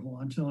wonderful,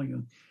 I tell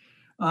you.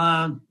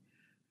 I'll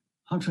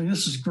tell you,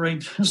 this is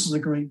great. This is a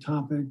great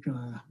topic.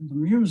 The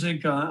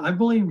music, I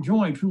believe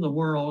Joy to the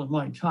World is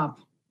my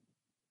top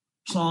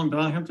song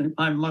that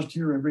I must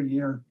hear every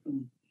year,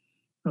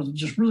 because it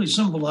just really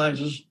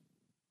symbolizes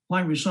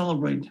why we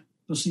celebrate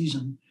the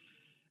season.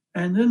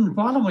 And then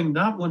following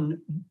that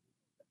one,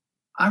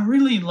 I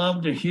really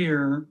love to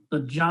hear the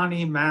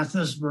Johnny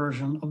Mathis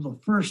version of the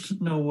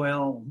First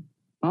Noel.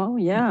 Oh,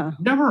 yeah.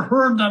 Never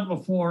heard that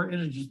before.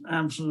 It is just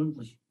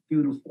absolutely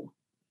beautiful.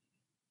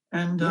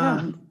 And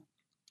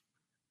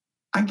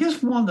I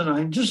guess one that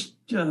I just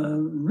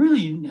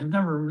really have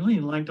never really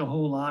liked a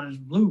whole lot is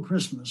Blue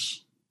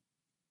Christmas.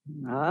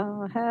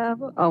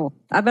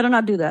 I better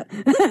not do that.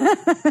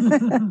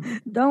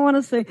 Don't want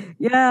to say.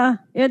 Yeah,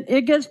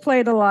 it gets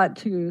played a lot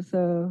too.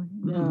 So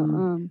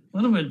a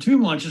little bit too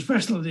much,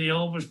 especially the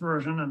Elvis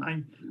version.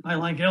 And I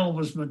like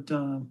Elvis, but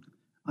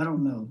I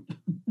don't know.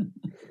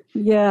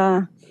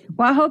 Yeah.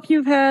 Well, I hope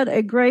you've had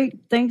a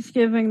great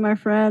Thanksgiving, my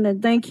friend,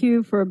 and thank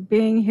you for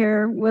being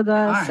here with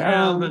us. I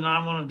have, and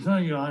I want to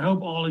tell you, I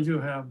hope all of you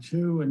have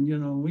too. And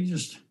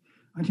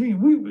I tell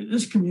you,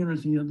 this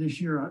community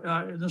this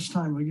year, this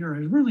time of year,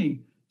 has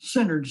really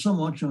centered so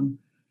much on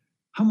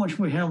how much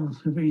we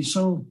have to be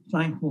so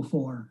thankful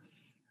for.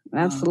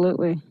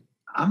 Absolutely.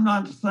 I'm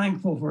not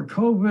thankful for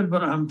COVID,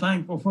 but I'm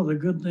thankful for the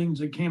good things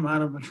that came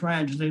out of a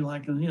tragedy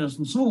like this.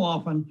 And so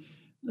often,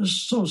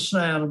 it's so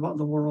sad about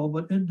the world,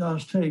 but it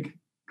does take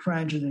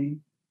tragedy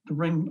to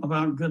bring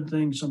about good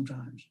things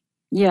sometimes.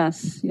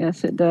 Yes,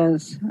 it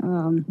does.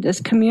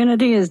 This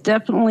community has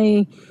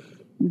definitely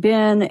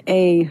been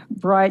a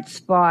bright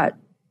spot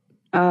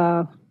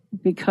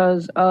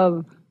because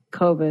of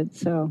COVID.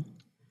 So,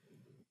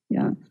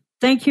 yeah.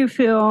 Thank you,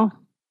 Phil.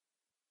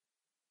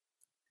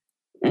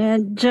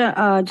 And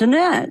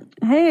Jeanette,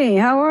 hey,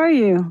 how are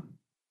you?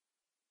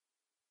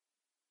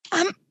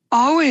 I'm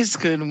always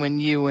good when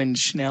you and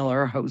Chanel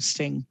are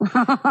hosting.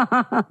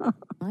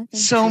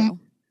 So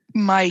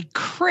my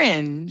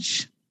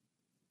cringe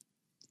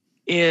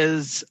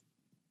is,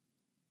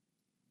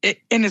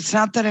 and it's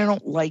not that I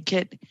don't like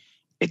it,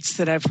 it's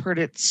that I've heard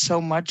it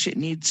so much it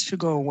needs to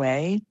go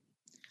away.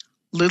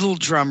 Little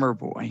Drummer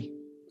Boy.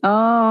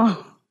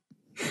 Oh.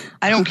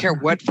 I don't care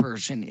what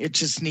version. It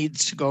just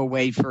needs to go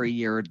away for a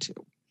year or two.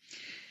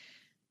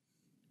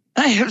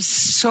 I have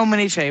so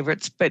many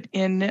favorites, but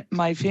in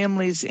my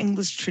family's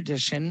English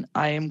tradition,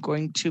 I am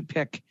going to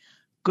pick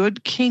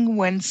Good King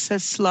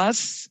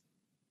Wenceslas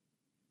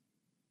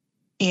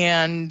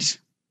and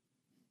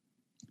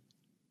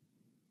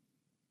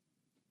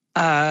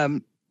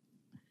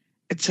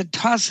it's a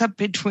toss-up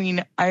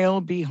between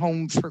I'll Be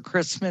Home for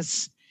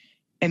Christmas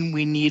and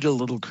We Need a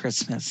Little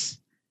Christmas.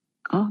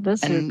 Oh,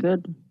 that's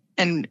good.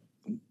 And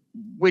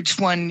which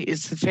one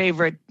is the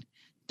favorite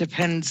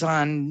depends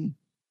on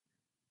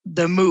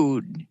the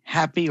mood,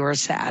 happy or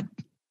sad.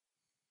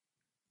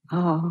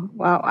 Oh,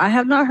 wow. I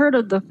have not heard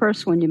of the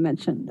first one you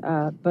mentioned,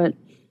 but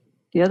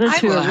the other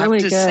two are really good. I will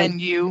have to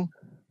send you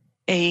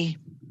a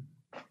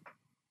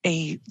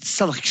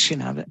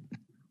selection of it.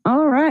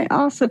 All right.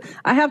 Awesome.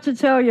 I have to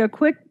tell you a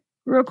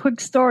real quick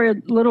story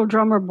of Little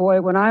Drummer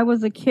Boy. When I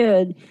was a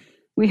kid,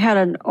 we had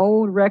an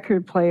old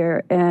record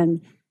player,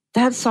 and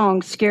that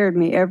song scared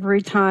me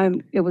every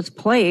time it was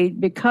played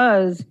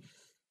because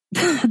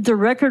the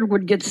record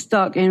would get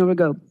stuck and it would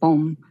go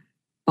boom,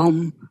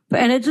 boom.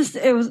 And it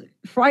was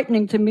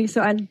frightening to me.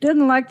 So I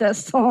didn't like that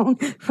song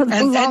for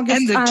the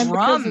longest time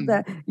because of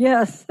that.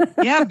 Yes.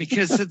 Yeah,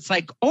 because it's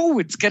like, oh,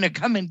 it's going to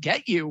come and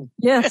get you.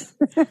 Yes.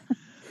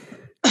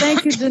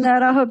 Thank you,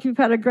 Jeanette. I hope you've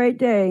had a great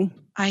day.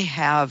 I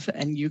have.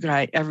 And you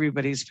guys,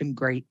 everybody's been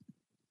great.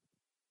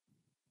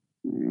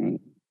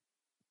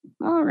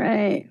 All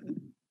right.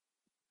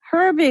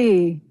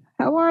 Herbie,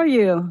 how are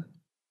you?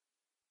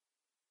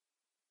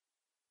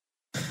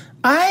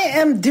 I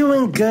am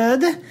doing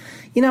good.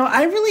 You know,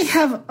 I really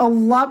have a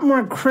lot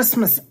more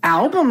Christmas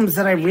albums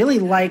that I really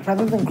like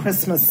rather than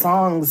Christmas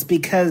songs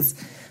because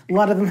a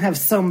lot of them have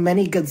so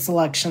many good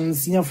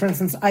selections. You know, for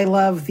instance, I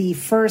love the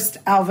first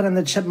Alvin and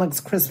the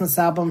Chipmunks Christmas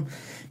album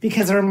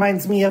because it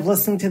reminds me of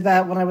listening to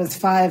that when I was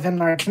 5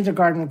 in our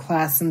kindergarten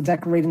class and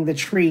decorating the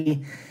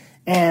tree.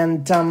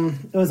 And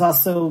it was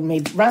also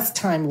made rest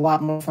time a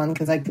lot more fun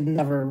because I could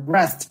never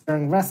rest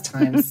during rest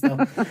time.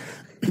 So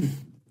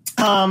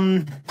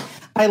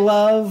I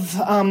love,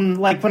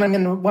 like when I'm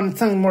in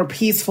something more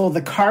peaceful,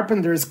 the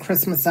Carpenters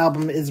Christmas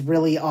album is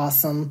really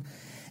awesome.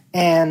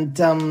 And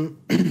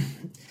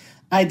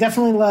I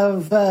definitely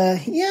love,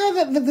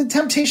 the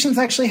Temptations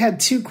actually had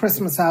 2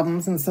 Christmas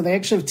albums, and so they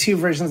actually have 2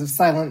 versions of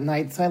Silent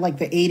Night. So I like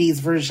the 80s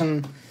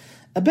version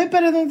a bit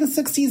better than the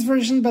 60s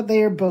version, but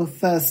they are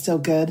both still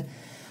good.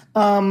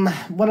 One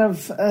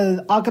of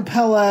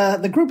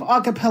the group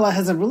Acapella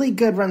has a really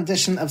good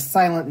rendition of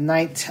Silent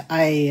Night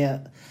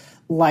I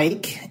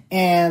like,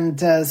 and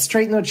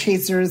Straight No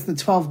Chasers, The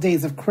 12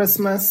 Days of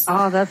Christmas.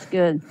 Oh, that's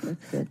good.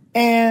 That's good.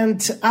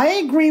 And I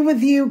agree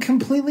with you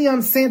completely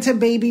on Santa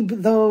Baby,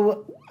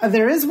 though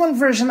there is one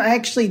version I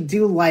actually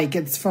do like.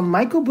 It's from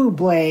Michael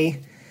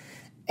Bublé,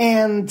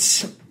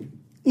 and,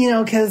 you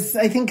know, because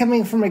I think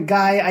coming from a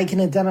guy, I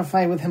can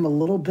identify with him a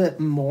little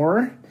bit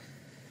more,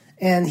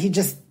 and he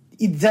does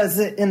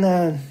it in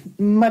a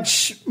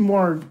much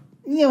more,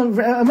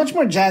 a much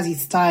more jazzy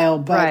style,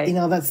 but,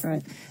 right. That's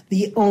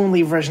the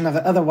only version of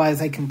it.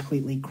 Otherwise, I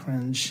completely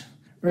cringe.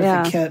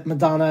 Eartha Kitt,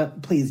 Madonna,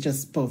 please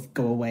just both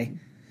go away.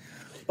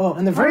 Oh,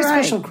 and the Very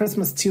Special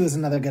Christmas, too, is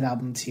another good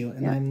album, too.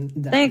 And I'm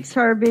done. Thanks,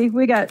 Herbie.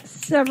 We got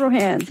several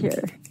hands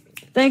here.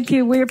 Thank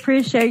you. We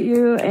appreciate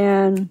you,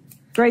 and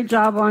great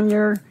job on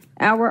your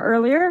hour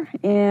earlier,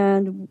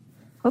 and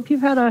hope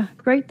you've had a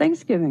great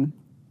Thanksgiving.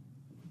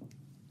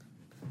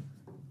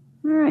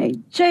 All right.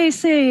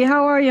 JC,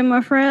 how are you,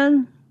 my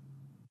friend?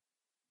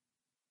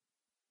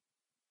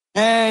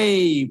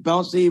 Hey,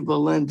 Bouncy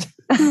Belinda.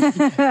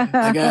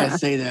 I gotta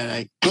say that.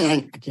 I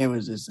can't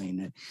resist saying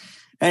that.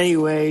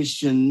 Anyway,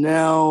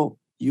 Chanel,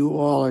 you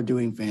all are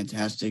doing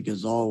fantastic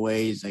as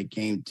always. I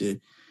came to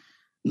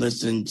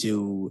listen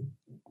to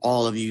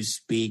all of you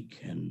speak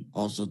and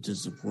also to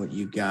support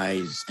you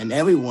guys and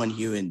everyone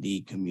here in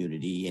the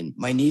community. And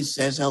my niece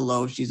says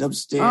hello. She's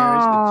upstairs.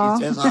 But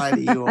she says hi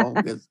to you all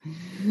because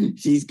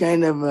she's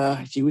kind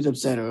of, she was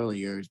upset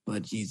earlier,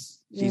 but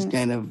she's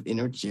kind of in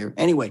her chair.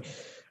 Anyway,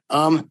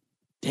 dang,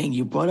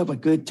 you brought up a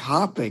good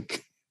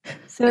topic.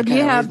 So do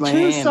you have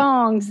 2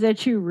 songs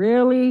that you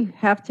really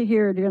have to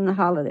hear during the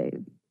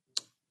holidays?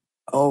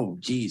 Oh,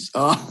 geez.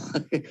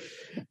 Okay.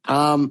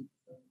 I'm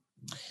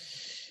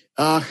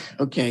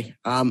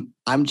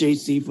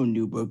JC from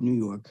Newburgh, New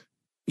York,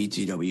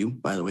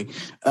 BTW, by the way.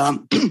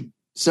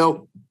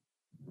 So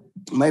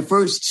my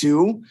first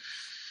 2,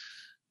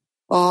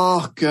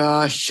 oh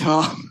gosh,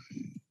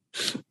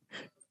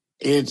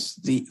 it's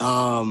the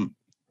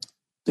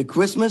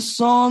Christmas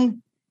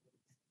song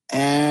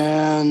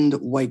and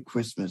White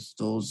Christmas.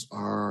 Those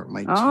are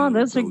my 2. Oh,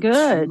 those are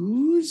good.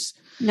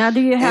 Now,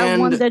 do you have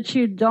one that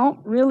you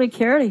don't really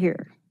care to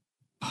hear?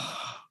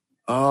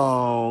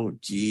 Oh,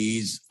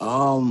 geez.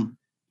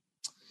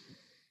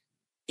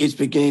 It's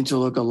beginning to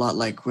look a lot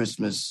like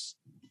Christmas.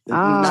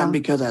 Not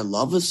because I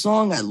love the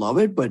song, I love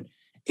it, but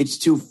it's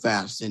too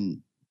fast,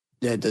 and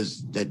that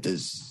does.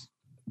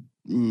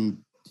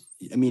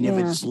 If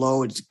it's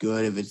slow, it's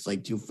good. If it's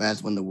like too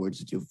fast, when the words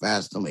are too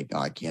fast, I'm like, oh,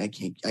 I can't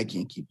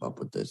keep up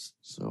with this.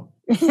 So,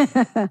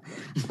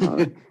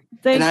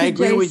 and I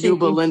agree with you,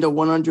 Belinda,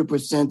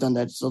 100% on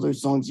that. So other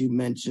songs you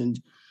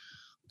mentioned,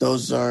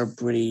 those are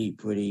pretty.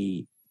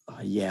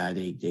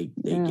 They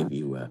give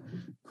you.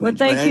 Well,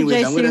 thank you,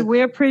 JC.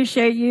 We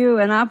appreciate you,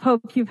 and I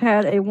hope you've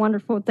had a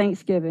wonderful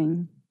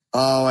Thanksgiving.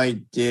 Oh, I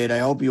did. I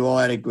hope you all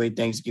had a great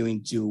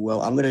Thanksgiving too.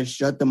 Well, I'm going to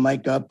shut the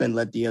mic up and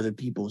let the other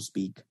people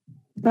speak.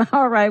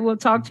 All right. We'll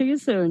talk to you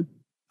soon.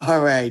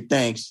 All right.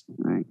 Thanks.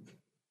 All right.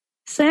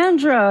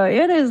 Sandra,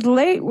 it is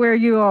late where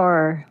you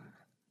are.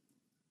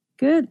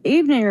 Good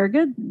evening or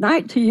good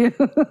night to you.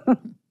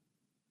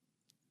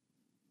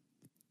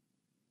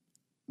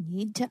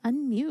 Need to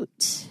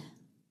unmute.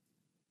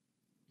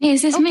 Hey,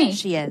 is this me? There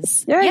she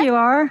is. There you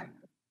are.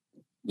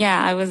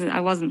 Yeah, I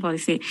wasn't fully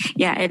asleep.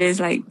 Yeah, it is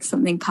like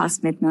something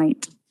past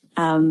midnight.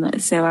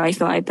 So I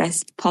thought I'd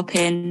best pop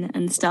in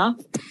and stuff.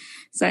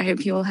 So I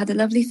hope you all had a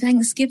lovely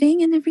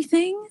Thanksgiving and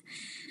everything.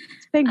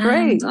 It's been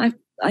great. And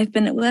I've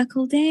been at work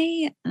all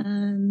day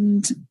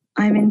and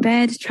I'm in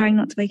bed trying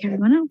not to wake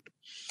everyone up.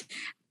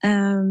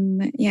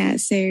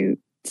 So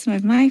some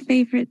of my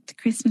favorite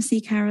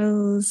Christmassy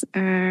carols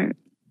are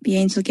The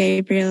Angel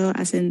Gabriel,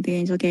 as in The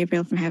Angel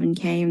Gabriel from Heaven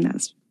Came.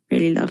 That's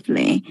really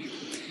lovely.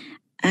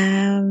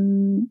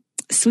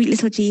 Sweet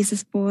Little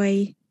Jesus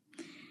Boy.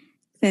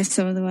 There's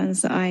some of the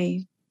ones that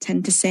I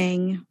tend to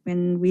sing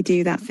when we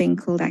do that thing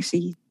called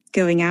actually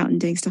going out and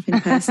doing stuff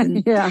in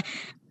person. Yeah.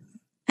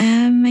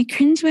 My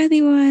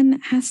cringeworthy one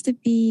has to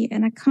be,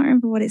 and I can't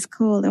remember what it's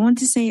called. I want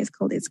to say it's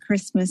called It's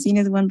Christmas. You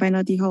know, the one by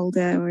Noddy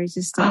Holder where he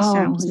just starts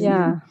shouting.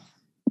 Yeah.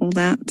 all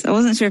that. I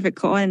wasn't sure if it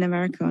caught on in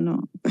America or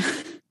not.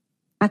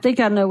 I think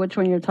I know which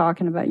one you're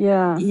talking about.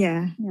 Yeah.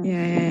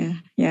 Yeah.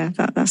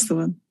 That's the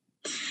one.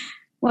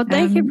 Well,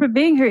 thank you for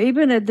being here,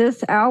 even at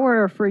this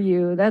hour for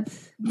you.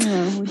 That's,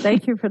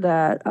 thank you for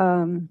that.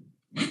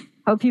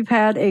 Hope you've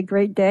had a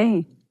great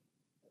day.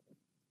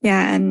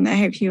 Yeah, and I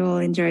hope you all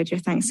enjoyed your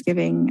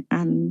Thanksgiving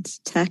and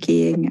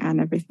turkeying and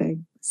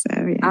everything. So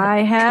yeah.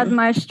 I had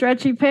my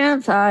stretchy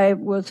pants. I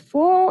was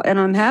full and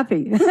I'm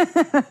happy.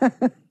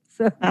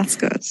 So that's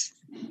good.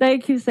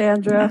 Thank you,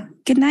 Sandra.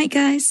 Good night,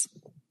 guys.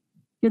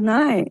 Good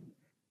night.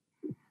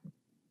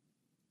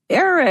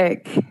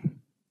 Eric,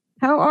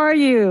 how are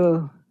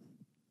you?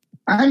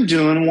 I'm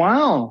doing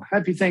well.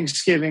 Happy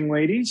Thanksgiving,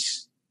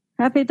 ladies.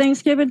 Happy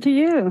Thanksgiving to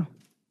you.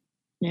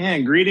 Yeah,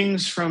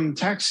 greetings from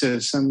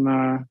Texas.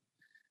 And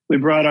we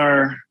brought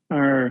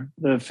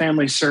the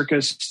family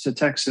circus to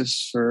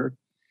Texas for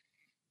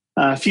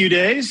a few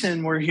days,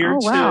 and we're here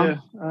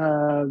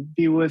to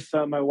be with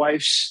my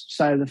wife's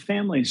side of the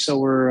family. So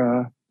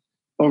we're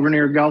over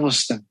near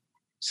Galveston.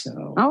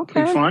 So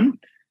pretty fun.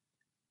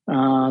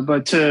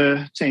 But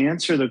to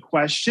answer the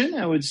question,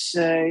 I would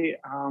say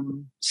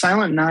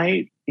Silent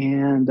Night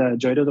and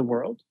Joy to the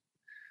World.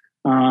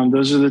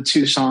 Those are the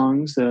two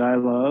songs that I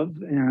love.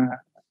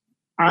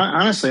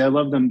 Honestly, I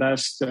love them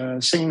best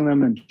singing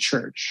them in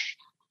church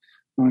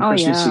on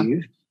Christmas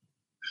Eve.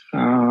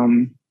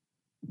 And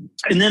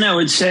then I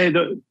would say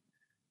the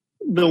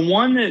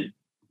one that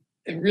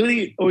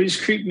really always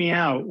creeped me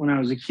out when I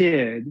was a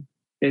kid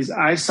is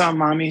I Saw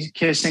Mommy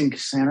Kissing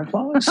Santa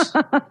Claus.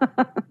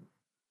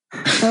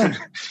 And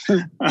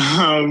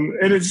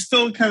it's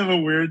still kind of a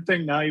weird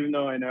thing now, even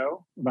though I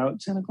know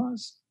about Santa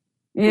Claus.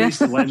 Yeah. At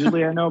least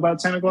allegedly I know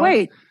about Santa Claus.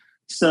 Wait.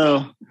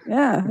 So,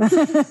 yeah.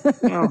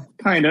 Well,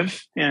 kind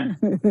of, yeah.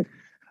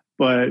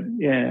 But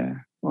yeah,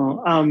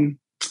 well,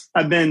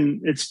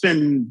 it's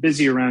been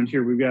busy around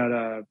here. We've got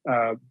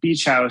a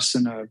beach house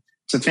and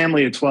it's a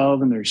family of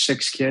 12 and there's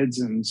 6 kids.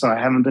 And so I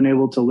haven't been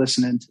able to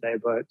listen in today,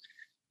 but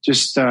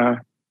just, I'm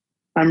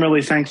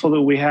really thankful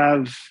that we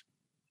have,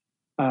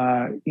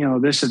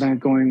 this event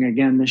going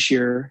again this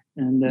year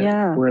and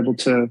that we're able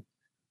to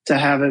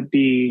have it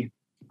be,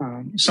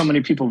 so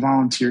many people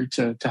volunteer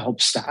to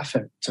help staff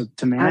it,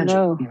 to manage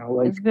it.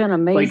 It's been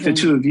amazing. Like the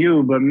two of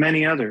you, but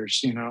many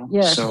others,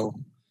 Yes. So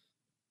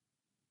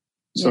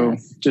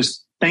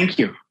just thank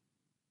you.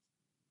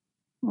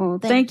 Well,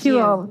 thank you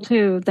all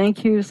too.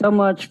 Thank you so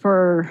much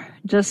for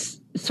just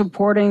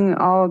supporting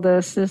all of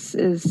this.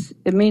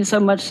 It means so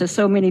much to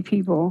so many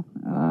people.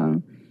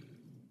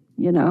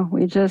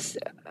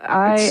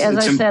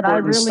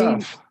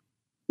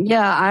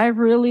 I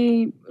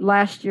really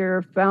last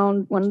year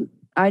found when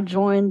I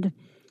joined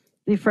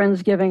the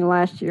Friendsgiving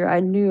last year, I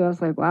knew, I was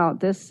like, wow,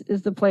 this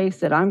is the place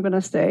that I'm going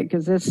to stay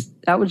because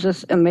that was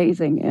just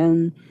amazing.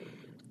 And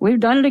we've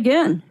done it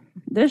again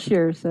this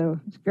year, so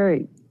it's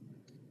great.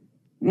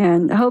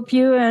 And I hope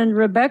you and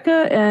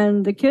Rebecca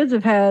and the kids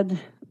have had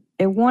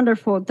a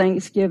wonderful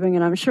Thanksgiving,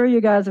 and I'm sure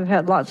you guys have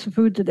had lots of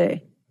food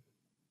today.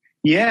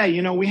 Yeah,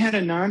 we had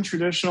a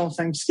non-traditional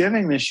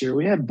Thanksgiving this year.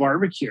 We had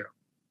barbecue.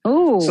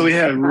 Oh, so we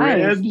had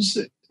nice. Ribs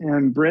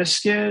and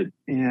brisket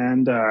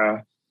and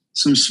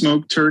some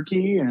smoked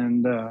turkey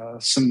and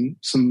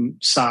some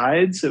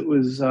sides. It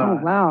was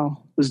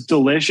wow, it was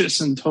delicious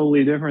and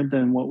totally different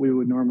than what we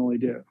would normally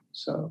do.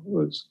 So it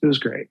was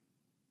great.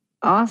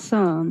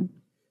 Awesome.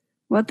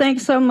 Well,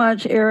 thanks so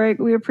much, Eric.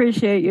 We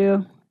appreciate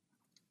you.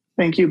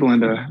 Thank you,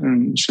 Belinda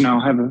and Chanel.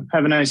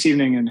 Have a nice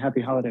evening and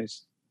happy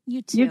holidays.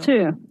 You too. You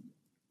too.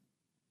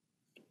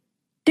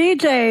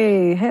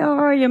 DJ, how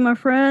are you, my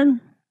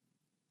friend?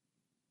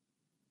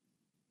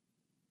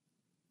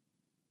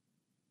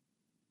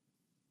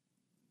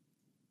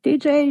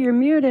 DJ, you're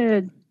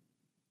muted.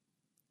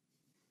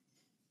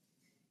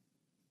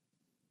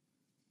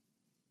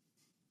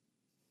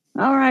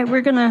 All right,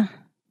 we're going to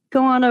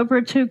go on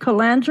over to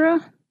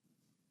Calandra.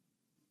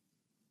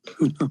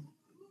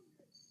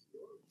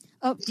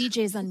 Oh,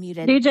 DJ's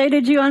unmuted. DJ,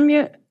 did you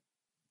unmute?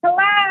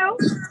 Hello?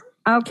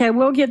 Okay,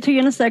 we'll get to you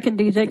in a second,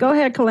 DJ. Go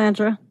ahead,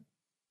 Calandra.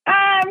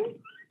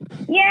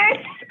 Yes,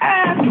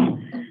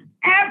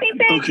 happy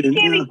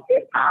Thanksgiving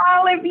to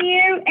all of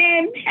you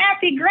and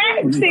happy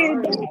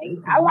Gratitude Day.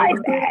 I like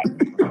that.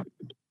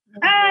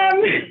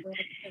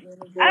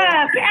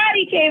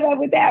 Patty came up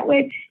with that one.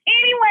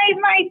 Anyway,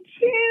 my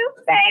 2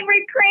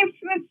 favorite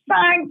Christmas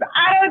songs,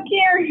 I don't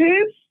care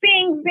who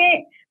sings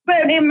it,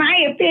 but in my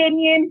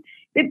opinion,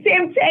 the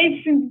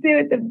Temptations do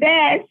it the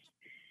best.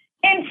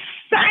 And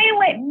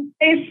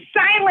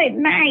Silent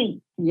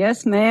Night.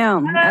 Yes,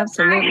 ma'am.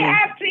 Absolutely. I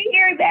have to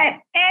hear that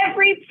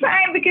every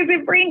time because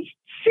it brings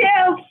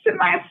chills to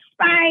my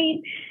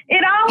spine.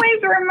 It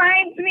always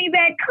reminds me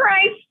that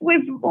Christ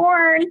was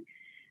born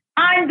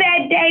on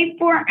that day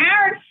for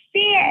our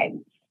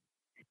sins.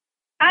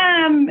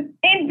 And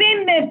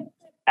then the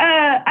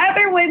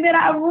other one that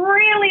I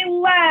really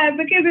love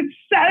because it's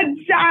so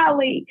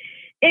jolly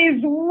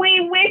is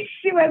We Wish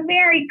You a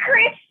Merry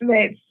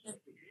Christmas.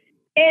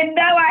 And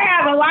though I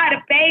have a lot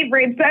of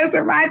favorites, those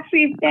are my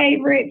 2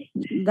 favorites.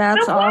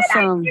 That's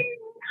awesome. What I do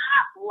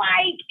not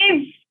like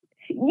it's,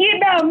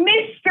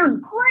 Mr.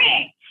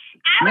 Grinch.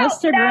 I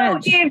don't know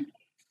if,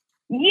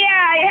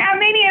 how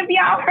many of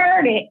y'all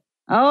heard it?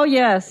 Oh,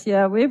 yes.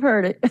 Yeah, we've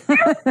heard it. I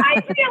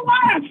see a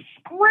lot of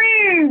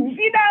Scrooge,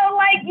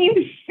 like you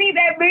see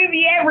that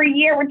movie every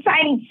year with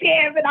Tiny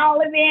Tim and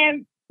all of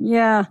them.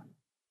 Yeah.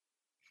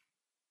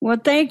 Well,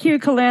 thank you,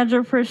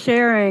 Calandra, for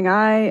sharing.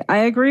 I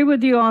agree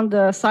with you on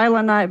the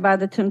Silent Night by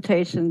the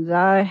Temptations.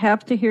 I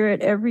have to hear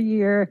it every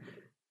year.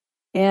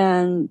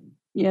 And,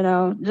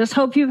 just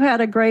hope you've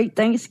had a great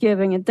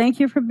Thanksgiving. And thank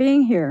you for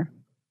being here.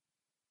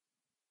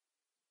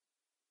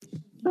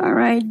 All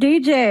right,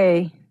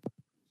 DJ.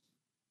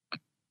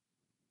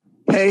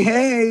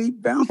 Hey,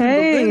 Bouncing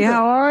Hey, Belinda.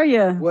 how are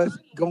you? What's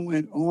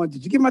going on?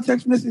 Did you get my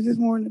text message this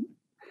morning?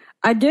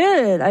 I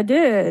did.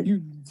 You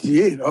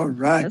did? All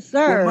right. Yes,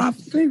 sir. Well, my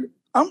favorite,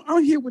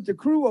 I'm here with the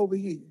crew over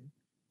here.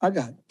 I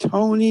got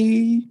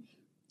Tony.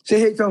 Say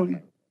hey, Tony.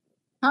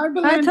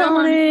 Hi,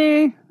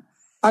 Tony.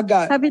 I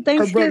got Happy her brother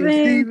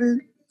Thanksgiving.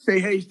 Steven. Say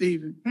hey,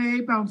 Steven. Hey,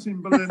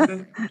 Bouncing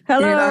Belinda.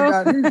 Hello. And I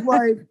got his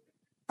wife.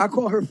 I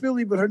call her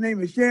Philly, but her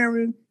name is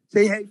Sharon.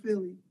 Say hey,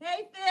 Philly.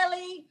 Hey,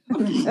 Philly.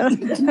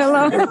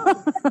 Hello.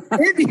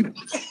 Anyway.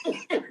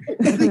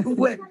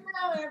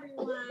 Hello,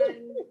 everyone.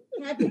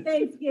 Happy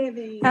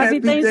Thanksgiving. Happy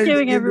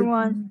Thanksgiving,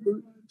 everyone.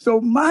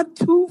 So my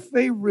two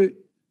favorite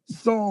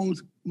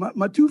songs,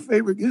 my two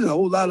favorite, there's a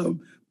whole lot of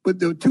them, but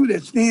the two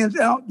that stands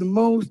out the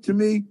most to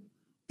me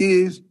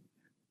is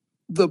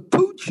the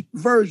Pooch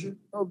version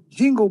of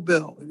Jingle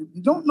Bell. And if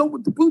you don't know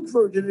what the Pooch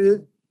version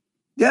is,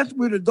 that's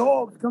where the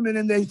dogs come in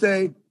and they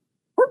say,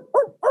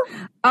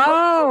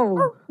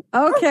 oh,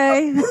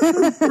 okay.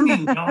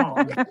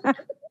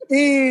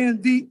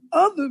 And the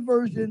other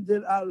version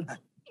that I like,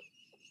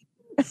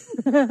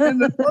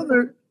 and the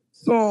other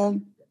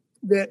song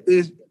that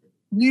is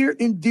near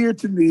and dear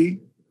to me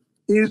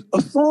is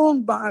a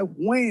song by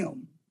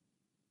Wham.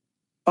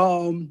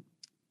 Oh,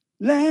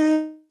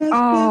 no.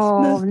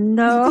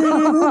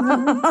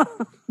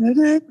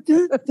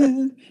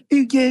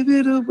 He gave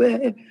it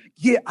away.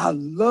 Yeah, I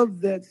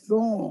love that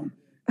song.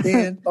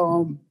 And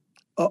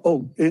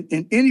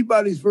and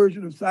anybody's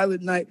version of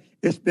Silent Night,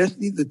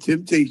 especially the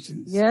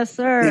Temptations. Yes,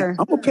 sir. Now,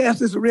 I'm gonna pass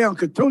this around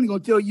because Tony gonna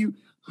tell you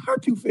her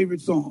two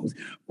favorite songs.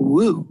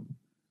 Woo.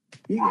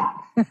 Yeah.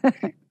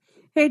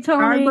 Hey,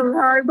 Tony.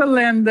 Hi,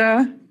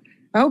 Belinda.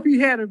 I hope you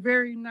had a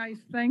very nice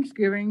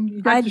Thanksgiving.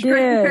 You got I your stretchy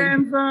did.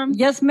 pants on?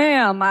 Yes,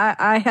 ma'am.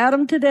 I had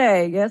them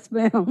today. Yes,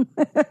 ma'am.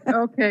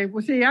 Okay.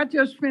 Well, see, I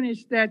just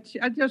finished that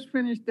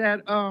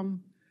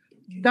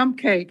dump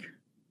cake.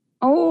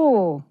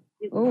 Oh.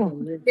 It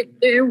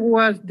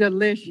was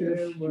delicious.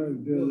 It was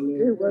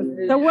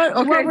So what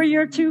Okay. were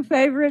your two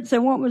favorites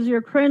and what was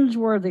your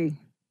cringeworthy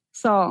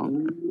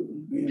song?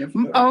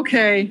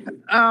 Okay.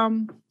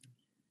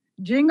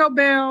 Jingle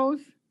Bells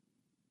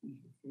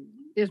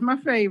is my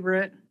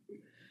favorite.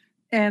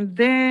 And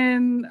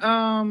then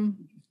and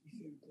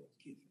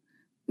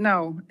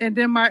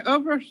then my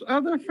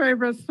other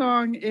favorite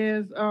song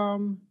is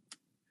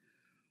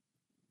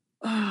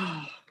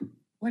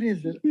what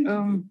is it?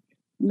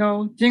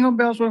 Jingle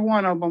Bells was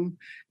one of them.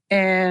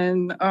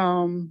 And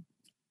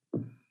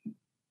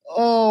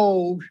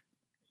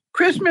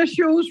Christmas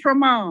Shoes for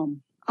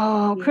Mom.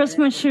 Oh,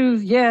 Christmas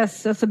Shoes.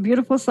 Yes, that's a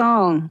beautiful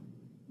song.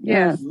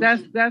 Yes,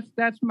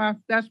 that's my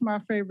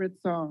favorite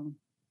song.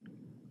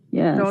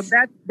 Yes. So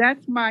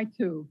that's my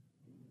two.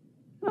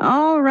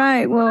 All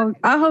right. Well,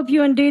 I hope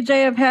you and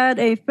DJ have had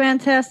a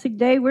fantastic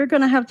day. We're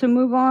going to have to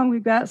move on.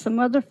 We've got some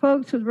other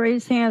folks with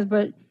raised hands,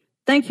 but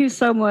thank you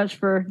so much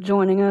for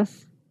joining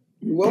us.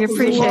 We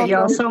appreciate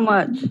y'all so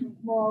much.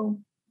 Woo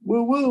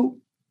woo.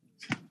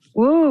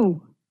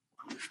 Woo.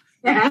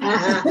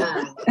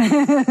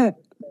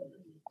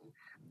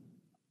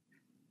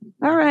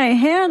 All right,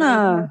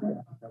 Hannah.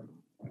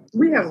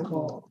 We have a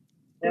call.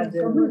 We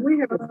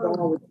have a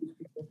call with these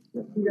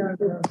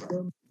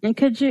people. And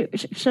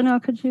Chanel,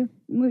 could you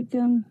mute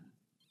them?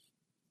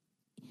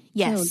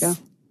 Yes. There we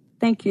go.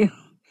 Thank you.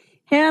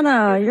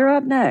 Hannah, you're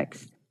up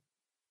next.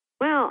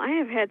 Well, I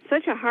have had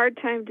such a hard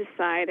time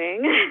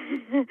deciding.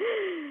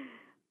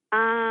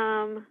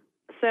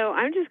 So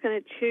I'm just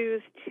going to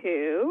choose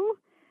two,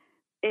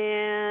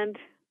 and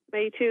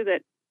maybe two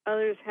that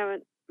others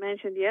haven't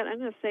mentioned yet. I'm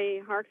going to say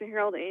Hark the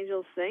Herald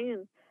Angels Sing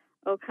and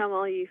Oh Come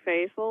All Ye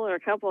Faithful are a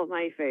couple of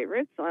my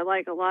favorites. So I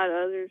like a lot of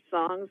other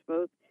songs,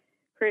 both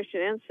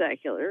Christian and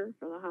secular,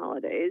 for the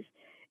holidays.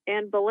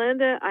 And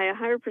Belinda, I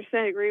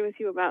 100% agree with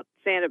you about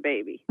Santa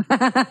Baby.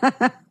 And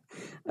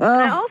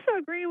I also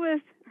agree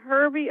with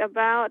Herbie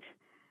about,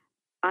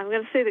 I'm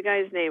going to say the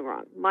guy's name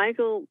wrong,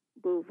 Michael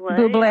Bublé.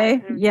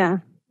 Bublé, yeah.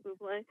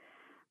 Bublé.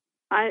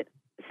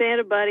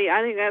 Santa Buddy,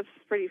 I think that's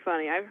pretty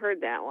funny. I've heard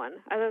that one.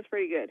 I thought it's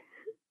pretty good.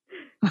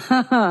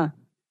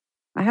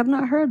 I have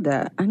not heard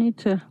that. I need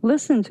to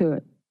listen to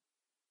it.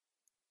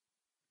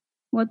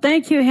 Well,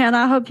 thank you, Hannah.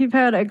 I hope you've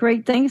had a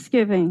great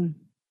Thanksgiving.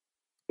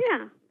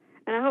 Yeah,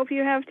 and I hope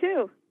you have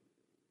too.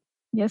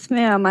 Yes,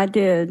 ma'am, I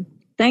did.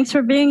 Thanks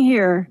for being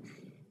here.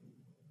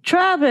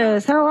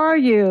 Travis, how are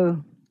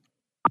you?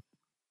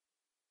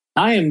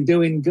 I am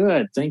doing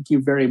good. Thank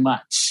you very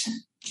much.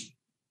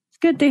 It's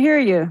good to hear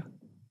you.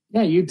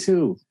 Yeah, you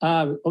too.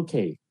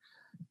 Okay.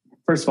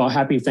 First of all,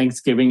 happy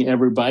Thanksgiving,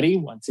 everybody,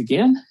 once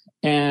again.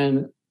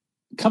 And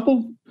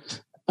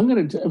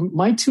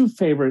my two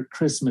favorite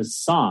Christmas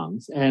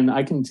songs, and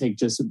I can take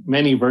just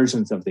many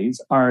versions of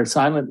these, are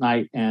Silent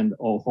Night and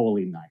O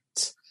Holy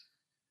Night.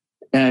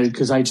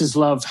 Because I just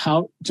love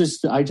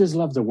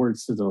the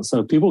words to those.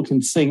 So people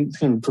can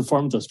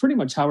perform those pretty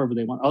much however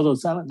they want. Although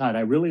Silent Night, I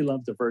really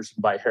love the version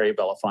by Harry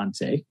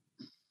Belafonte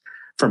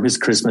from his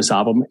Christmas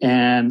album.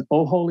 And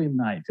Oh Holy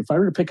Night, if I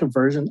were to pick a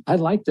version, I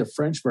like the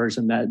French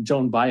version that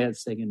Joan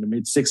Baez sang in the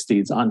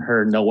mid-'60s on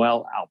her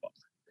Noel album.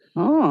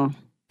 Oh.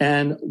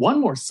 And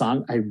one more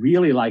song I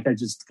really like, I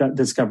just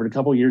discovered a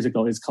couple years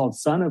ago, is called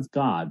Son of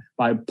God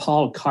by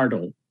Paul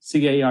Cardall,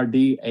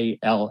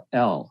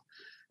 Cardall.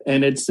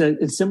 And it's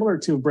similar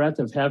to Breath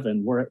of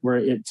Heaven, where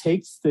it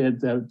takes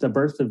the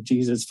birth of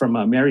Jesus from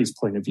Mary's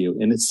point of view.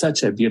 And it's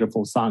such a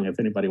beautiful song if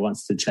anybody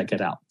wants to check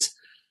it out.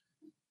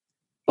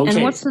 Okay.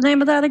 And what's the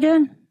name of that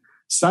again?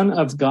 Son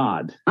of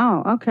God.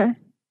 Oh, okay.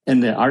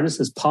 And the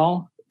artist is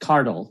Paul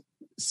Cardall,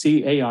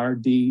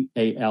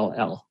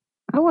 Cardall.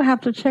 I will have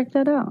to check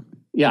that out.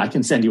 Yeah, I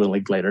can send you a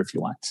link later if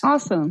you want.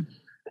 Awesome.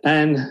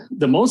 And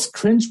the most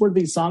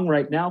cringeworthy song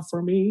right now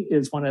for me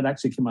is one that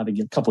actually came out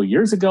a couple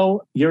years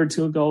ago, year or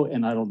two ago.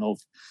 And I don't know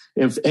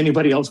if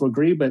anybody else will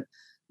agree, but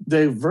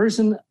the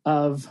version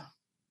of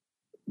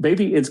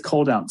Baby It's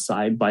Cold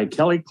Outside by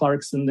Kelly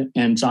Clarkson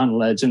and John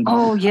Legend.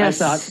 Oh, yes.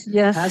 I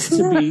thought has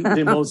to be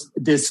the most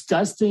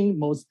disgusting,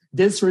 most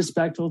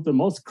disrespectful, the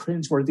most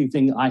cringeworthy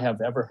thing I have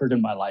ever heard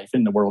in my life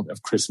in the world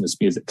of Christmas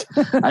music.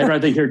 I'd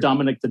rather hear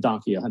Dominic the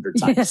Donkey 100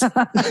 times.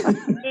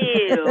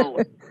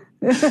 Ew.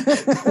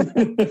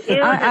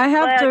 I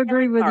have to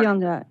agree with you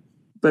on that.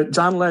 But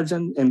John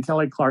Legend and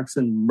Kelly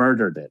Clarkson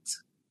murdered it.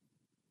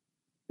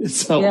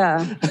 So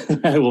yeah.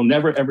 I will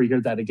never, ever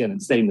hear that again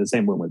and stay in the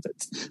same room with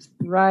it.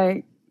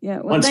 Right. Yeah.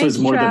 Well, once was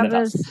more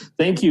Travis. than enough.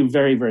 Thank you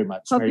very, very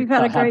much. Hope you've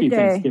had a great day.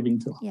 Happy Thanksgiving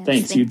too. Yes,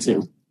 Thanks, you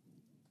too.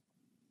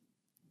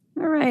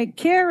 All right,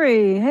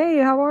 Carrie. Hey,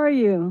 how are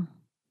you?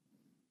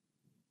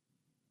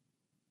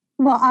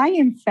 Well, I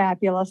am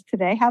fabulous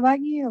today. How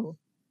about you?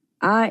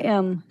 I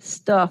am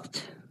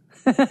stuffed.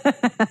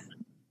 I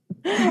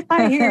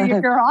hear you,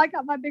 girl. I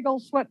got my big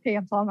old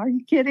sweatpants on. Are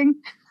you kidding?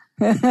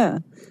 Yeah.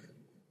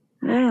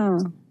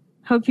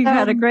 Hope you've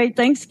had a great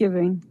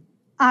Thanksgiving.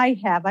 I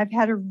have. I've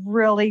had a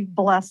really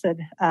blessed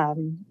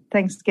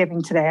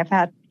Thanksgiving today. I've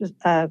had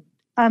an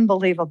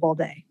unbelievable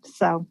day.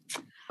 So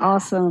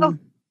awesome.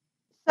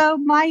 So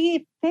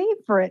my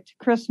favorite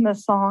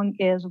Christmas song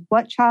is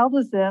What Child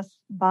Is This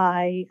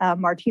by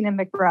Martina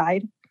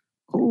McBride.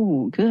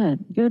 Oh,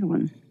 good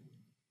one.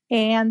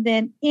 And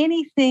then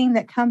anything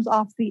that comes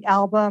off the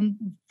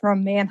album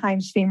from Mannheim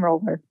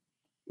Steamroller.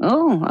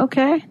 Oh,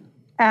 okay.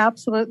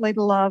 Absolutely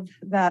love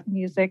that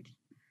music.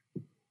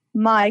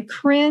 My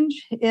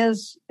cringe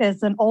is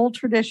an old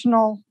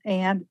traditional,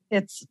 and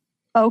it's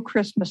Oh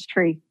Christmas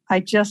Tree. I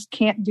just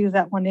can't do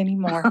that one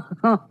anymore.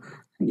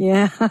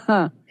 Yeah.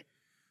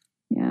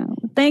 Yeah.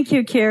 Thank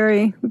you,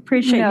 Carrie. We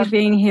appreciate you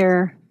being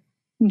here.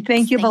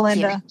 Thank you,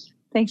 Belinda.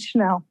 Thanks,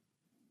 Chanel.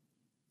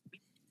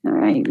 All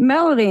right,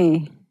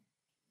 Melody.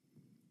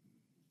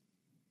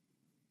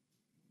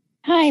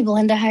 Hi,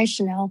 Belinda. Hi,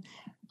 Chanel.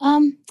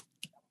 I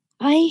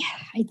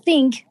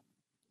think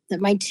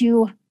that my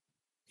two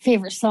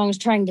favorite songs,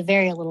 trying to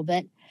vary a little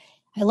bit.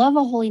 I love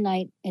A Holy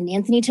Night, and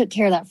Anthony took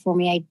care of that for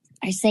me.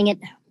 I sang it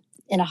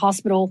in a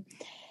hospital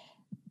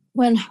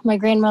when my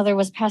grandmother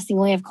was passing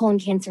away of colon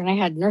cancer, and I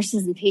had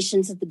nurses and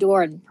patients at the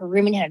door, and her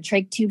roommate had a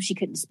trach tube. She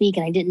couldn't speak,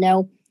 and I didn't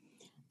know.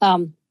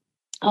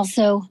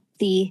 Also,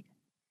 the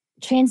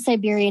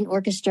Trans-Siberian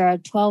Orchestra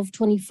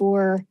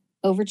 1224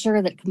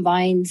 Overture that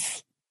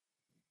combines,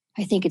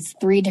 I think it's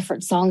 3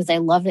 different songs. I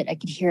love it. I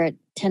could hear it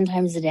 10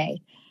 times a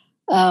day.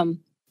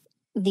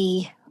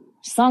 The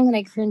song that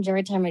I cringe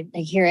every time I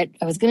hear it,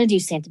 I was going to do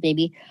Santa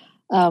Baby.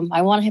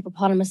 I want a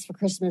hippopotamus for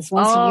Christmas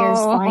once a year is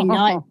fine,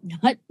 not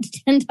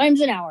 10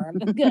 times an hour. I'm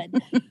good.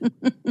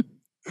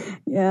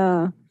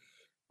 Yeah.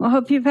 Well, I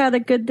hope you've had a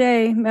good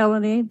day,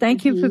 Melody.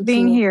 Thank you for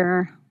being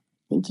here.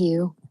 Thank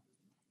you.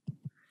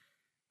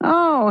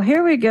 Oh,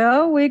 here we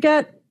go. We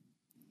got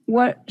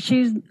what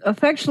she's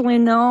affectionately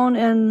known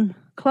in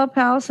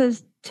Clubhouse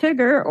as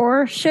Tigger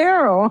or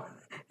Cheryl.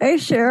 Hey,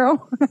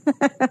 Cheryl.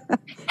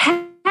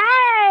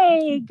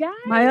 Hey, guys.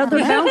 My other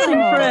bouncing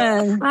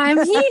friend.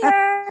 I'm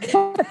here.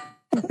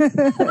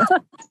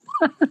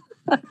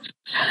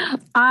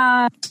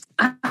 I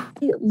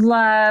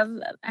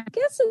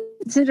guess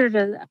it's considered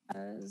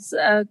as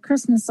a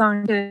Christmas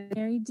song.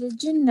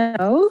 Did you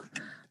know?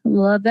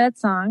 Love that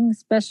song,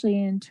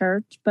 especially in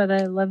church, but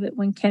I love it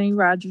when Kenny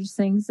Rogers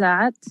sings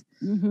that.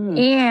 Mm-hmm.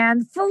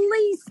 And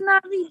Feliz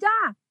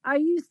Navidad. Are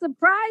you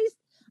surprised?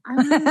 I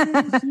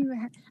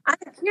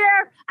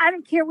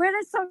don't care where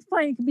that song's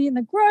playing. It could be in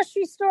the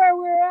grocery store,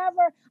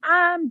 wherever.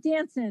 I'm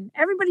dancing.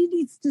 Everybody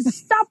needs to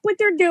stop what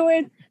they're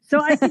doing so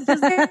I can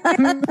just get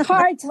in the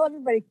car, tell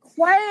everybody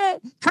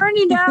quiet, turn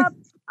it up.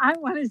 I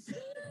want to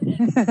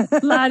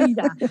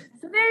La-di-da.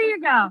 So there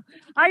you go.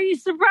 Are you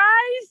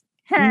surprised?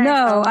 Heck,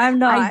 No, I'm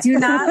not. I do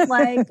not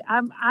like.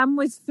 I'm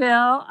with Phil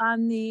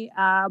on the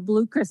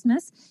Blue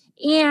Christmas,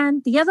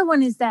 and the other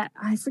one is that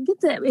I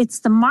forget that it's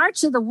the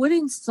March of the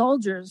Wooden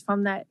Soldiers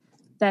from that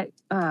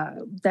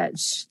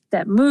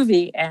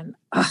movie, and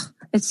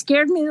it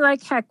scared me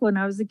like heck when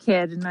I was a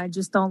kid, and I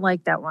just don't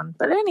like that one.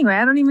 But anyway,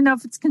 I don't even know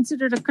if it's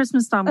considered a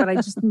Christmas song, but I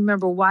just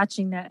remember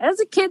watching that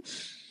as a kid.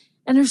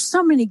 And there's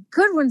so many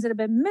good ones that have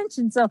been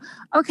mentioned. So,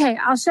 okay,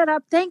 I'll shut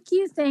up. Thank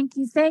you.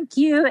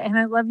 And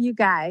I love you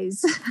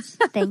guys.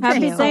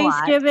 Happy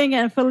Thanksgiving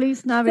and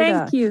Feliz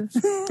Navidad. Thank you.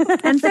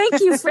 And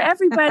thank you for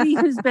everybody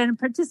who's been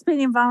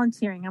participating and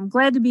volunteering. I'm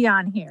glad to be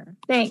on here.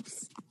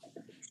 Thanks.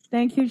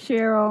 Thank you,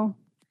 Cheryl.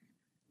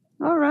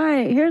 All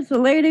right, here's the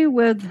lady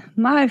with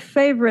my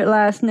favorite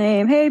last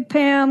name. Hey,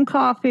 Pam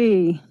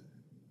Coffee.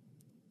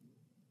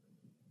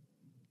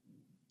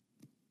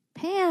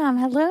 Pam,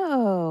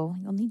 hello.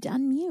 You'll need to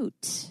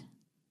unmute.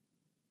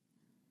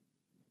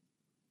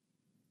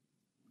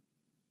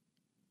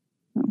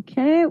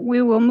 Okay,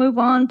 we will move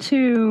on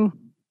to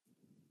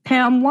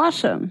Pam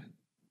Washam.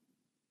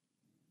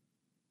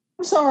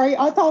 I'm sorry,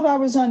 I thought I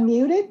was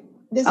unmuted.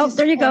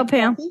 There you go,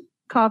 Pam.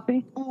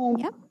 Coffee.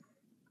 Yep.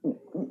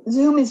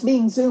 Zoom is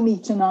being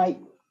zoomy tonight.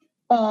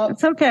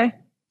 It's okay.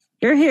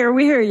 You're here.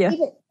 We hear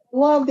you.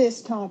 Love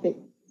this topic.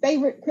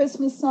 Favorite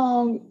Christmas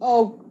song?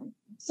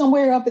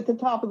 Somewhere up at the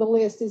top of the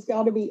list has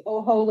got to be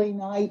 "Oh Holy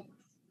Night."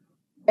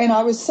 And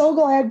I was so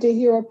glad to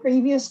hear a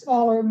previous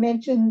caller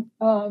mention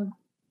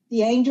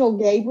the angel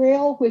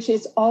Gabriel, which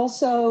is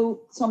also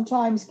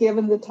sometimes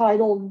given the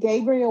title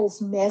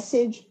Gabriel's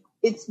Message.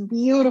 It's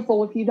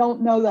beautiful if you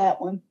don't know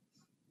that one.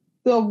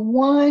 The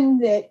one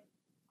that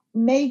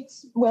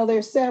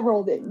there's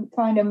several that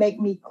kind of make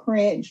me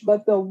cringe,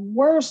 but the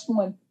worst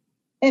one,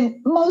 and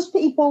most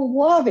people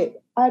love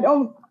it, I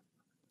don't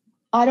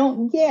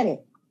get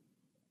it,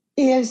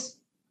 is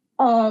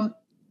what's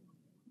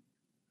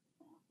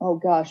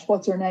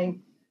her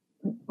name?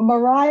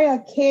 Mariah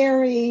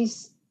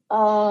Carey's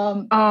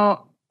All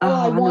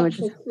I Want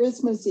for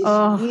Christmas Is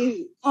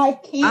You. I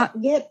can't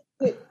get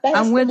it.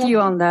 I'm with you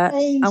on that.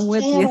 I'm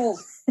with you.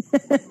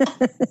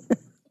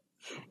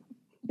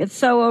 It's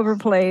so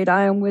overplayed.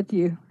 I am with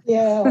you.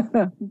 Yeah,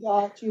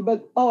 got you.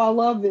 But I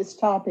love this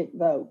topic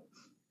though.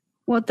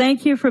 Well,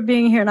 thank you for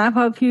being here, and I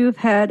hope you've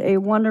had a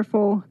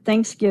wonderful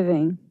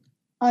Thanksgiving.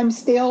 I'm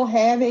still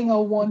having a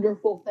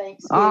wonderful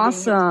Thanksgiving.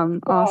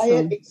 Awesome.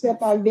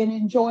 Except I've been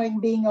enjoying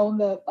being on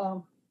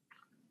the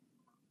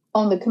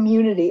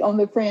community, on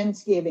the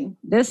Friendsgiving.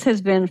 This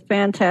has been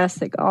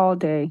fantastic all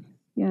day.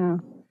 Yeah.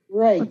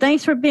 Great. Well,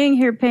 thanks for being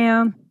here,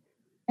 Pam.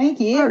 Thank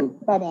you.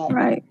 Bye-bye.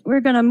 Right. We're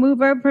going to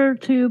move over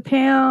to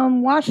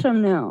Pam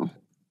Washam now.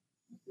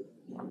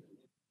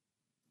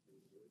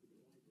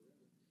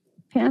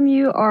 Pam,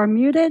 you are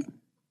muted.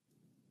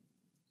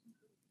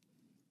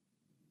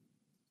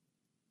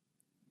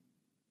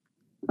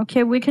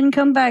 Okay, we can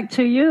come back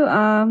to you.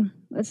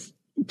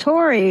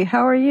 Tori,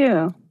 how are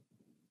you?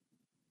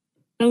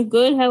 I'm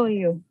good. How are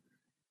you?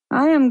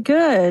 I am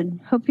good.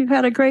 Hope you've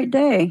had a great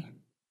day.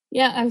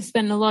 Yeah, I've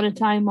spent a lot of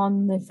time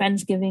on the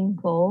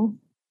Friendsgiving call,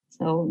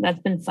 so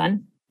that's been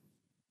fun.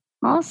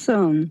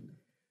 Awesome.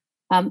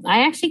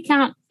 I actually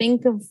can't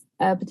think of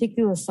a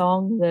particular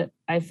song that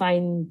I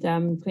find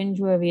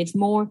cringeworthy. It's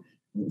more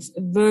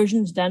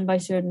versions done by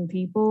certain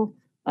people.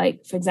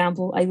 Like, for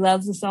example, I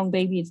love the song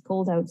Baby It's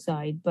Cold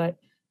Outside, but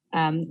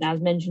as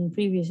mentioned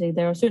previously,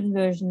 there are certain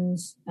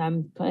versions,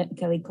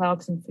 Kelly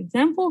Clarkson, for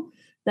example,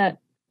 that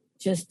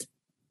just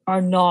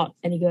are not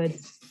any good.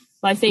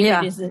 My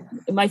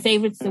favorite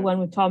favorite's the one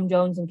with Tom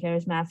Jones and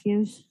Karis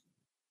Matthews.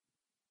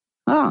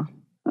 Oh,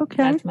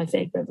 okay. That's my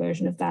favorite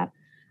version of that.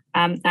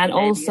 And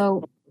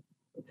also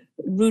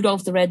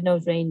Rudolph the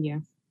Red-Nosed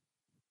Reindeer.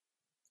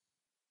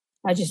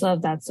 I just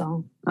love that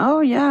song.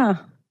 Oh, yeah.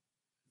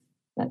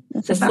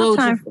 It's about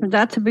time for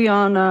that to be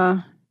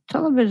on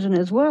television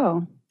as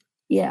well.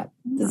 Yeah,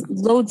 there's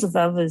loads of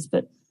others,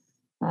 but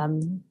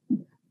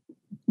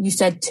you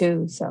said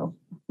 2, so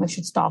I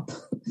should stop.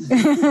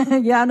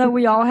 Yeah, I know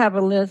we all have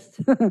a list.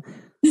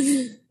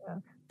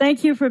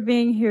 Thank you for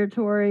being here,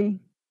 Tori.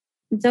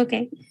 It's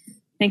okay.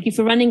 Thank you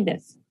for running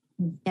this.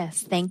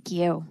 Yes, thank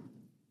you.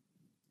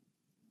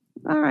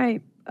 All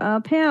right.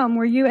 Pam,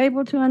 were you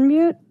able to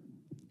unmute?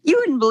 You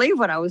wouldn't believe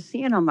what I was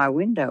seeing on my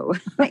window.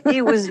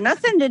 It was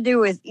nothing to do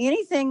with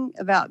anything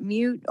about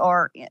mute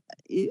or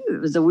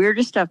it was the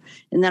weirdest stuff.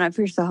 And then I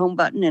pushed the home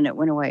button and it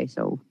went away.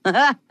 So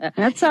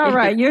that's all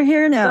right. You're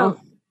here now.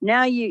 So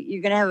now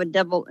you're going to have a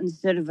double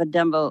instead of a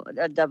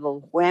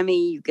double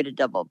whammy. You get a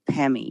double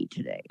Pammy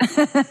today.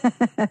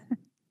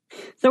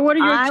 So what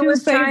are your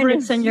 2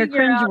 favorites and your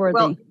cringeworthy?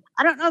 Well,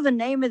 I don't know the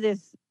name of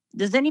this.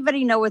 Does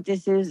anybody know what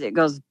this is? It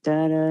goes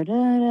da da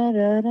da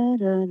da da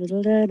da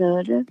da da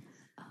da da.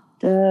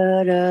 No,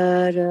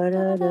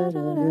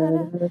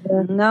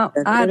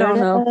 I don't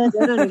know.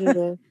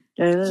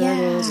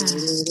 Yeah.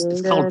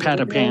 It's called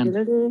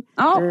Patapan.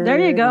 Oh, there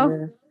you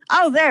go.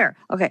 Oh, there.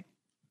 Okay.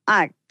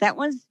 That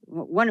one's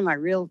one of my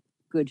real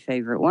good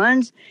favorite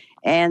ones.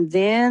 And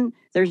then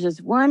there's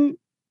this one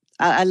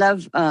I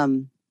love.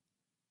 Oh,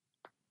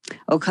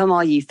 Come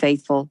All Ye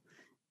Faithful.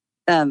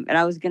 And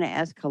I was going to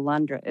ask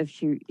Kalandra if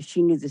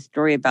she knew the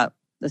story about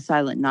the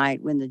Silent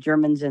Night when the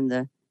Germans and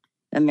the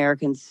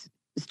Americans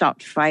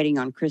stopped fighting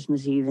on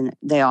Christmas Eve, and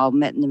they all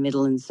met in the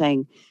middle and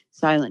sang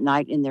Silent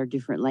Night in their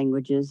different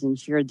languages and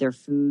shared their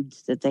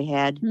foods that they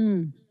had.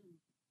 And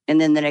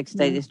then the next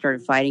day they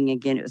started fighting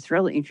again. It was a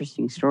really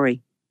interesting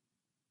story.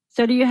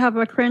 So do you have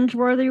a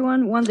cringeworthy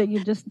one that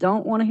you just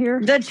don't want to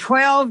hear? The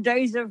 12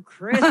 Days of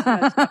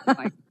Christmas. Oh,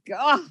 my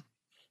God.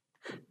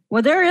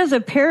 Well, there is a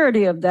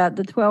parody of that,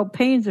 The 12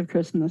 Pains of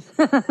Christmas.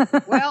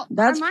 Well,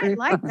 That's I might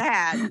like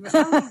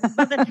that.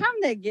 By the time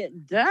they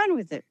get done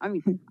with it, I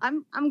mean,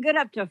 I'm good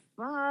up to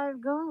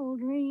 5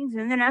 gold rings,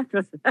 and then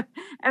after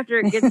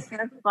it gets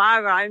past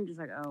 5, I'm just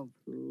like, oh,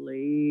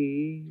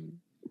 please.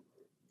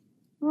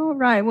 All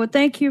right. Well,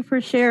 thank you for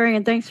sharing,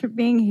 and thanks for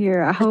being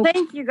here. I hope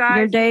thank you guys.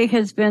 Your day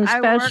has been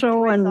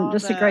special and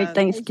just a great the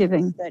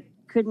Thanksgiving. That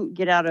couldn't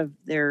get out of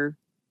their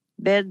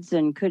beds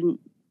and couldn't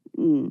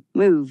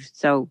move,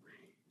 so.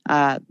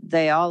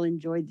 They all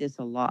enjoyed this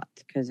a lot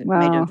because it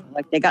made them feel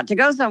like they got to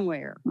go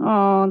somewhere.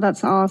 Oh,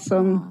 that's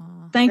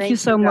awesome. Thank you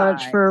so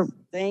much for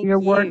your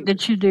work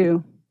that you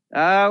do.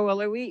 Oh,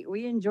 well,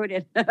 we enjoyed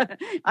it.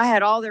 I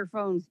had all their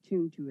phones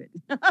tuned to it.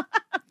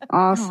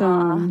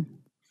 Awesome.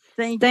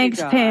 Thanks,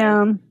 you,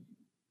 Pam.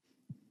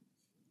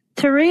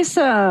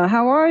 Teresa,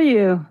 how are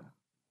you?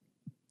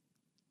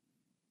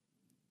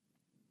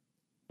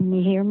 Can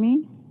you hear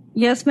me?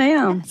 Yes,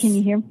 ma'am. Yes. Can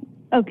you hear me?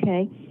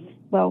 Okay.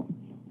 Well,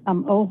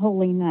 Oh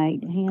Holy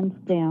Night, hands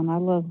down. I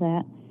love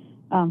that.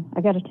 I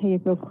got to tell you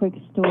a real quick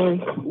story.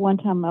 One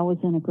time I was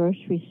in a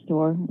grocery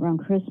store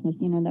around Christmas,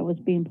 that was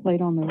being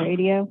played on the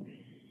radio,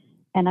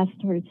 and I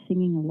started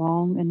singing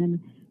along, and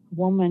then a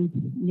woman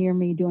near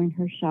me doing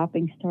her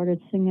shopping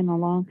started singing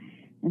along,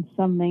 and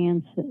some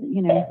man,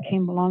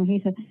 came along.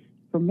 He said,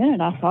 for a minute,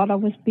 I thought I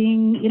was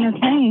being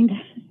entertained.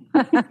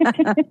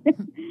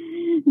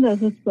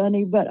 That was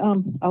funny, but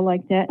I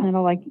like that, and I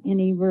like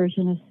any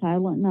version of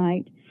Silent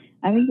Night.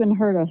 I've even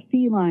heard a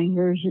feline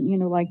version,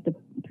 like the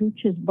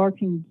pooches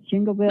barking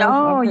Jingle Bells.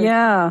 Oh,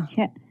 yeah.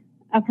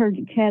 I've heard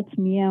cats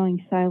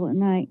meowing Silent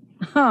Night.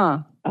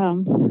 Huh.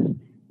 In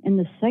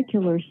the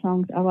secular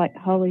songs, I like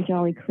Holly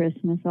Jolly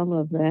Christmas. I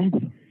love that.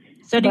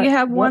 So do you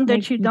have one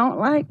that you don't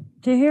like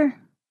to hear?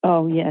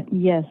 Oh, yeah.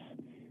 Yes.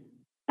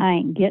 I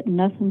Ain't Getting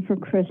Nothing for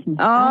Christmas.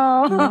 Oh.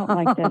 I don't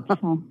like that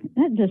song.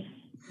 That just,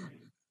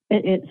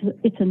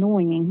 it's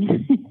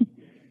annoying.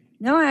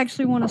 Now I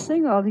actually want to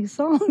sing all these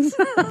songs.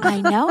 I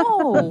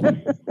know.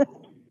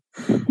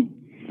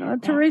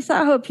 Teresa,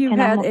 I hope you've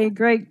had a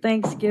great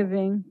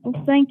Thanksgiving.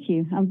 Well, thank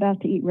you. I'm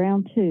about to eat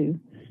round 2.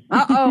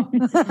 Uh-oh.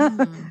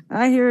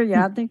 I hear you.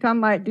 I think I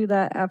might do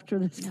that after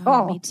this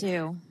call. Me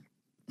too.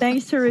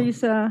 Thanks,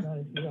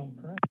 Teresa.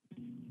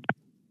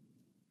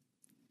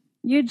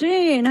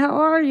 Eugene, how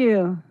are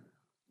you?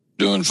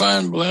 Doing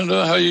fine,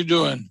 Belinda. How you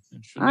doing?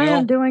 I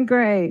am doing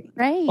great.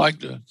 Great. I'd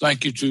like to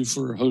thank you, too,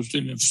 for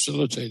hosting and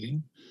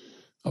facilitating.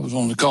 I was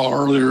on the call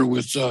earlier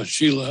with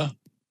Sheila,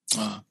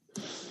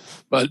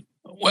 but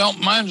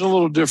mine's a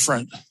little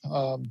different.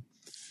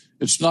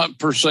 It's not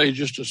per se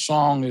just a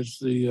song. It's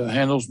the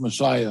Handel's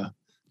Messiah.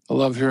 I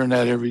love hearing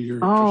that every year.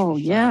 Oh,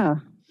 yeah.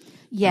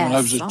 Yes. When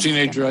I was a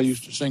teenager, I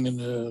used to sing in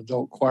the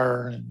adult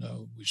choir, and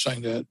we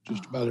sang that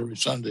just about every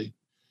Sunday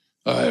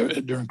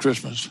during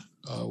Christmas.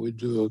 We'd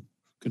do a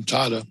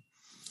cantata.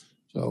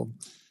 So,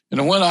 and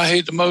the one I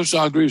hate the most,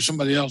 I agree with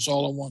somebody else.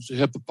 All I want is a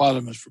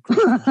hippopotamus for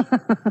Christmas.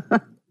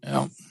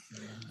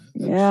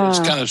 It's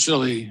kind of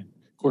silly.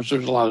 Of course,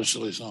 there's a lot of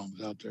silly songs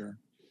out there,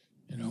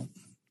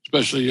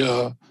 especially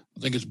I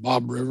think it's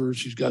Bob Rivers.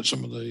 He's got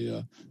some of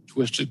the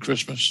Twisted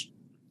Christmas.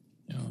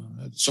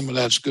 Some of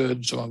that's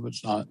good, some of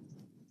it's not.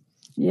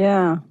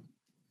 Yeah.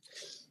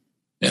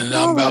 And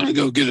I'm about to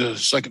go get a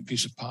second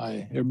piece of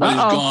pie. Everybody's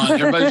gone.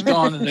 Everybody's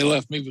gone, and they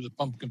left me with a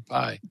pumpkin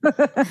pie.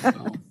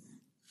 So.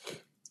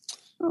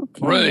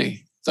 Okay.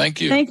 Ready. Thank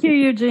you. Thank you,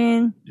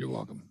 Eugene. You're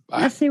welcome.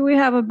 Bye. I see we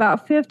have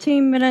about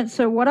 15 minutes.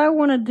 So what I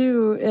want to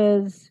do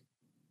is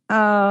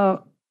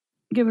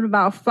give it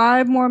about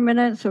 5 more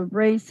minutes of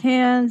raised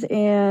hands.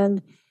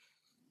 And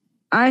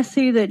I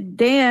see that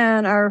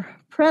Dan, our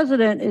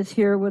president, is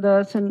here with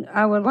us. And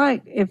I would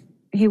like, I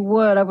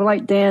would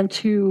like Dan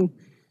to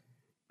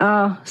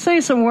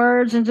say some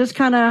words and just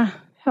kind of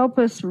help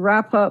us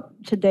wrap up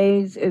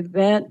today's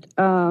event.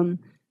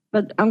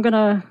 But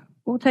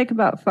we'll take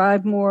about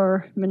 5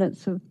 more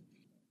minutes of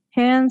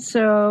hands.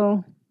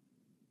 So,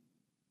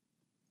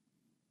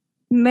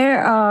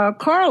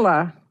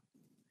 Carla,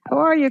 how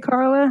are you,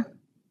 Carla?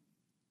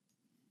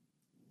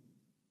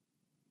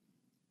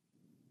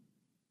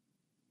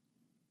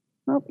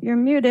 Oh, you're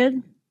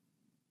muted.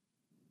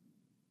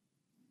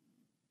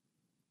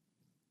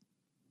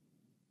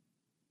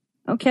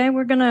 Okay,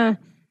 we're going to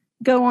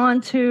go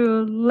on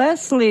to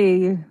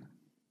Leslie.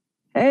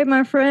 Hey,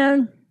 my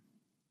friend.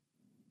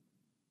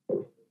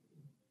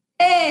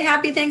 Hey,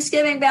 happy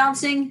Thanksgiving,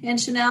 Bouncing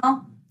and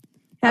Chanel.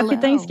 Happy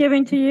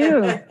Thanksgiving to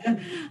you.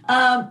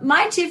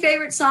 My two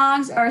favorite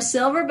songs are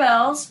Silver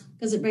Bells,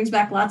 because it brings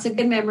back lots of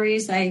good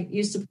memories. I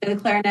used to play the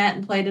clarinet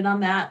and played it on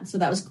that, so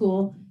that was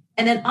cool.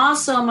 And then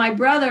also my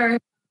brother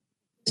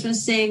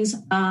Christmas sings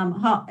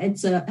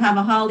it's Have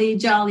a Holly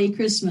Jolly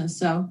Christmas.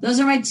 So those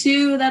are my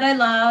two that I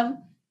love.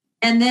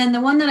 And then the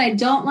one that I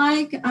don't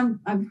like,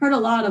 I've heard a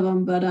lot of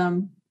them, but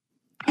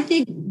I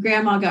think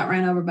Grandma Got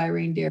Ran Over by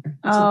Reindeer.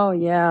 So,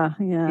 yeah.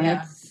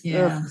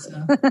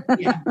 So,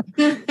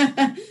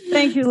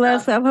 Thank you,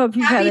 Les. I hope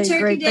you've had a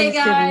great Day,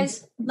 Thanksgiving.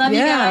 Guys. Love you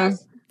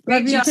guys.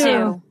 Love you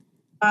too.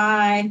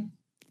 Bye.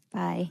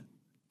 Bye.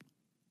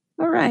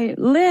 All right,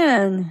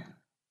 Lynn.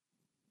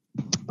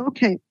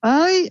 Okay,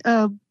 I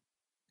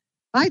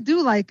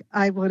do like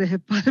I Want a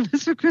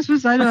Hippopotamus for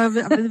Christmas. I know I'm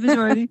in the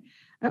majority.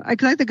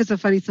 Because I think it's a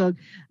funny song.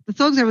 The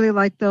songs I really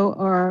like, though,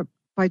 are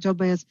by Joan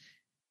Baez.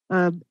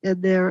 And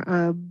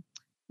they're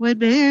When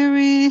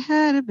Mary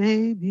Had a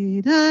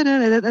Baby. Da, da,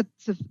 da,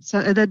 that's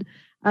and then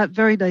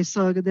very nice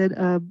song. And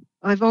then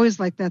I've always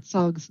liked that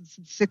song since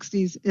the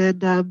 60s.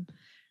 And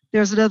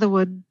there's another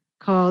one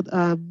called,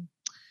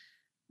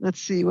 let's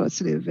see, what's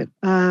the name of it?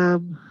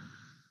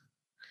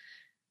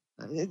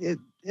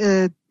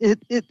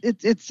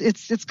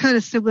 It's kind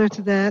of similar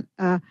to that.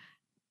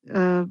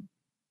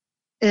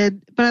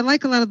 But I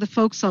like a lot of the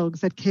folk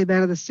songs that came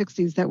out of the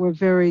 60s that were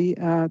very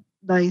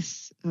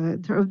nice.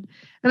 And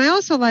I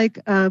also like,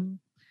 Lord,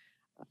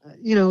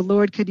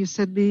 Can You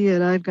Send Me?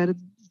 And I've Got to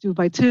Do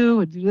by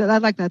Two. And I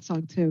like that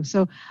song too.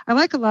 So I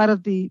like a lot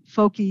of the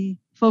folky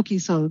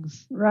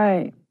songs.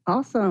 Right.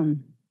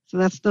 Awesome. So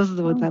those are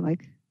the ones I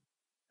like.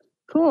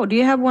 Cool. Do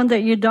you have one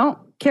that you don't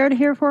care to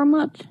hear for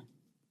much?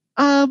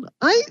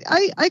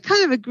 I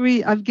kind of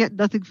agree. I'm Getting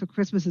Nothing for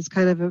Christmas is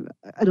kind of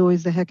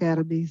annoys the heck out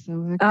of me. So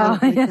I kind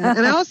of like that.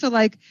 And I also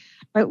like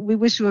We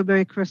Wish You a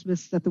Merry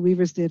Christmas that the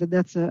Weavers did, and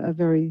that's a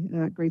very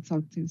great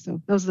song too.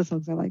 So those are the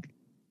songs I like.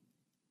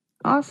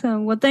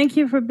 Awesome. Well, thank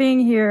you for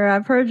being here.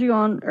 I've heard you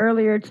on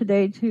earlier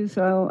today too,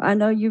 so I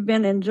know you've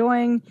been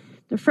enjoying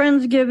the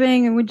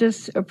Friendsgiving, and we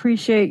just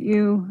appreciate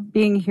you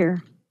being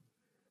here.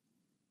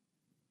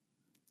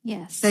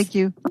 Yes. Thank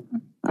you.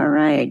 All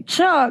right.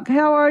 Chuck,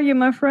 how are you,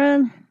 my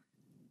friend?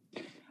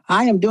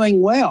 I am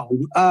doing well.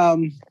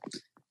 I've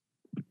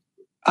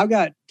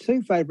got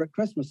two favorite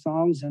Christmas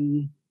songs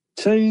and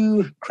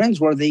two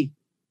cringeworthy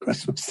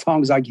Christmas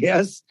songs, I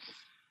guess.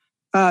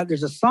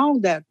 There's a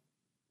song that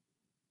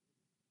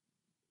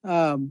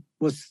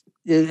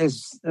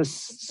is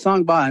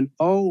sung by an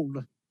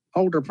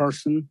older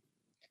person.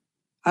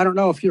 I don't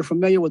know if you're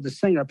familiar with the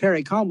singer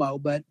Perry Como,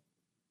 but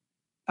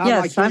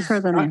I've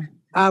heard the name.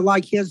 I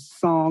like his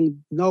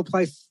song, No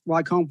Place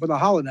Like Home for the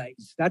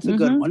Holidays. That's a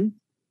good one.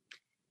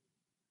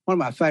 One of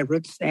my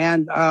favorites.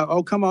 And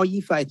Oh, Come All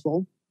Ye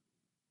Faithful.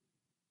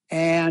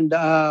 And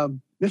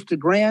Mr.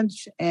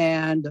 Grinch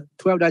and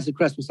 12 Days of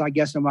Christmas, I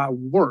guess, are my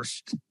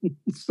worst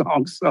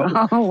songs. So,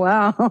 oh,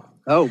 wow.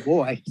 Oh,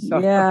 boy. So,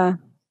 yeah.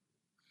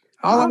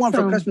 All I want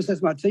for Christmas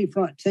is my two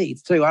front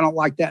teeth, too. I don't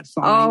like that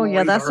song. Oh,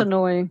 yeah, that's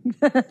annoying.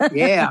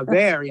 Yeah,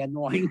 very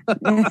annoying.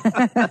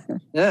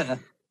 Yeah.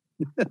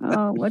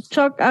 Oh, well,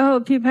 Chuck, I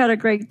hope you've had a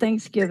great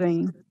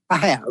Thanksgiving. I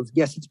have.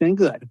 Yes, it's been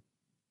good.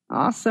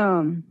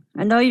 Awesome.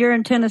 I know you're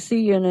in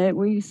Tennessee, and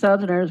we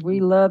Southerners, we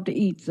love to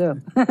eat. So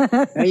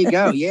there you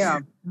go. Yeah.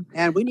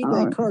 And we need to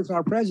encourage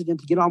our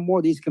president to get on more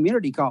of these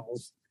community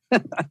calls.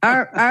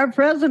 Our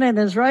president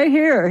is right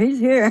here. He's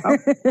here.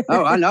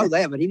 Oh, I know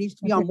that, but he needs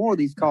to be on more of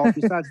these calls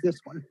besides this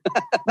one.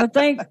 Well,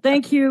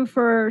 thank you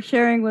for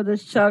sharing with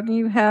us, Chuck.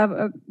 You have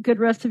a good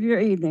rest of your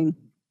evening.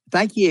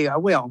 Thank you. I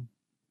will.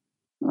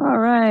 All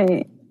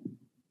right.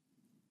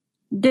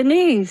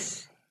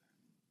 Denise.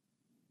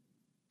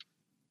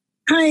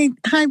 Hi,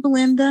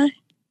 Belinda.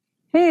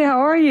 Hey, how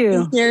are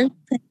you? Here.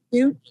 Thank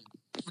you.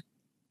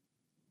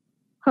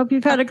 Hope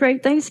you've had a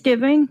great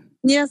Thanksgiving.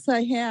 Yes,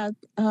 I have.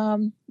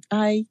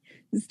 I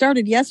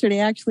started yesterday,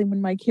 actually,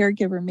 when my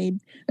caregiver made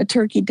a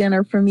turkey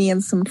dinner for me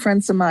and some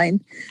friends of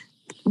mine.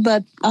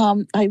 But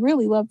I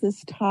really love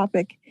this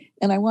topic,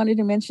 and I wanted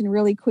to mention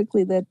really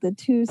quickly that the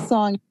two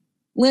songs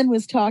Lynn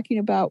was talking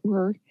about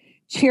were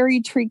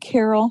Cherry Tree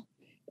Carol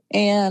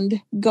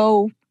and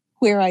Go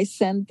Where I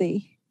Send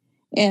Thee.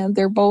 And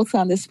they're both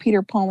on this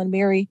Peter, Paul, and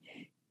Mary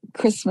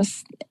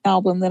Christmas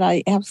album that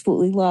I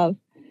absolutely love.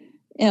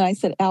 And I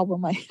said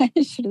album, I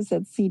should have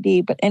said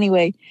CD. But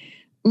anyway,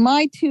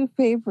 my two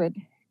favorite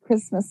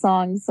Christmas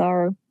songs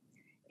are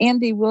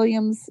Andy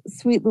Williams'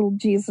 Sweet Little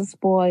Jesus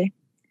Boy,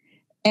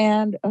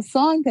 and a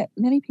song that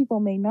many people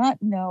may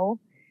not know.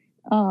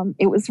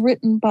 It was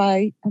written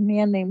by a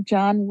man named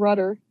John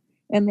Rutter,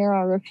 and there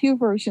are a few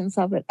versions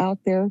of it out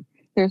there.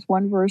 There's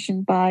one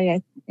version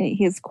by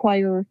his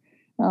choir,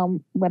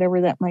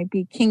 whatever that might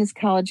be, King's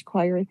College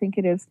Choir, I think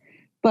it is.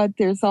 But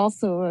there's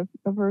also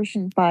a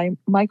version by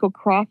Michael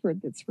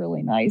Crawford that's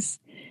really nice.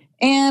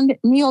 And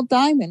Neil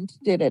Diamond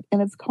did it,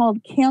 and it's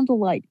called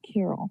Candlelight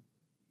Carol.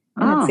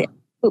 And it's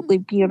absolutely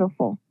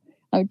beautiful.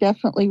 I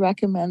definitely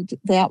recommend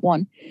that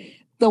one.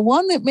 The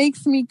one that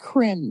makes me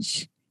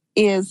cringe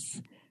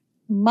is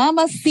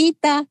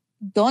Mamacita,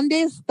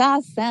 ¿Dónde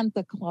está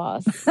Santa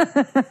Claus?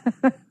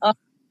 I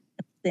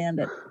stand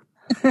it.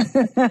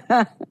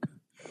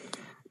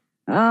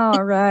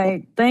 All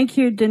right. Thank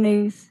you,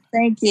 Denise.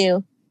 Thank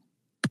you.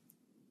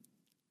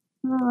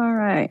 All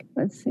right.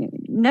 Let's see.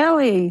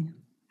 Nellie.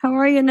 How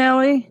are you,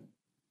 Nellie?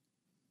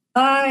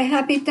 Hi,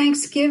 happy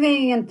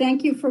Thanksgiving, and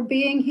thank you for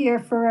being here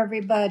for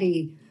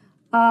everybody.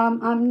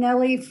 I'm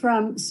Nellie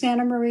from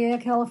Santa Maria,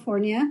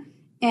 California,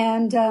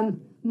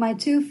 and my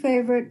two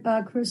favorite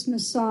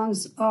Christmas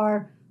songs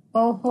are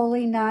 "Oh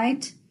Holy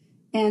Night"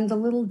 and "The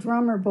Little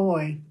Drummer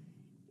Boy."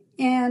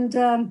 And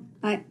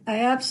I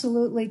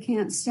absolutely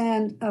can't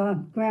stand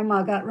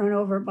Grandma Got Run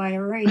Over by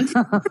a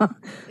Reindeer.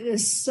 It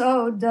is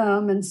so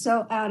dumb and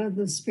so out of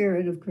the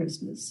spirit of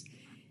Christmas.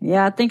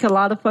 Yeah, I think a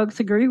lot of folks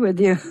agree with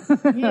you.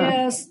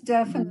 Yes,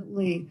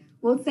 definitely.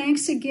 Well,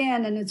 thanks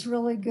again, and it's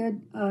really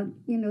good,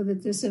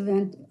 that this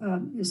event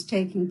is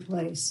taking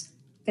place.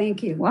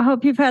 Thank you. Well, I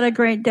hope you've had a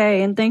great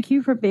day, and thank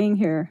you for being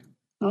here.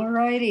 All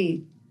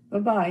righty.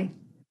 Bye-bye.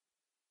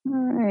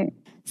 All right.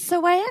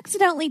 So I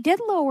accidentally did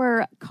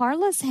lower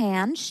Carla's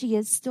hand. She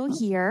is still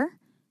here.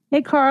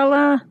 Hey,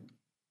 Carla.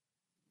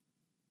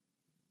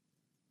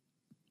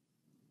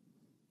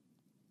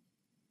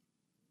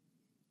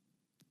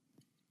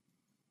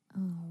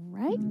 All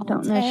right. I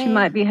don't know. She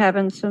might be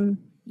having some.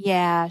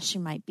 Yeah, she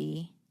might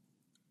be.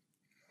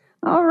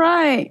 All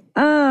right.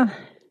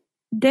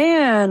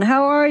 Dan,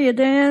 how are you,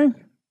 Dan?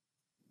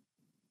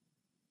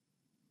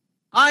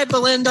 Hi,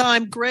 Belinda.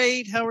 I'm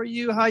great. How are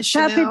you? Hi,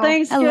 Chanel. Happy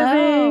Thanksgiving.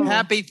 Hello.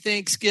 Happy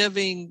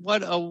Thanksgiving.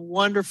 What a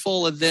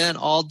wonderful event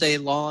all day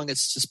long.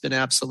 It's just been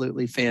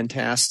absolutely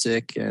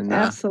fantastic. And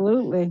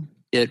absolutely.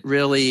 It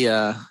really,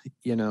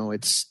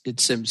 it's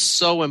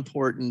so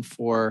important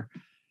for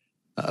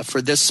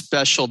this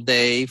special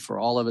day, for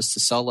all of us to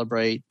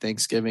celebrate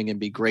Thanksgiving and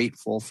be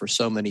grateful for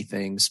so many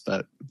things.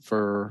 But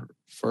for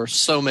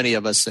so many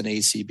of us in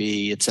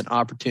ACB, it's an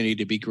opportunity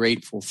to be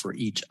grateful for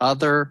each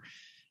other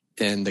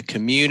and the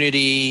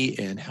community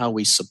and how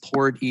we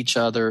support each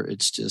other.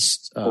 It's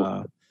just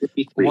a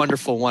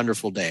wonderful,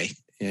 wonderful day.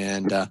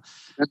 And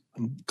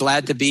I'm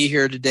glad to be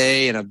here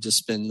today. And I've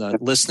just been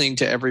listening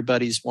to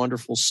everybody's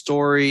wonderful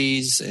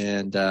stories.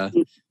 And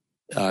it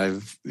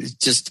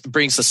just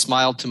brings a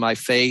smile to my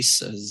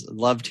face. I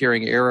loved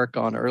hearing Eric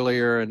on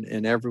earlier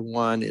and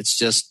everyone. It's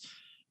just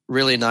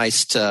really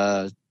nice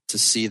to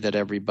see that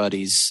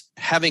everybody's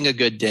having a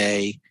good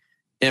day.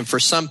 And for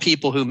some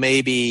people who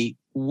maybe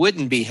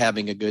wouldn't be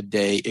having a good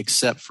day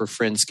except for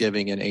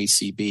Friendsgiving and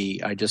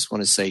ACB, I just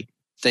want to say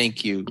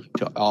thank you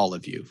to all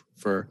of you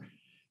for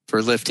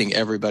lifting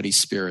everybody's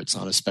spirits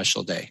on a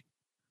special day.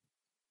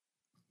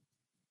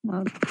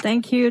 Well,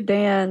 thank you,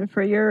 Dan,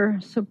 for your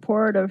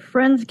support of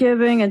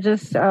Friendsgiving and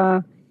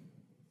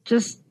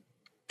just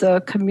the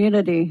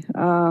community.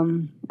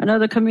 I know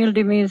the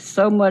community means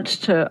so much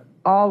to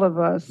all of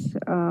us.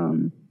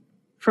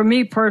 For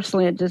me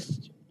personally, it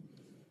just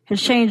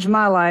has changed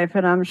my life,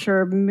 and I'm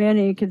sure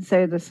many could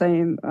say the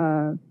same.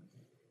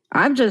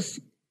 I'm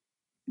just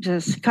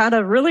kind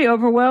of really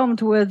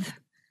overwhelmed with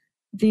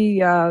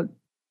the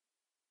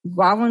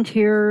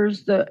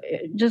volunteers,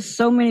 just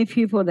so many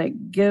people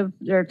that give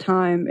their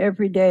time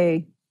every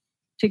day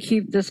to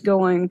keep this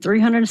going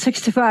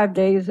 365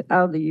 days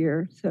out of the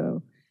year.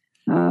 So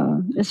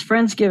this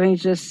Friendsgiving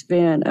has just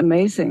been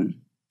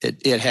amazing.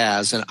 It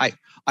has, and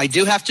I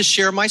do have to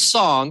share my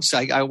songs.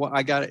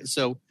 I got it.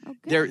 So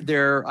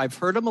they're I've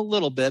heard them a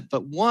little bit,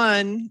 but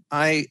one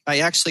I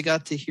actually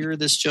got to hear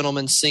this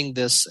gentleman sing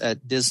this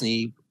at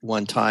Disney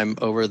one time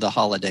over the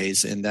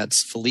holidays, and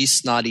that's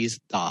Feliz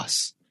Navidad.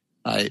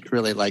 I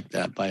really like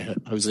that by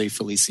Jose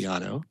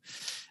Feliciano.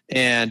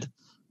 And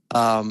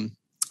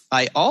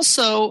I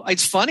also,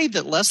 it's funny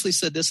that Leslie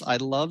said this, I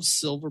love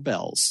Silver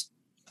Bells.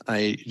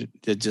 It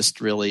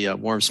just really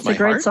warms my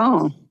heart. It's a great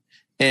song.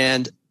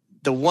 And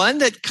the one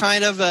that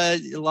kind of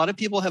a lot of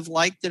people have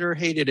liked it or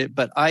hated it,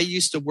 but I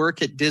used to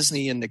work at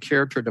Disney in the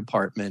character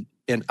department,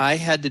 and I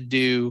had to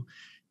do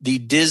the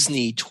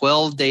Disney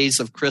 12 Days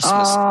of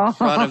Christmas in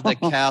front of the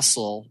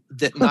castle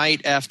that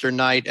night after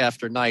night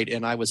after night,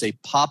 and I was a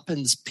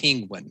Poppins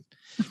penguin.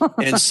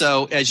 And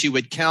so as you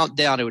would count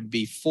down, it would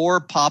be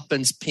 4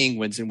 Poppins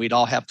penguins, and we'd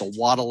all have to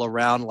waddle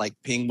around like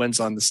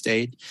penguins on the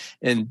stage.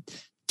 And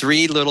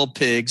 3 little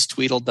pigs,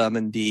 Tweedledum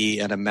and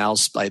Dee, and a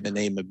mouse by the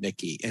name of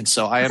Mickey. And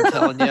so I am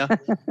telling you,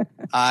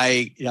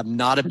 I am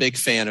not a big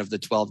fan of the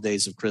 12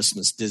 Days of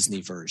Christmas Disney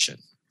version.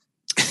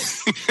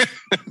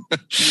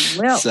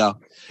 Well. So,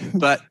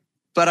 but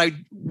I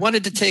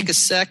wanted to take a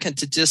second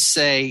to just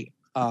say,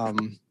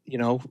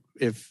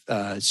 if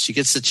she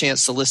gets the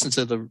chance to listen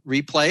to the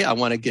replay, I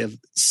want to give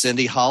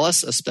Cindy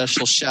Hollis a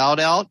special shout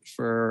out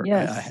for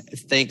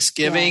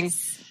Thanksgiving.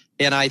 Yes.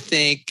 And I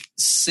think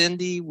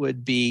Cindy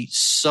would be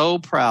so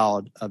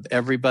proud of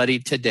everybody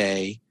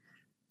today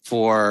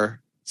for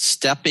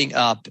stepping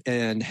up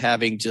and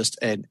having just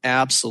an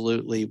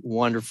absolutely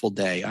wonderful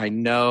day. I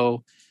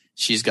know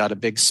she's got a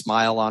big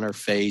smile on her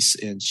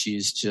face, and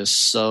she's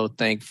just so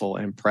thankful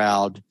and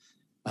proud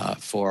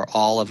for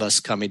all of us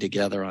coming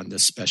together on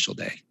this special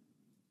day.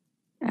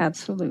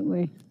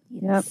 Absolutely.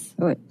 Yes.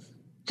 Yep.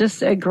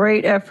 Just a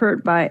great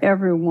effort by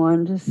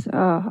everyone. Just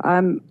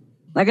I'm,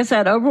 like I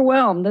said,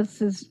 overwhelmed.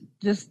 This is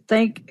just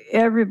thank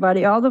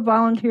everybody, all the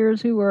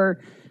volunteers who are,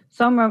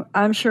 some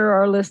I'm sure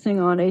are listening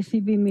on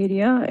ACB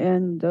Media,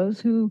 and those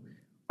who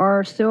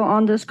are still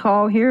on this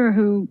call here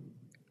who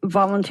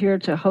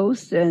volunteered to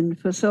host and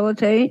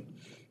facilitate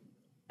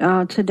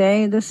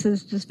today. This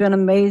has just been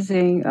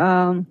amazing.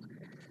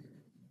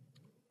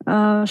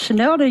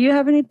 Chanel, do you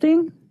have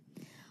anything?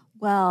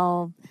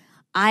 Well,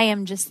 I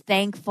am just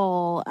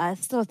thankful.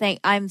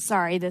 I'm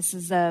sorry. This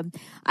is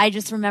I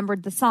just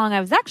remembered the song I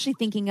was actually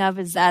thinking of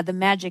is The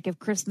Magic of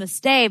Christmas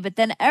Day, but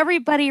then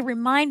everybody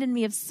reminded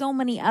me of so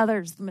many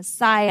others. The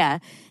Messiah.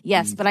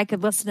 Yes, but I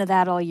could listen to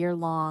that all year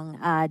long.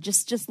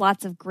 Just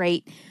lots of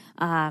great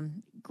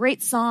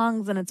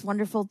songs, and it's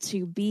wonderful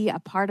to be a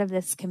part of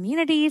this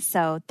community.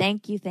 So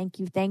thank you,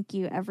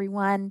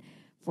 everyone,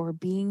 for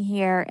being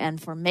here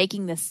and for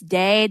making this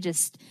day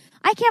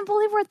I can't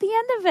believe we're at the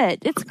end of it.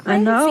 It's crazy. I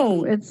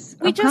know.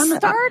 We just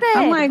started.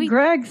 I'm like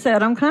Greg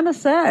said, I'm kind of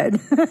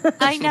sad.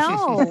 I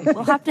know.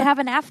 We'll have to have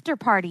an after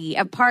party,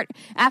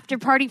 after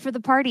party for the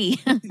party.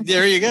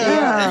 There you go.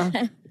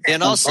 Yeah.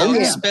 And also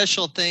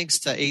special thanks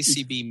to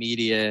ACB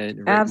Media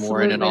and Rick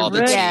Morin and all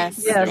the team.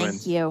 Yes.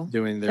 Thank you.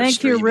 Doing their Thank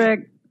streaming. you,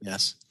 Rick.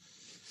 Yes.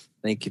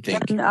 Thank you.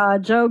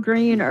 And Joe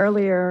Green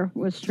earlier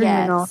was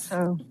streaming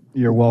also.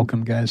 You're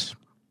welcome, guys.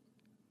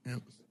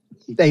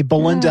 Hey,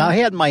 Belinda, I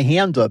had my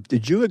hand up.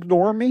 Did you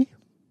ignore me?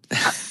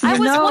 I was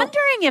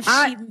wondering if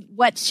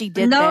what she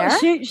did there. No, I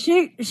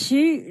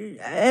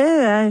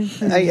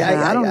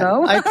don't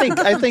know. I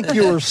think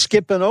you were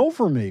skipping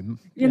over me.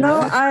 You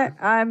know,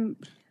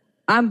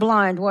 I'm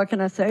blind. What can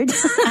I say?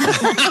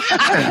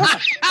 I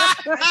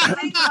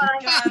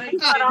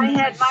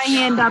had my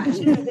hand up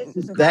too.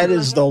 That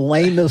is the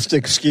lamest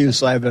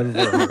excuse I've ever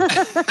heard.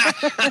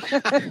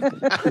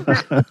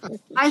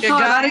 You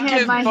got to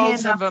give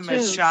both of them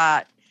a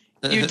shot.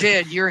 You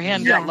did. Your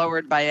hand got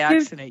lowered by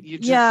accident. You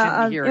just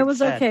didn't hear it. It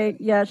was okay.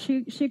 Yeah,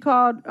 she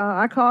called.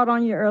 I called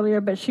on you earlier,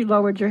 but she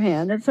lowered your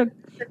hand.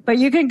 But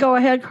you can go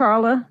ahead,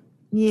 Carla.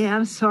 Yeah,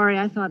 I'm sorry.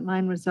 I thought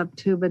mine was up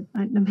too, but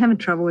I'm having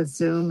trouble with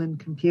Zoom and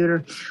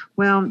computer.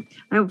 Well,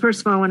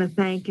 first of all, I want to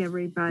thank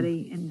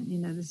everybody,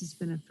 and this has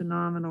been a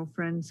phenomenal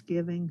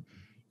Friendsgiving.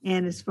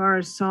 And as far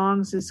as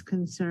songs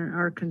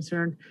are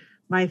concerned,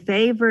 my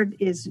favorite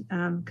is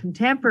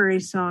contemporary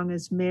song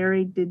is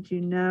 "Mary, Did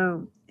You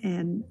Know?"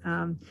 and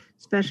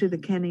especially the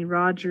Kenny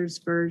Rogers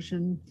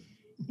version.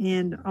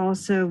 And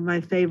also my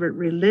favorite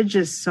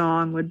religious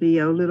song would be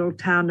 "O Little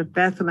Town of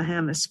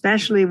Bethlehem,"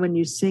 especially when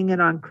you sing it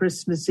on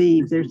Christmas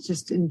Eve. There's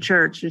just in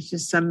church, there's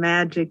just some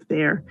magic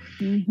there.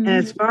 Mm-hmm. And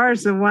as far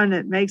as the one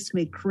that makes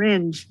me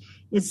cringe,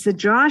 it's the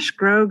Josh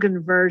Grogan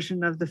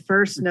version of the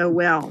first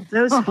Noel.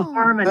 Those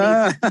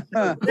harmonies.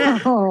 I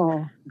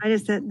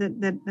just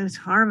that those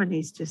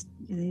harmonies just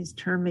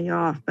turn me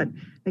off. But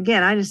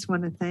again, I just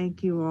want to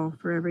thank you all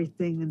for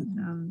everything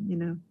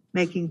and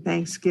making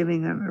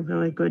Thanksgiving a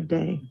really good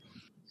day.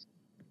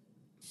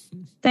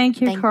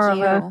 Thank you,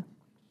 Carla.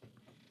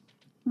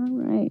 All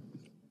right.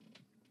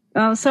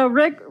 So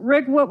Rick,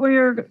 what were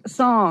your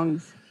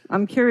songs?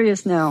 I'm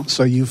curious now.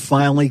 So you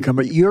finally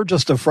come. You're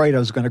just afraid I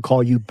was going to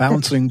call you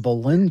Bouncing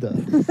Belinda.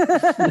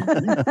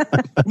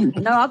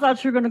 No, I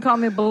thought you were going to call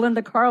me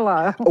Belinda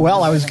Carlisle.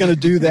 Well, I was going to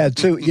do that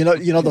too. You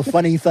know the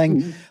funny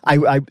thing,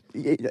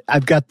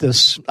 I've got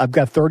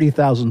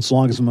 30,000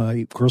 songs in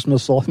my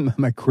Christmas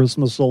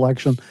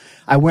selection.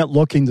 I went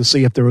looking to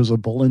see if there was a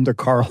Belinda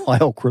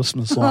Carlisle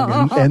Christmas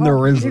song, and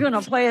there isn't. You're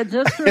going to play it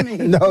just for me.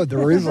 No,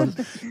 there isn't.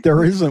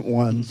 There isn't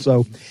one.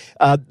 So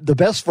the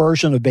best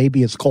version of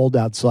 "Baby It's Cold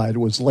Outside"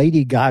 was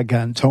Lady Gaga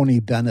and Tony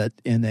Bennett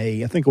in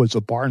I think it was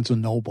a Barnes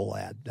and Noble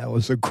ad. That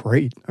was a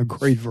great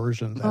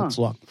version of that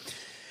song.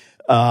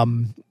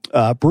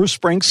 Bruce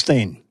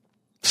Springsteen,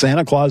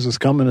 "Santa Claus Is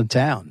Coming to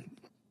Town."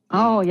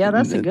 Oh yeah,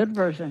 that's a good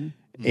version.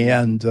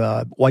 And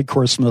White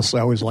Christmas,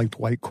 I always liked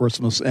White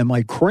Christmas. And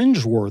my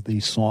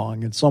cringeworthy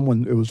song, and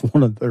it was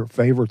one of their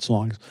favorite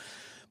songs,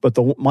 but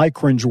my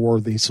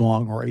cringeworthy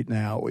song right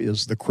now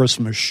is "The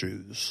Christmas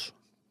Shoes."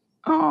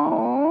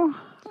 Oh,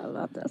 I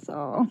love that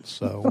song.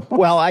 So,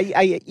 well, I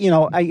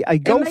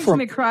go it makes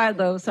me cry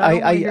though, so I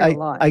don't want to hear a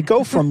lot. I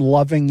go from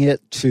loving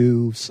it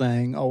to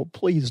saying, "Oh,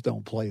 please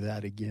don't play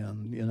that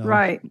again."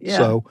 Right? Yeah.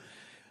 So,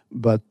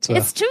 but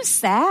it's too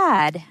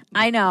sad.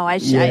 I know.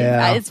 It's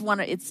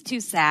too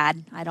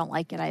sad. I don't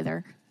like it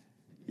either.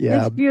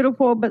 Yeah, it's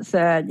beautiful but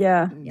sad.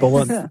 Yeah.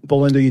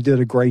 Belinda, you did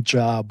a great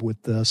job with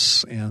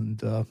this,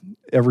 and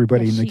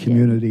everybody in the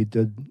community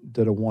did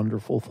a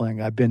wonderful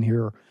thing. I've been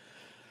here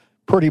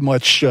pretty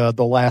much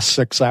the last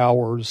 6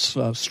 hours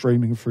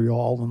streaming for you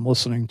all and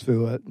listening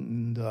to it.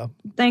 And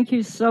thank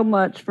you so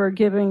much for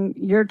giving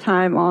your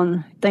time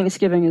on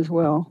Thanksgiving as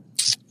well.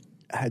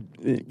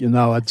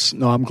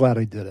 I'm glad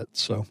I did it.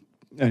 So,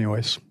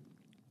 anyways,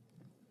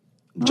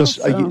 I just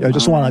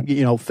want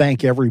to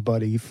thank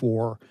everybody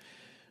for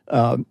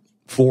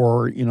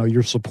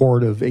your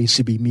support of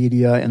ACB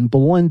Media. And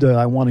Belinda,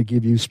 I want to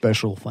give you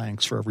special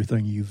thanks for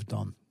everything you've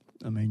done.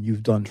 I mean,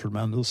 you've done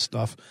tremendous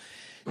stuff.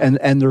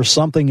 And there's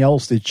something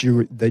else that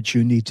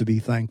you need to be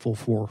thankful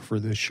for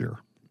this year.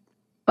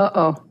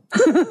 I'm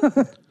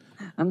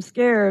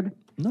scared.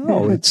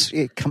 No,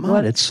 come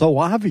on, it's so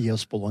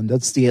obvious, Belinda.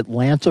 It's the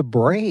Atlanta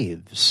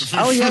Braves.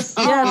 Oh yes,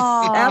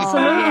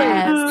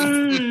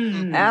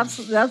 absolutely.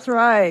 That's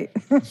right.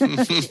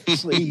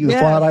 See, you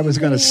thought I was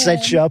going to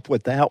set you up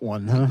with that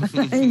one, huh?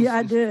 Yeah,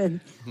 I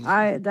did.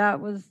 That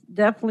was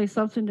definitely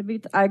something to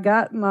beat. I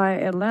got my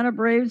Atlanta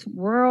Braves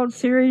World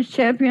Series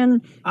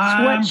champion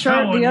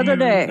sweatshirt the other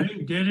day.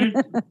 They did it.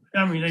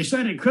 I mean, they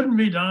said it couldn't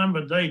be done,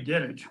 but they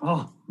did it.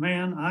 Oh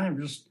man, I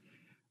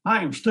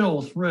am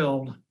still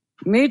thrilled.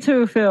 Me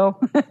too, Phil.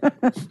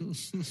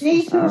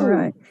 Me too. All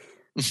right.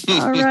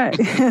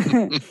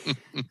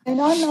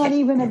 And I'm not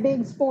even a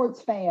big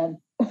sports fan.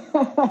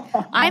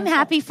 I'm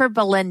happy for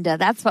Belinda.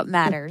 That's what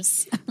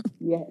matters.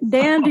 Yes.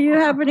 Dan, do you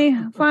have any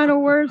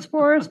final words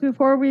for us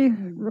before we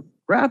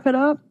wrap it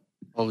up?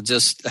 Oh,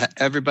 just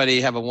everybody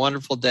have a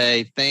wonderful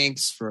day.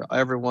 Thanks for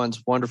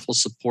everyone's wonderful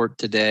support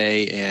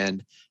today,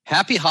 and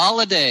happy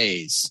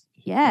holidays.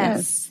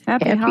 Yes.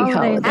 Happy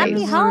holidays.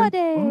 Happy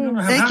holidays.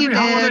 Thank you,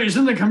 holidays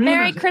in the community.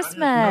 Merry Christmas.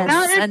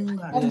 And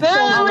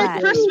Merry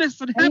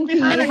Christmas and happy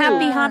Hanukkah. And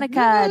happy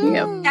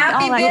Hanukkah.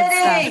 Happy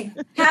bidding.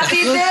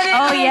 Happy bidding.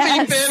 Oh,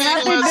 yes.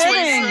 Happy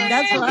bidding.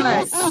 That's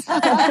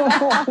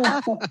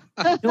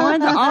right. Join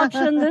the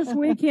auction this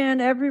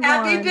weekend, everyone.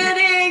 Happy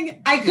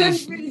bidding. I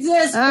couldn't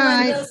resist. All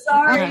right.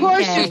 Sorry. Of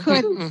course you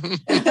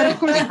couldn't.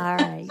 All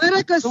right.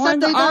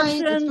 Join the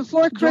auction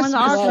before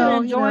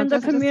Christmas. Join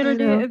the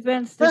community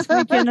events this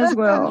weekend as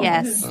well.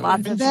 Yes,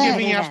 lots of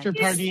Thanksgiving after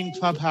party in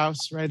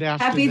Clubhouse right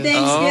after. Happy this.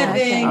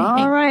 Thanksgiving.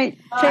 All right.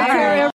 Take care.